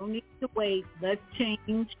 No need to wait. Let's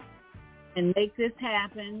change and make this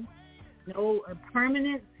happen. No, a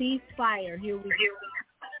permanent ceasefire. Here we go.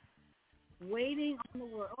 Waiting on the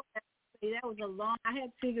world. Oh, that was a long, I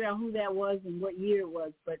had to figure out who that was and what year it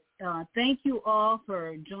was. But thank you all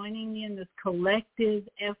for joining me in this collective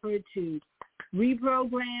effort to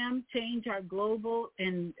reprogram, change our global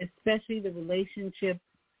and especially the relationship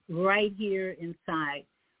right here inside.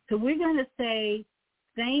 So we're going to say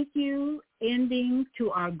thank you, ending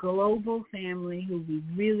to our global family who we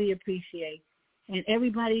really appreciate. And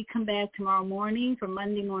everybody come back tomorrow morning for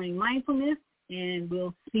Monday Morning Mindfulness, and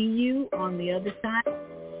we'll see you on the other side.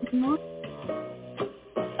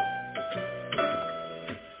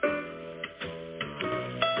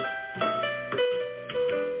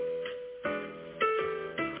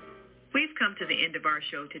 We've come to the end of our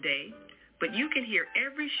show today, but you can hear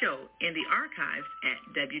every show in the archives at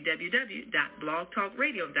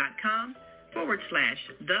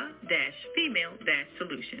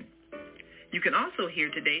www.blogtalkradio.com/the-female-solution. You can also hear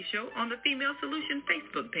today's show on the Female Solution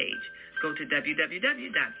Facebook page. Go to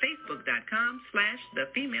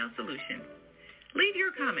www.facebook.com/thefemalesolution. Leave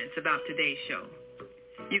your comments about today's show.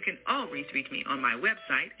 You can always reach me on my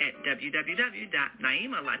website at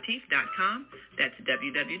www.naimalatif.com. That's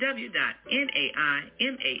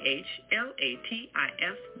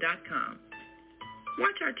www.naimalatif.com.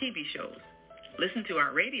 Watch our TV shows, listen to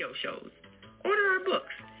our radio shows, order our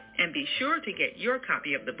books, and be sure to get your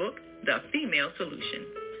copy of the book, The Female Solution.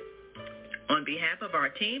 On behalf of our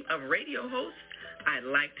team of radio hosts, I'd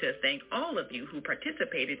like to thank all of you who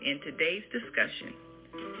participated in today's discussion.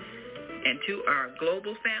 And to our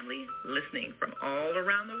global family listening from all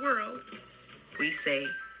around the world, we say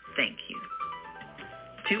thank you.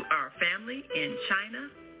 To our family in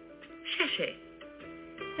China, Sheshe.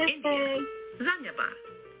 India, Zanyaba.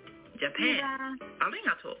 Japan,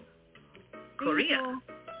 Arigato. Korea,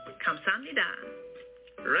 Kamsamnida.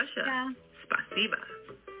 Russia, Spasiba.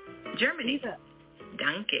 Germany,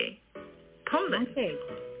 Danke. Poland,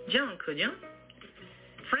 Jean Couillon.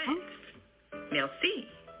 France, Merci.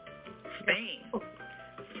 Spain,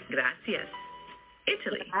 Gracias.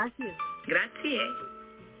 Italy, Grazie.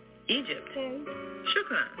 Egypt,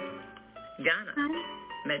 Shukran. Ghana,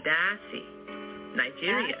 Medasi.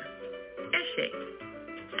 Nigeria, Eshe.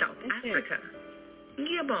 South Africa,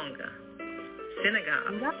 Giabonga. Senegal,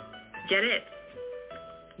 Jaret.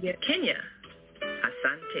 Kenya,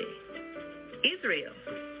 Asante. Israel,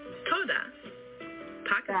 Toda.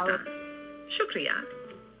 Pakistan, Shukriya.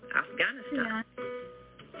 Afghanistan,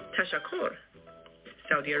 Tashakur.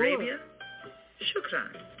 Saudi Arabia,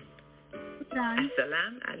 Shukran.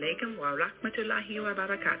 Assalamu alaikum wa rahmatullahi wa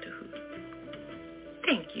barakatuhu.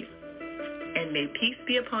 Thank you. And may peace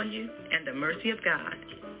be upon you and the mercy of God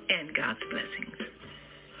and God's blessings.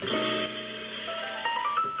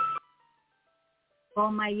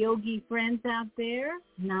 All my yogi friends out there,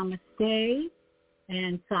 namaste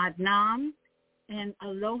and sadnam and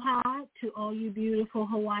aloha to all you beautiful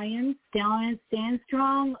Hawaiians. Stand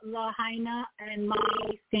strong, Lahaina and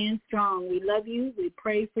Maui, stand strong. We love you. We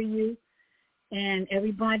pray for you. And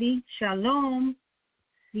everybody, shalom.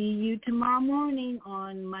 See you tomorrow morning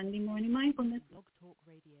on Monday Morning Mindfulness. Blog Talk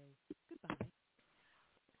Radio. Goodbye.